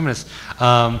Hotel Terminus.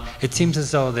 It seems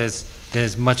as though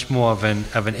there's much more of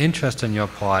an interest on your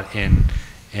part in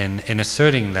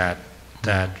asserting that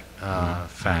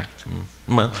fact.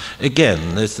 Well,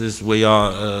 again,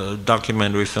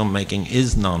 documentary filmmaking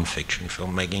is non-fiction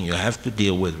filmmaking. You have to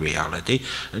deal with reality,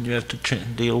 and you have to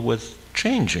deal with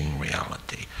changing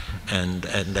reality. And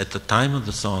at the time of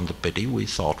the Sorrow and the Pity, we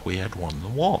thought we had won the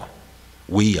war.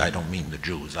 We, I don't mean the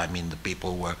Jews, I mean the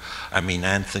people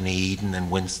Anthony Eden and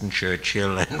Winston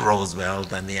Churchill and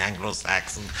Roosevelt and the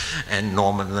Anglo-Saxon and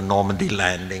the Normandy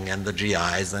landing and the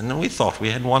GIs, and we thought we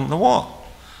had won the war.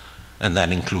 And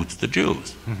that includes the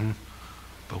Jews. Mm-hmm.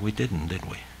 But we didn't, did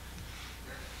we?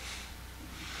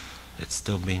 It's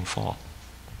still being fought.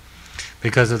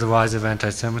 Because of the rise of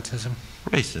anti-Semitism?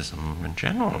 Racism in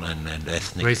general, and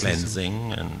ethnic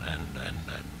cleansing,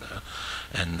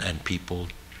 and people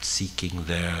seeking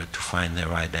to find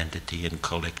their identity in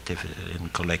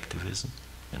collectivism,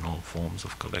 in all forms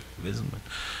of collectivism,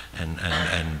 and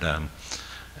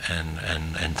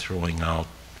throwing out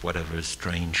whatever is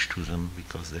strange to them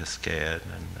because they're scared,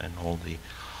 and all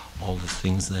the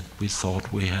things that we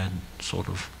thought we had sort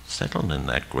of settled in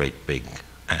that great big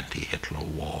anti-Hitler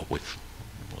war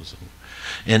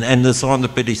and the Sorrow and the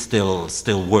Pity still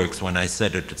works. When I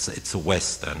said it's a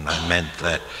Western, I meant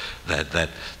that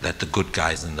the good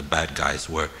guys and the bad guys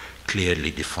were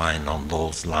clearly defined on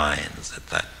those lines at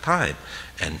that time,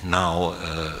 and now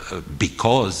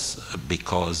because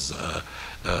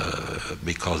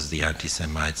the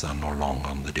anti-Semites are no longer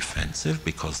on the defensive,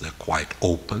 because they're quite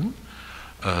open,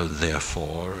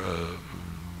 therefore,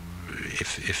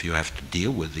 if you have to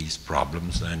deal with these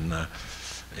problems, then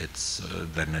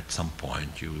then at some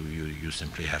point you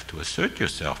simply have to assert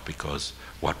yourself, because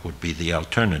what would be the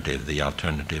alternative? The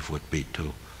alternative would be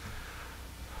to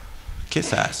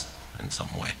kiss ass in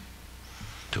some way.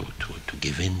 To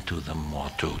give in to them, or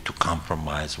to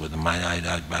compromise with them.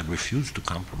 I refuse to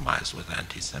compromise with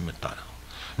anti-Semitism,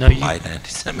 polite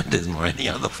anti-Semitism or any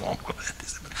other form of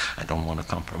anti-Semitism. I don't want to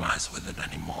compromise with it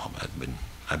anymore.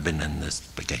 I've been in this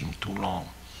game too long.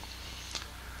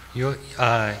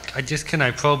 Can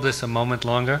I probe this a moment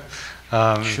longer?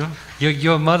 Sure.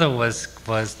 Your mother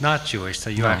was not Jewish, so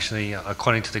you actually,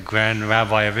 according to the Grand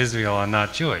Rabbi of Israel, are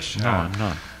not Jewish. No, I'm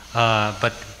not.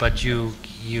 but you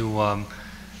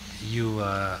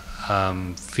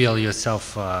feel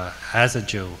yourself as a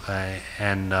Jew,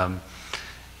 and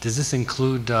does this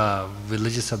include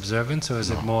religious observance, or is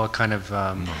it more kind of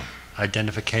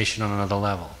identification on another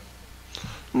level?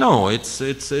 No, it's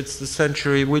the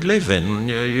century we live in.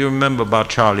 You remember about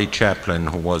Charlie Chaplin,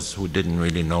 who didn't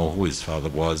really know who his father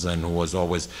was, and who was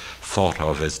always thought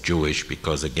of as Jewish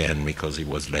because he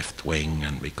was left wing,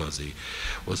 and because he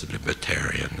was a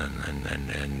libertarian,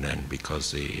 and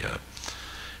because he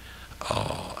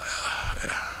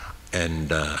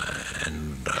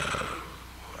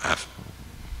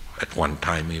at one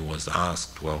time he was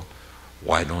asked, well,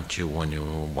 why don't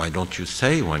you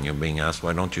say when you're being asked,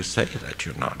 why don't you say that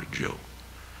you're not a Jew?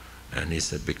 And he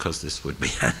said, because this would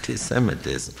be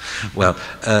anti-Semitism. Well,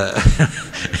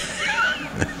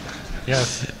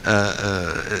 yes.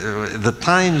 The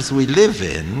times we live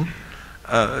in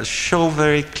show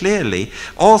very clearly.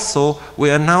 Also,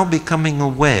 we are now becoming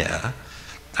aware,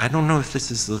 I don't know if this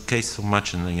is the case so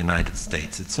much in the United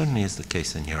States, it certainly is the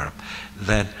case in Europe,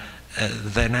 that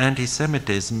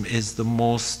anti-Semitism is the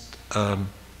most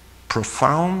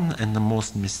profound and the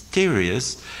most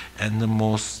mysterious and the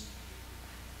most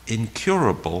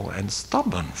incurable and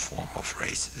stubborn form of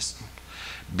racism,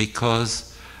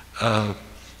 because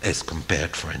as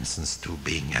compared, for instance, to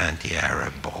being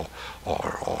anti-Arab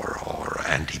or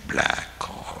anti-black,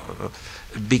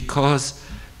 because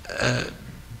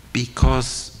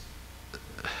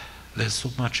there's so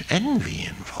much envy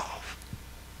involved.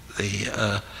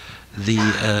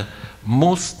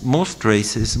 Most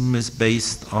racism is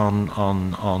based on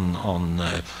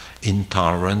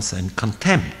intolerance and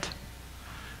contempt,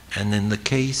 and in the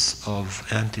case of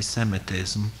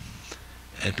anti-Semitism,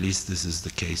 at least this is the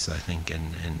case, I think,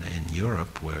 in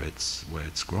Europe, where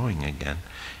it's growing again,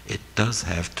 it does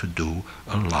have to do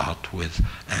a lot with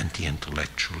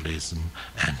anti-intellectualism,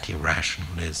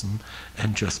 anti-rationalism,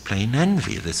 and just plain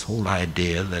envy. This whole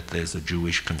idea that there's a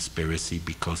Jewish conspiracy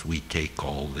because we take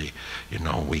all the,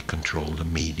 we control the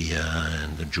media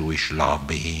and the Jewish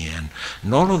lobby and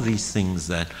all of these things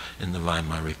that in the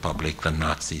Weimar Republic the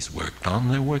Nazis worked on,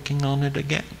 they're working on it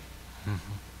again.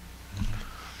 Mm-hmm.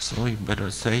 So you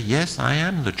better say, yes, I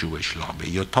am the Jewish lobby.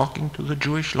 You're talking to the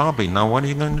Jewish lobby. Now what are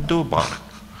you going to do about it?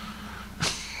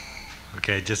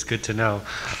 Okay, just good to know.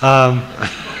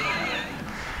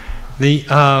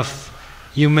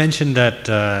 You mentioned that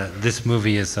this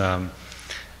movie is not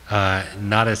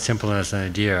as simple as an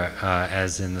idea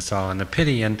as in The Sorrow and the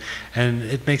Pity, and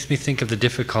it makes me think of the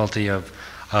difficulty of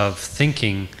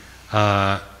thinking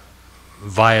via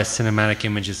cinematic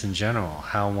images in general.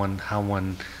 How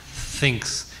one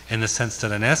thinks in the sense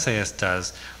that an essayist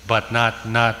does, but not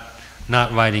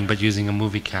writing, but using a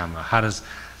movie camera. How does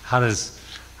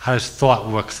thought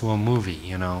work through a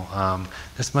movie?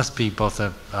 This must be both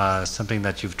something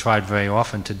that you've tried very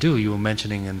often to do. You were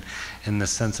mentioning in the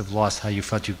sense of loss how you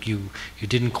felt you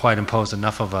didn't quite impose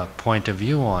enough of a point of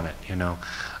view on it.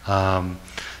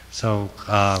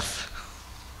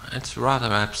 It's a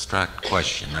rather abstract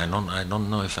question. I don't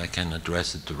know if I can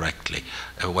address it directly.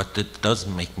 What it does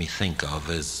make me think of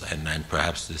is, and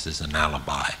perhaps this is an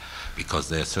alibi, because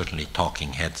they're certainly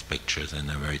talking heads pictures and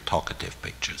they're very talkative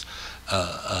pictures.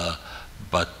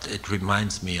 But it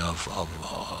reminds me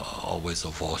always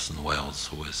of Orson Welles,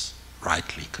 who is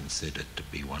rightly considered to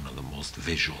be one of the most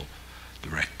visual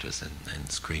directors in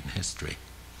screen history.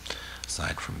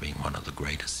 Aside from being one of the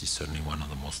greatest, he's certainly one of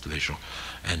the most visual.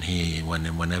 And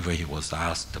whenever he was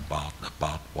asked about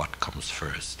what comes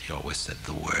first, he always said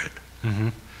the word. Mm-hmm.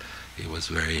 He was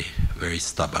very, very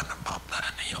stubborn about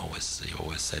that. He always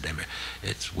said,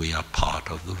 we are part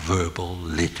of the verbal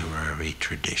literary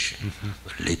tradition, mm-hmm.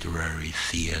 the literary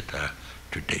theater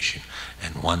tradition.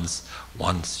 And once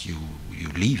you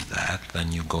leave that,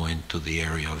 then you go into the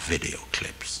area of video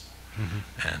clips.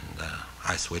 Mm-hmm. And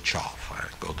I switch off. I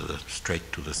go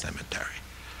straight to the cemetery.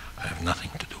 I have nothing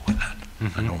to do with that.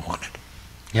 Mm-hmm. I don't want it.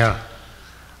 Yeah.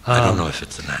 I don't know if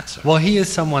it's an answer. Well, he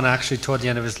is someone actually toward the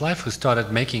end of his life who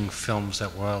started making films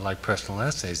that were like personal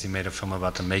essays. He made a film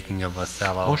about the making of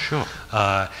Othello. Oh, sure.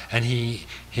 And he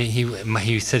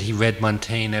said he read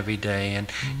Montaigne every day, and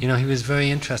mm-hmm. He was very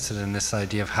interested in this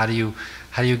idea of how do you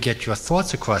get your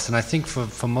thoughts across. And I think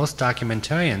for most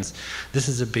documentarians, this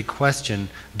is a big question.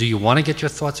 Do you want to get your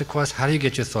thoughts across? How do you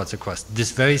get your thoughts across? This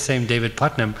very same David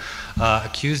Putnam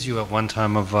accused you at one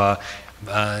time of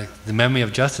The Memory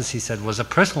of Justice, he said, was a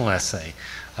personal essay,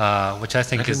 which I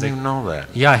think I didn't even know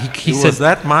that. Yeah, he said, was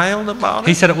that mild about it?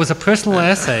 He said it was a personal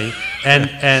essay,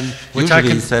 and which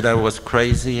usually he said I was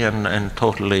crazy and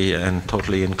totally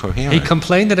incoherent. He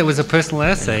complained that it was a personal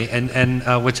essay, and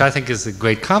which I think is a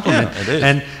great compliment. Yeah, it is.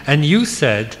 And you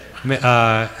said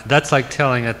that's like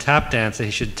telling a tap dancer he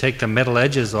should take the metal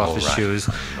edges off his shoes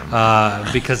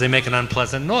because they make an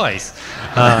unpleasant noise.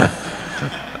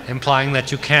 Implying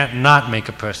that you can't not make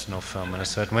a personal film in a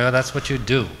certain way, or that's what you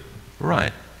do.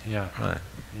 Right. Yeah. Right.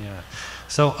 Yeah.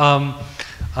 So,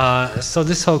 so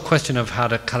this whole question of how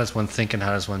does one think and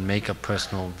how does one make a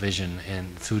personal vision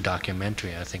through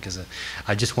documentary, I think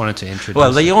I just wanted to introduce.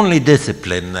 Well, the only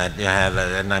discipline that you have,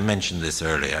 and I mentioned this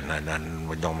earlier, and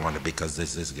we don't want to because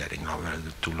this is getting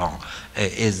too long,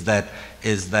 is that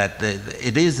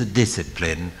it is a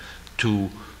discipline to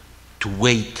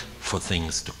wait for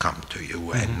things to come to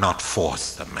you and not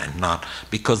force them, and not,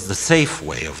 because the safe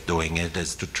way of doing it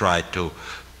is to try to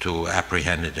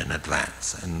apprehend it in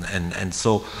advance, and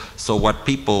so what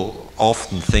people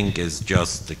often think is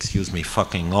just, excuse me,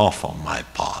 fucking off on my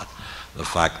part, the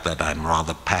fact that I'm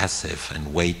rather passive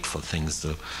and wait for things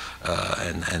to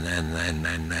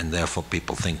and therefore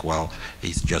people think, well,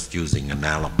 he's just using an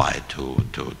alibi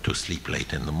to sleep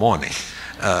late in the morning.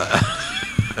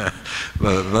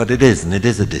 But it isn't. It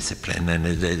is a discipline, and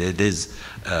it is,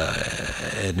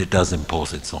 and it does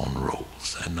impose its own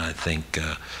rules. And I think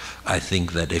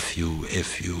that if you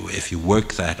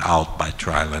work that out by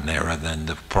trial and error, then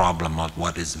the problem of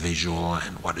what is visual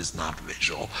and what is not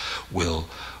visual will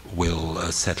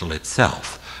settle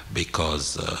itself.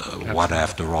 Because what,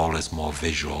 after all, is more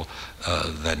visual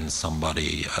than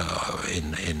somebody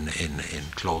in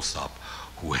close-up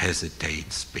who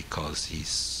hesitates because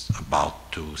he's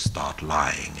about to start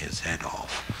lying his head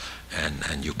off,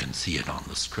 and you can see it on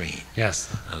the screen. Yes,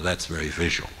 that's very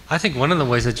visual. I think one of the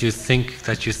ways that you think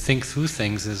through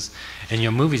things is in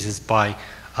your movies is by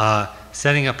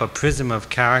setting up a prism of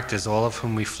characters, all of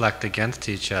whom reflect against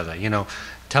each other. You know,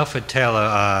 Telford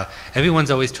Taylor, everyone's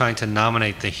always trying to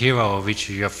nominate the hero of each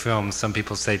of your films. Some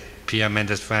people say Pierre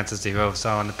Mendes France, the hero of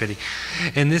Sorrow and the Pity.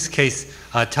 In this case,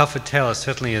 Telford Taylor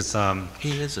certainly is.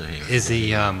 He is a hero. Is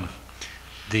he's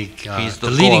the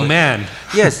leading boy. man.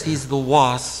 Yes, he's the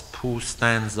wasp who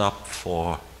stands up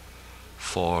for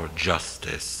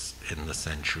justice in the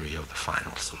century of the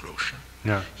final solution.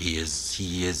 Yeah. He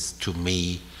is to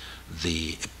me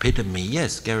the epitome.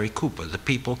 Yes, Gary Cooper, the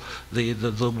people,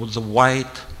 the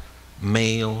white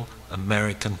male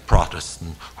American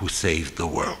Protestant who saved the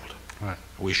world. Right.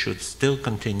 We should still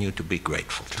continue to be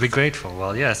grateful. To be grateful,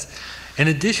 well, yes. In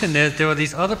addition, there are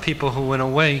these other people who, in a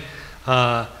way,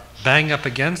 bang up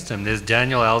against him. There's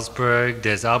Daniel Ellsberg,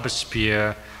 there's Albert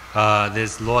Speer,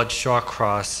 there's Lord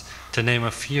Shawcross, to name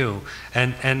a few.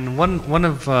 And one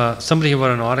of somebody who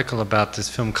wrote an article about this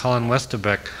film, Colin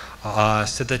Westerbeck,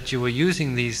 said that you were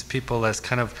using these people as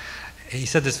kind of, he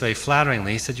said this very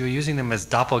flatteringly, he said you were using them as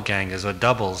doppelgangers or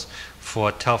doubles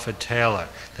for Telford Taylor,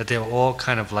 that they were all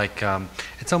kind of like,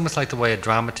 it's almost like the way a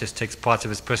dramatist takes parts of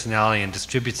his personality and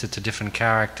distributes it to different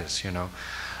characters, you know.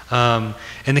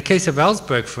 In the case of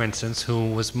Ellsberg, for instance,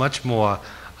 who was much more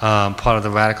part of the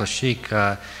radical chic,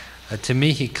 to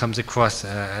me he comes across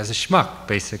as a schmuck,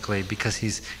 basically, because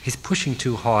he's pushing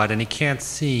too hard and he can't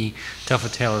see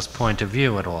Telford Taylor's point of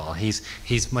view at all. He's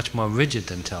much more rigid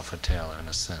than Telford Taylor in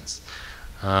a sense.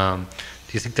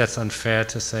 Do you think that's unfair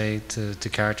to say, to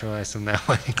characterize him that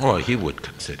way? Well, he would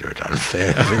consider it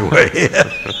unfair anyway.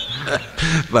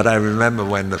 But I remember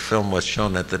when the film was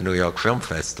shown at the New York Film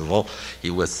Festival, he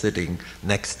was sitting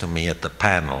next to me at the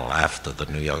panel after the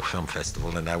New York Film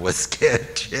Festival, and I was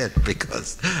scared shit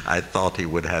because I thought he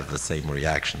would have the same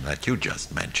reaction that you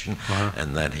just mentioned,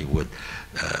 and that he would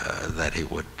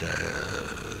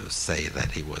say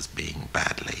that he was being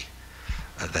badly,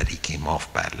 that he came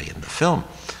off badly in the film.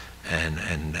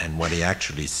 And what he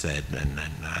actually said, and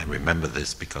I remember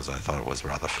this because I thought it was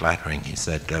rather flattering, he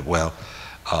said, well,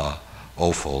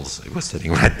 Ophuls, he was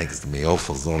sitting right next to me,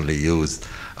 Ophuls only used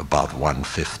about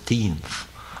 1/15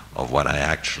 of what I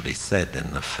actually said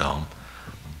in the film,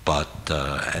 but,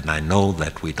 and I know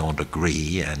that we don't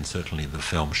agree, and certainly the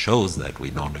film shows that we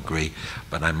don't agree,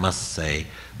 but I must say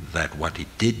that what he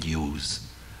did use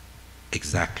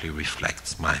exactly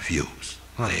reflects my views.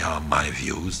 They are my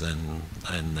views, and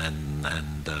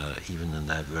even in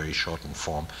that very shortened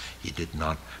form, he did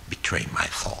not betray my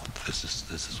thought. This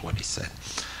is what he said,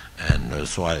 and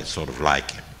so I sort of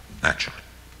like him naturally.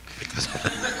 Because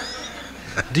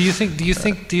do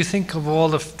you think of all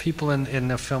the people in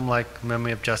a film like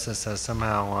Memory of Justice as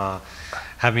somehow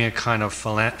having a kind of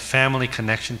family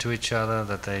connection to each other,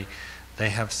 that they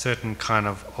have certain kind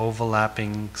of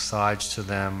overlapping sides to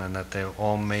them, and that they're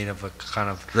all made of a kind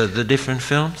of... The different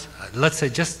films? Let's say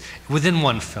just within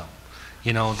one film,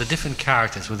 you know, the different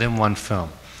characters within one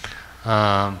film.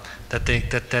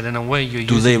 That in a way you're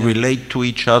using... Do they relate to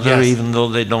each other, yes, even though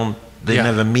they don't? They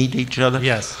never meet each other?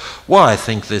 Yes. Well, I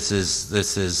think this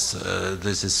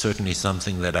is certainly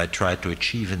something that I try to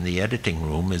achieve in the editing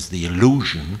room, is the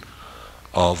illusion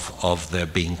of their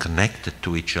being connected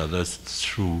to each other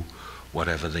through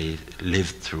whatever they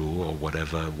lived through, or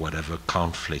whatever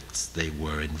conflicts they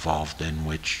were involved in,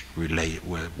 which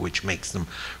makes them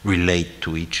relate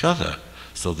to each other.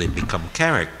 So they become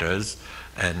characters.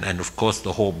 And of course,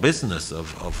 the whole business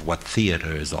of what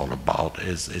theater is all about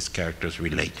is characters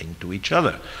relating to each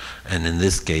other. And in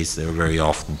this case, there are very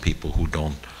often people who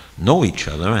don't know each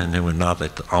other, and they were not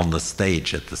on the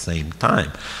stage at the same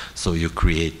time. So you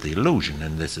create the illusion,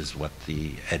 and this is what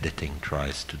the editing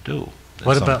tries to do.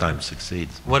 It sometimes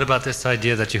succeeds. What about this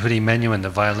idea that Yehudi Menuhin, the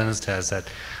violinist, has, that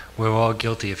we're all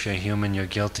guilty? If you're human,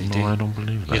 you're guilty? No, I don't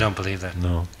believe that. You don't believe that?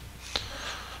 No.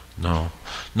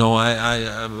 No,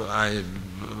 I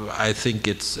think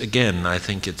it's, again, I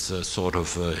think it's a sort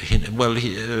of,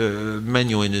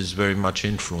 Menuhin is very much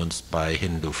influenced by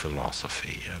Hindu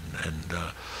philosophy, and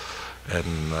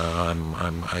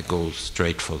I go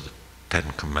straight for the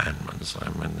Ten Commandments.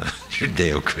 I'm in the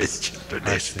Judeo-Christian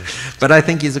tradition. But I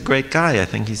think he's a great guy. I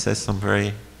think he says some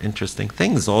very interesting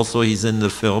things. Also, he's in the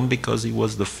film because he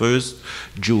was the first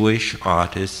Jewish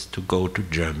artist to go to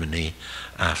Germany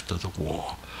after the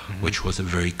war. Which was a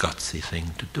very gutsy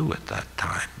thing to do at that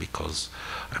time, because,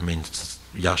 I mean,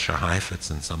 Jascha Heifetz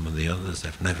and some of the others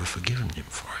have never forgiven him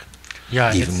for it,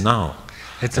 even now.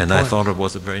 And I thought it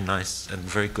was a very nice and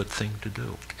very good thing to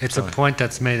do. It's a point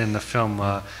that's made in the film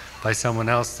by someone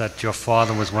else, that your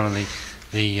father was one of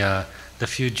the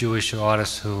few Jewish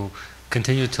artists who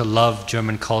continued to love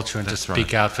German culture and to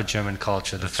speak out for German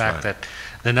culture. The fact that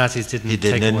the Nazis didn't take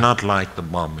away... He did not like the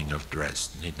bombing of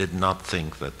Dresden. He did not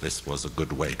think that this was a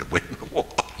good way to win the war.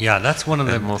 Yeah, that's one of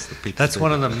the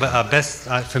best,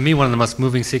 for me, one of the most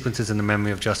moving sequences in The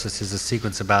Memory of Justice is the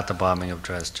sequence about the bombing of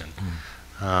Dresden.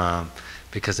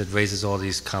 Because it raises all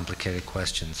these complicated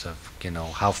questions of, you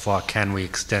know, how far can we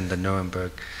extend the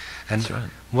Nuremberg? And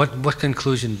what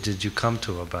conclusion did you come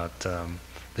to about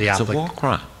it's a war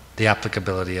crime. The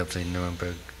applicability of the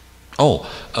Nuremberg?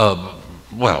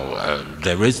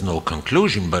 There is no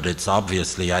conclusion, but it's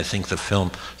obviously, I think the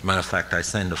film, as a matter of fact, I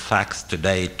sent a fax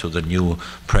today to the new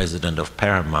president of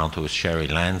Paramount, who is Sherry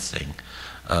Lansing,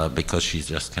 because she's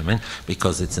just come in,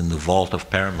 because it's in the vault of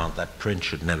Paramount. That print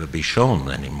should never be shown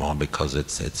anymore, because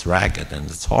it's ragged and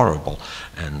it's horrible,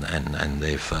 and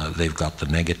they've got the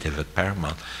negative at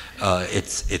Paramount.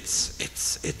 It's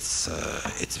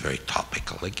very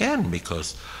topical again,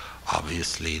 because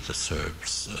obviously the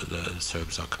Serbs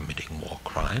are committing war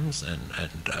crimes, and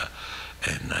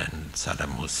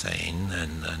Saddam Hussein,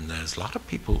 and there's a lot of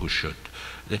people who should.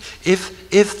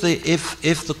 If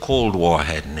the Cold War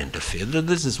hadn't interfered,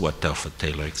 this is what Telford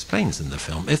Taylor explains in the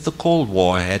film. If the Cold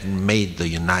War hadn't made the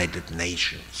United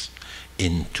Nations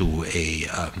into a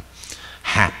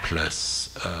hapless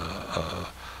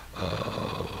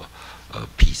a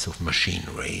piece of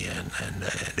machinery and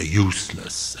a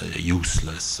useless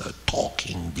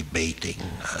talking, debating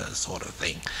sort of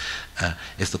thing.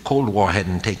 If the Cold War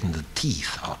hadn't taken the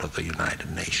teeth out of the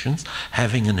United Nations,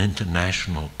 having an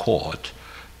international court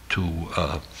to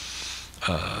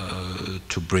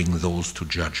bring those to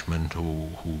judgment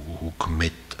who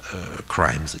commit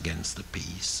crimes against the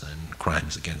peace and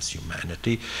crimes against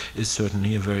humanity is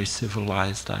certainly a very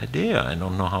civilized idea. I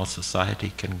don't know how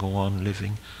society can go on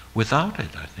living without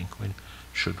it. I think we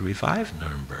should revive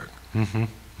Nuremberg.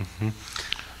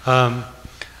 I'm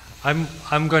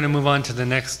going to move on to the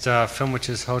next film, which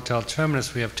is Hotel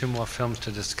Terminus. We have two more films to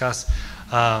discuss.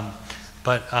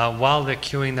 But while they're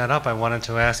queuing that up, I wanted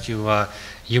to ask you,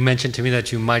 you mentioned to me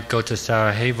that you might go to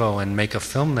Sarajevo and make a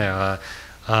film there.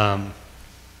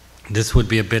 This would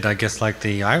be a bit, I guess, like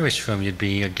the Irish film. You'd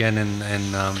be again in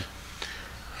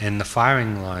the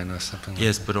firing line or something.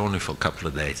 Yes, but only for a couple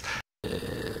of days.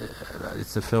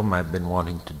 It's a film I've been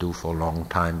wanting to do for a long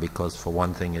time, because for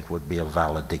one thing it would be a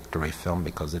valedictory film,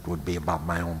 because it would be about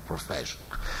my own profession.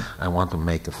 I want to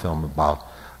make a film about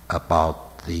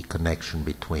the connection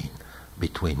between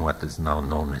what is now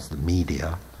known as the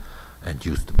media, and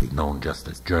used to be known just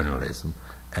as journalism,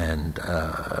 and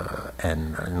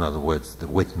in other words, the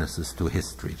witnesses to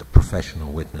history, the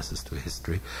professional witnesses to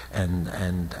history, and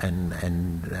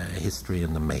history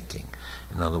in the making.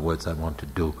 In other words, I want to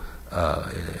do a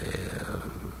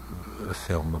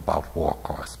film about war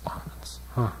correspondence.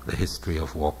 the history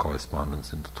of war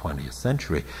correspondence in the 20th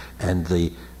century. And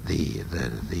the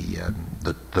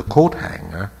coat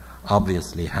hanger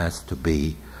obviously has to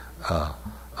be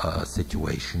a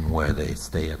situation where they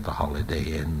stay at the Holiday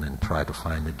Inn and try to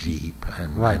find a jeep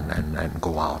and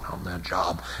go out on their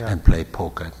job and play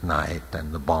poker at night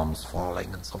and the bombs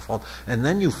falling and so forth. And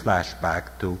then you flash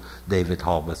back to David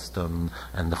Halberstam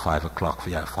and the 5 o'clock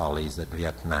follies at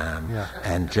Vietnam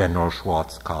and General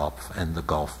Schwarzkopf and the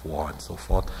Gulf War and so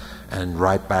forth, and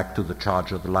right back to the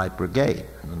charge of the Light Brigade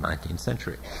in the 19th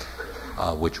century,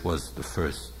 which was the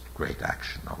first great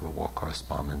action of a war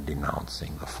correspondent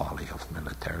denouncing the folly of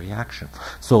military action.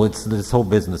 So it's this whole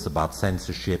business about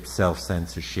censorship,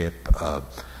 self-censorship,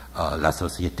 la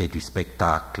société du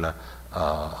spectacle,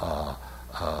 the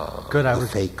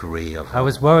fakery of... I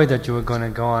was worried that you were going to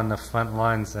go on the front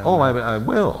lines. And, I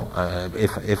will.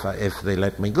 If they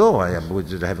let me go. I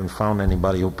haven't found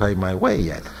anybody who'll pay my way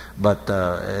yet. But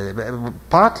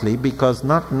partly because,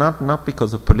 not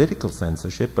because of political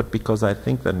censorship, but because I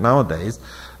think that nowadays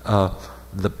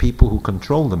the people who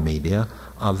control the media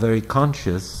are very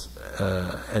conscious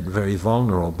and very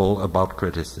vulnerable about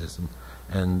criticism.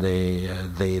 And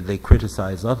they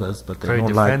criticize others, but they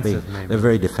don't like being... They're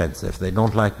very defensive. They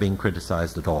don't like being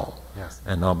criticized at all. Yes.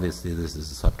 And obviously this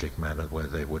is a subject matter where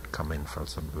they would come in for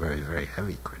some very, very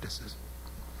heavy criticism.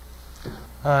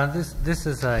 This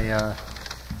is a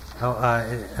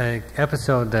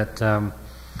episode that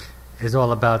is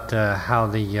all about how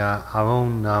our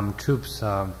own troops...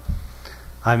 how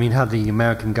the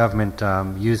American government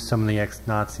used some of the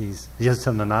ex-Nazis,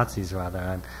 some of the Nazis rather,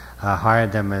 and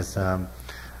hired them as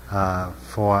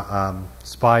for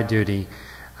spy duty,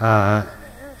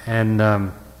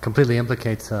 and completely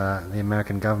implicates the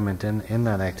American government in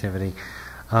that activity.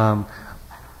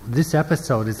 This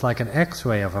episode is like an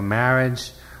X-ray of a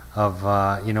marriage, of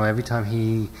every time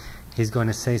he's going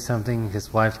to say something,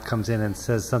 his wife comes in and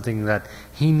says something that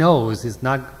he knows is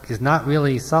not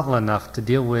really subtle enough to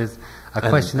deal with a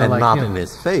questioner like him. And not in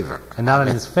his favor. And not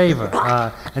in his favor.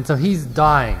 And so he's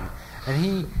dying.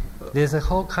 And there's a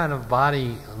whole kind of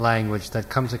body language that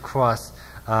comes across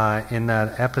in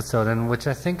that episode, and which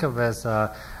I think of as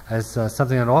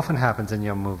something that often happens in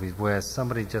your movies, where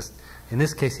somebody just, in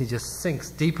this case, he just sinks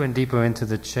deeper and deeper into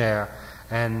the chair.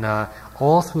 And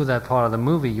all through that part of the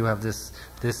movie, you have this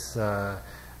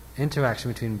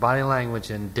interaction between body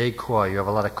language and decor. You have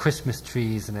a lot of Christmas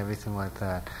trees and everything like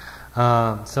that.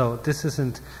 So this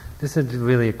isn't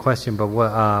really a question, but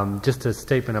just a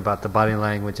statement about the body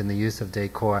language and the use of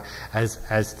decor as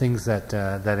things that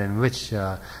enrich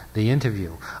the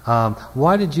interview.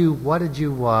 Why did you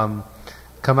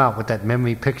come out with that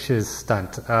memory pictures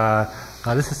stunt?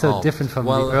 This is so different from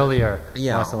the earlier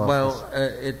Marcel Ophuls.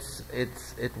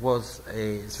 Well,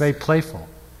 it's very playful.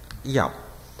 Yeah.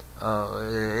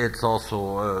 It's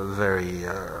also very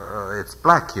it's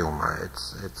black humor.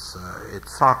 It's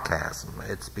sarcasm.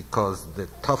 It's because the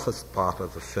toughest part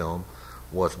of the film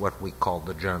was what we call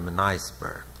the German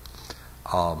iceberg.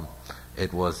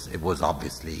 It was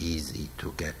obviously easy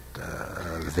to get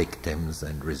victims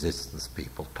and resistance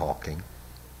people talking,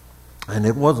 and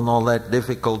it wasn't all that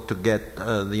difficult to get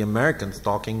the Americans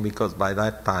talking, because by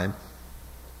that time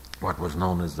what was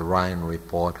known as the Ryan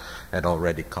Report had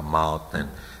already come out,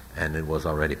 and it was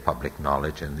already public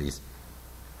knowledge, and these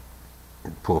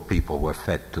poor people were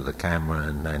fed to the camera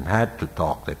and had to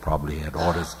talk. They probably had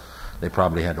orders. They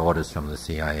probably had orders from the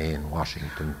CIA in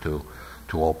Washington to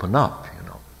open up, at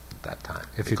that time.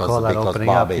 If you call that opening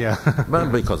up, yeah. Well,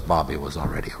 because Bobby was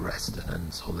already arrested,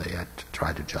 and so they had to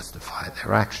try to justify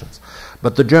their actions.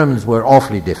 But the Germans were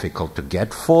awfully difficult to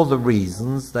get for the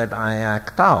reasons that I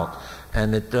act out.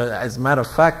 And as a matter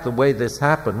of fact, the way this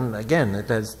happened, again,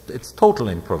 it's total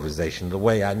improvisation. The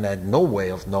way I had no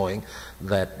way of knowing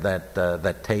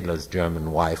that Taylor's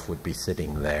German wife would be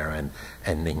sitting there and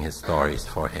ending his stories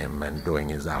for him and doing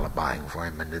his alibying for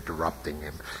him and interrupting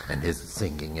him and his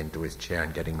sinking into his chair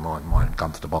and getting more and more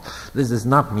uncomfortable. This is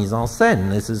not mise en scène.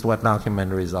 This is what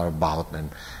documentaries are about,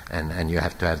 and you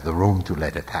have to have the room to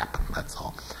let it happen. That's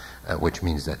all. Which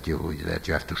means that you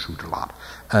have to shoot a lot.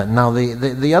 Now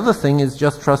the other thing is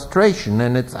just frustration,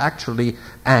 and it's actually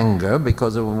anger,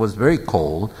 because it was very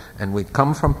cold, and we'd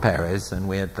come from Paris,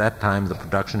 and at that time the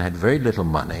production had very little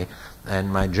money,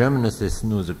 and my German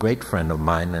assistant, who was a great friend of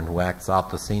mine and who acts out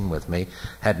the scene with me,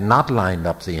 had not lined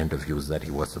up the interviews that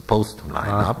he was supposed to line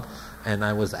up, and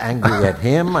I was angry at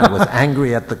him, I was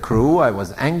angry at the crew, I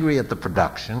was angry at the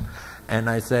production. And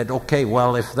I said, okay,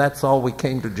 well, if that's all we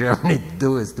came to Germany to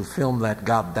do is to film that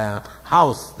goddamn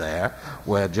house there,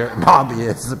 where Bobby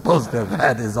is supposed to have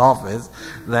had his office,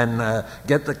 then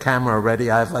get the camera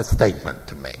ready, I have a statement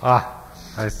to make.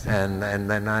 I see. And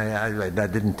then I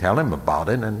didn't tell him about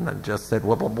it, and I just said,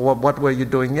 well, what were you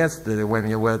doing yesterday when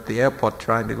you were at the airport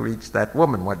trying to reach that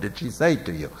woman? What did she say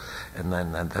to you? And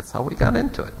that's how we got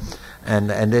into it.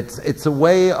 And it's a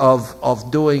way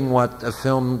of doing what a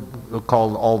film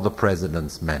called All the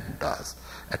President's Men does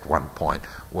at one point,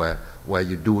 where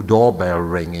you do doorbell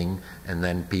ringing and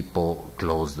then people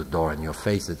close the door in your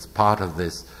face. It's part of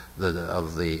this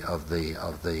of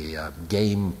the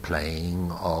game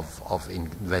playing of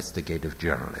investigative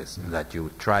journalism, that you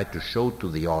try to show to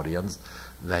the audience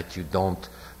that you don't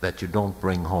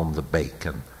bring home the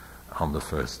bacon on the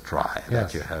first try.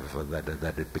 Yes. That you have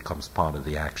that it becomes part of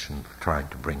the action, trying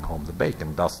to bring home the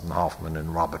bacon. Dustin Hoffman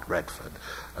and Robert Redford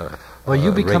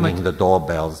ringing the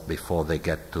doorbells before they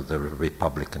get to the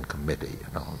Republican committee.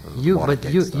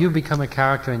 You become a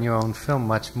character in your own film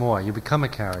much more. You become a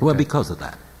character. Well, because of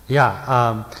that.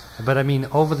 Yeah, but I mean,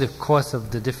 over the course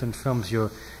of the different films,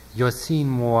 you're seen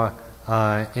more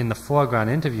in the foreground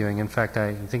interviewing. In fact,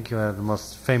 I think you're the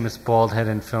most famous bald head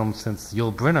in film since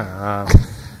Yul Brynner.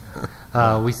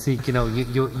 We see,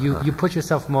 you put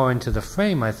yourself more into the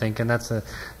frame, I think, and that's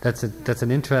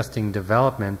an interesting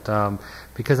development,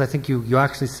 because I think you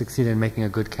actually succeed in making a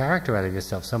good character out of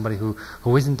yourself, somebody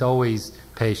who isn't always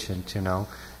patient,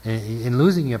 In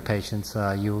losing your patience,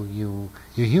 you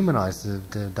humanize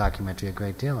the documentary a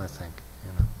great deal, I think.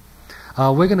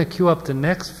 We're going to cue up the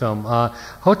next film.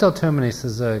 Hotel Terminus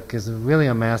is really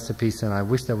a masterpiece, and I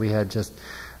wish that we had just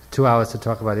 2 hours to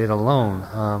talk about it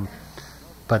alone.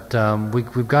 But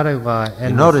we've got to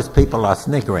end. You notice people are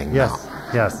sniggering now.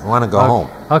 Yes. I want to go home.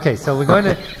 Okay, so we're going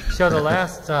to show the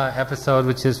last episode,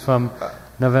 which is from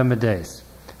November Days,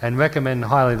 and recommend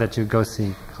highly that you go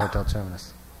see Hotel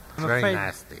Terminus. Very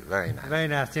nasty. Very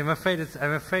nasty. I'm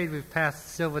afraid we've passed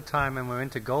silver time and we're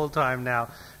into gold time now.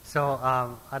 So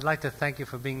I'd like to thank you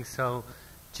for being so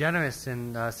generous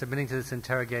in submitting to this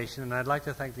interrogation, and I'd like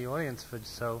to thank the audience for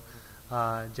so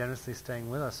generously staying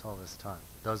with us all this time.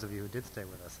 Those of you who did stay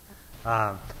with us.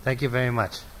 Thank you very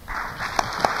much.